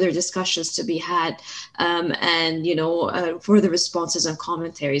of further discussions to be had, and further responses and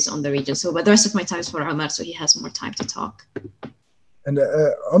commentaries on the region. So, but the rest of my time is for Omar, so he has more time to talk. And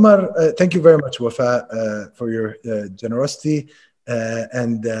Omar, thank you very much, Wafa, for your generosity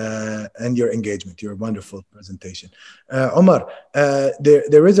and your engagement, your wonderful presentation. Omar,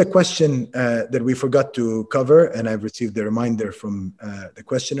 there is a question that we forgot to cover, and I've received a reminder from the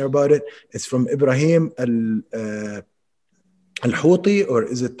questioner about it. It's from Ibrahim Al-Houti, or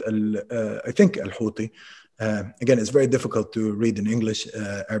is it I think Al-Houti. Again, it's very difficult to read in English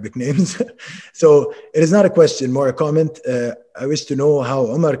Arabic names. So it is not a question, more a comment. I wish to know how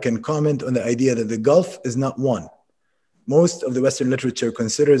Omar can comment on the idea that the Gulf is not one. Most of the Western literature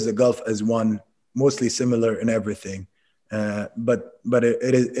considers the Gulf as one, mostly similar in everything, but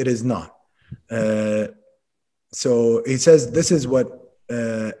it is not. So he says this is what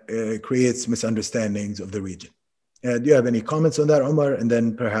creates misunderstandings of the region. Do you have any comments on that, Omar? And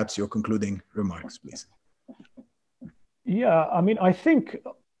then perhaps your concluding remarks, please. Yeah, I mean, I think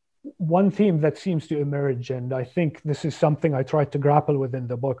one theme that seems to emerge, and I think this is something I tried to grapple with in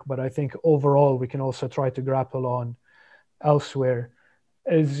the book, but I think overall we can also try to grapple on elsewhere,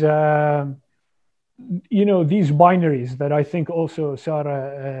 is these binaries that I think also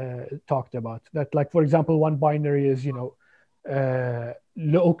Sara talked about. That, like, for example, one binary is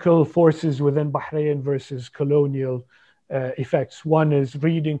local forces within Bahrain versus colonial effects. One is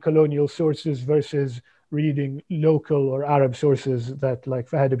reading colonial sources versus reading local or Arab sources that, like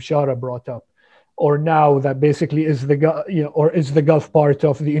Fahad Bishara brought up, or now that basically is the Gulf part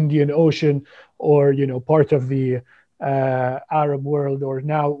of the Indian Ocean, or part of the Arab world, or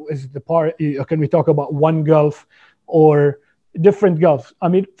now is the part, can we talk about one Gulf or different Gulfs? I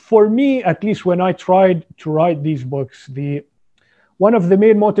mean, for me, at least when I tried to write these books, one of the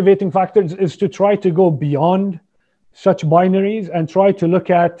main motivating factors is to try to go beyond such binaries and try to look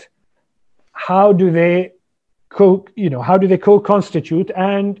at how do they co-constitute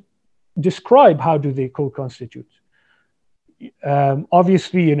and describe how do they co-constitute.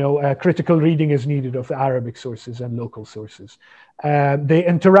 Obviously, critical reading is needed of the Arabic sources and local sources. They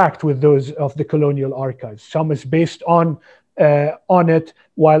interact with those of the colonial archives. Some is based on it,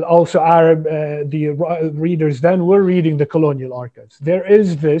 while also the readers then were reading the colonial archives. There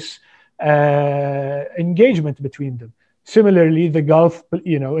is this engagement between them. Similarly, the Gulf,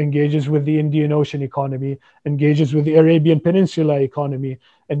 engages with the Indian Ocean economy, engages with the Arabian Peninsula economy,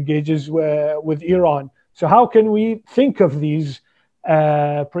 engages with Iran. So how can we think of these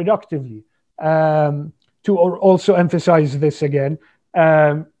productively? To also emphasize this again,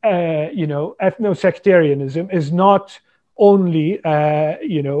 ethno-sectarianism is not only,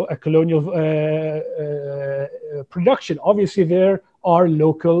 a colonial production. Obviously, there are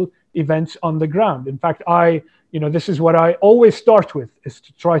local events on the ground. In fact, this is what I always start with, is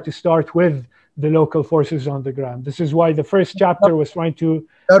to try to start with the local forces on the ground. This is why the first chapter was trying to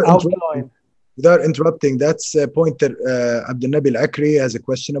outline. Without interrupting, that's a point that Abdel Al-Akri has a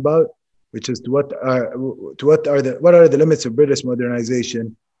question about, which is what are the limits of British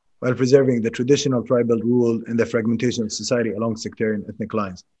modernization while preserving the traditional tribal rule and the fragmentation of society along sectarian ethnic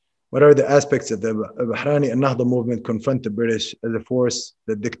lines? What are the aspects of the Bahraini and Nahda movement confront the British as a force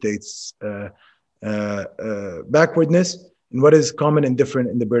that dictates backwardness? And what is common and different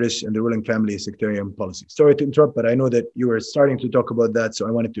in the British and the ruling family sectarian policy? Sorry to interrupt, but I know that you were starting to talk about that, so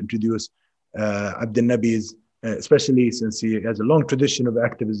I wanted to introduce Abdel, especially since he has a long tradition of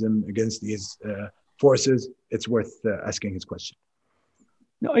activism against these forces. It's worth asking his question.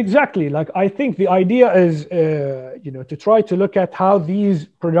 No, exactly. Like, I think the idea is, to try to look at how these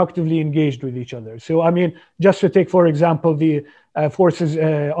productively engaged with each other. So, I mean, just to take, for example, the forces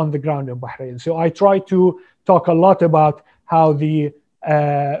on the ground in Bahrain. So I try to talk a lot about how the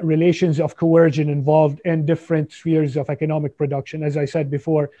relations of coercion involved in different spheres of economic production. As I said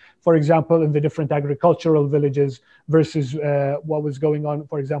before, for example, in the different agricultural villages versus what was going on,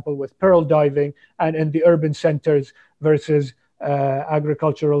 for example, with pearl diving, and in the urban centers versus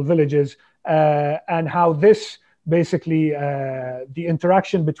agricultural villages, and how this basically, the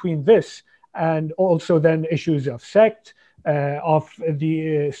interaction between this and also then issues of sect, of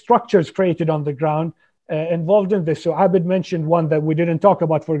the structures created on the ground involved in this. So Abid mentioned one that we didn't talk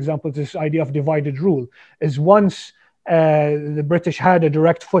about, for example, this idea of divided rule, is once the British had a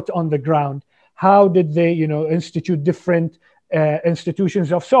direct foot on the ground, how did they, institute different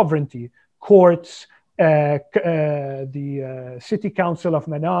institutions of sovereignty, courts, the City Council of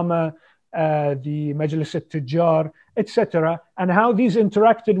Manama, the Majlis al-Tujjar, etc., and how these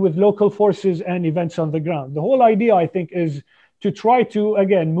interacted with local forces and events on the ground. The whole idea, I think, is to try to,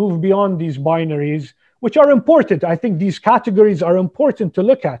 again, move beyond these binaries, which are important. I think these categories are important to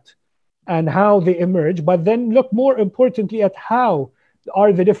look at and how they emerge, but then look more importantly at how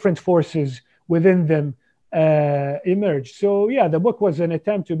are the different forces within them emerge. So yeah, the book was an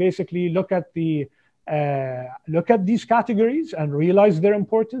attempt to basically look at these categories and realize their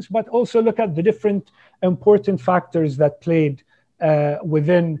importance, but also look at the different important factors that played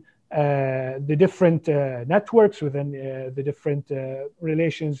within the different networks, within the different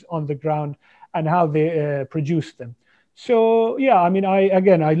relations on the ground, and how they produced them. So yeah, I mean,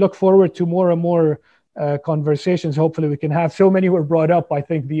 I look forward to more and more conversations. Hopefully we can have. So many were brought up. I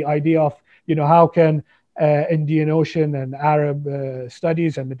think the idea of, how can Indian Ocean and Arab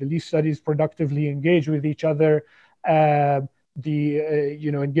studies and Middle East studies productively engage with each other. The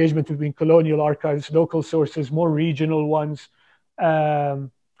engagement between colonial archives, local sources, more regional ones,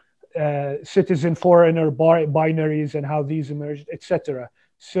 citizen-foreigner binaries and how these emerged, etc.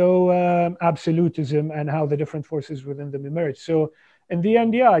 So absolutism and how the different forces within them emerged. So in the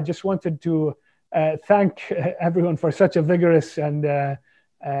end, yeah, I just wanted to thank everyone for such a vigorous and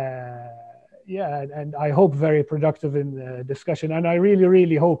and I hope very productive in discussion. And I really,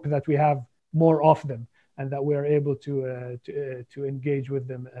 really hope that we have more of them and that we are able to engage with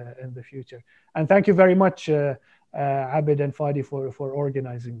them in the future. And thank you very much, Abid and Fadi, for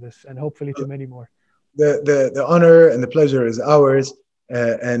organizing this, and hopefully to many more. The honor and the pleasure is ours.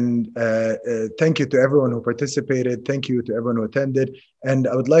 Thank you to everyone who participated. Thank you to everyone who attended. And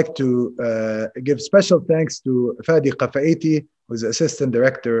I would like to give special thanks to Fadi Qafaiti, who's the Assistant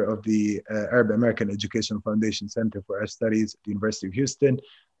Director of the Arab American Educational Foundation Center for Arab Studies at the University of Houston,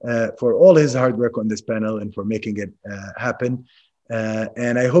 for all his hard work on this panel and for making it happen.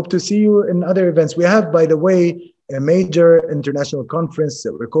 And I hope to see you in other events. We have, by the way, a major international conference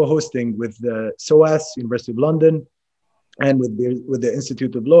that we're co-hosting with the SOAS, University of London, and with the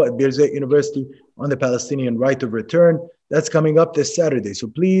Institute of Law at Birzeit University on the Palestinian right of return. That's coming up this Saturday. So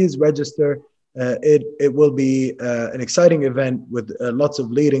please register. It will be an exciting event with lots of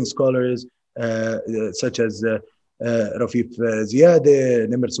leading scholars such as Rafif Ziadeh,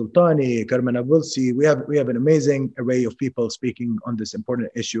 Nimr Sultani, Karman Abulsi. We have an amazing array of people speaking on this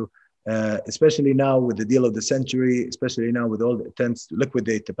important issue, especially now with the deal of the century, especially now with all the attempts to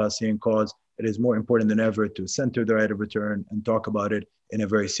liquidate the Palestinian cause. It is more important than ever to center the right of return and talk about it in a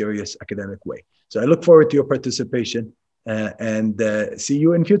very serious academic way. So I look forward to your participation and see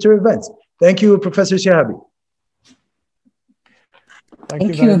you in future events. Thank you, Professor Shehabi. Thank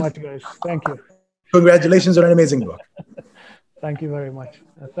you very much, guys. Thank you. Congratulations on an amazing book. Thank you very much.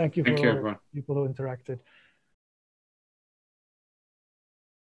 Thank you for all people who interacted.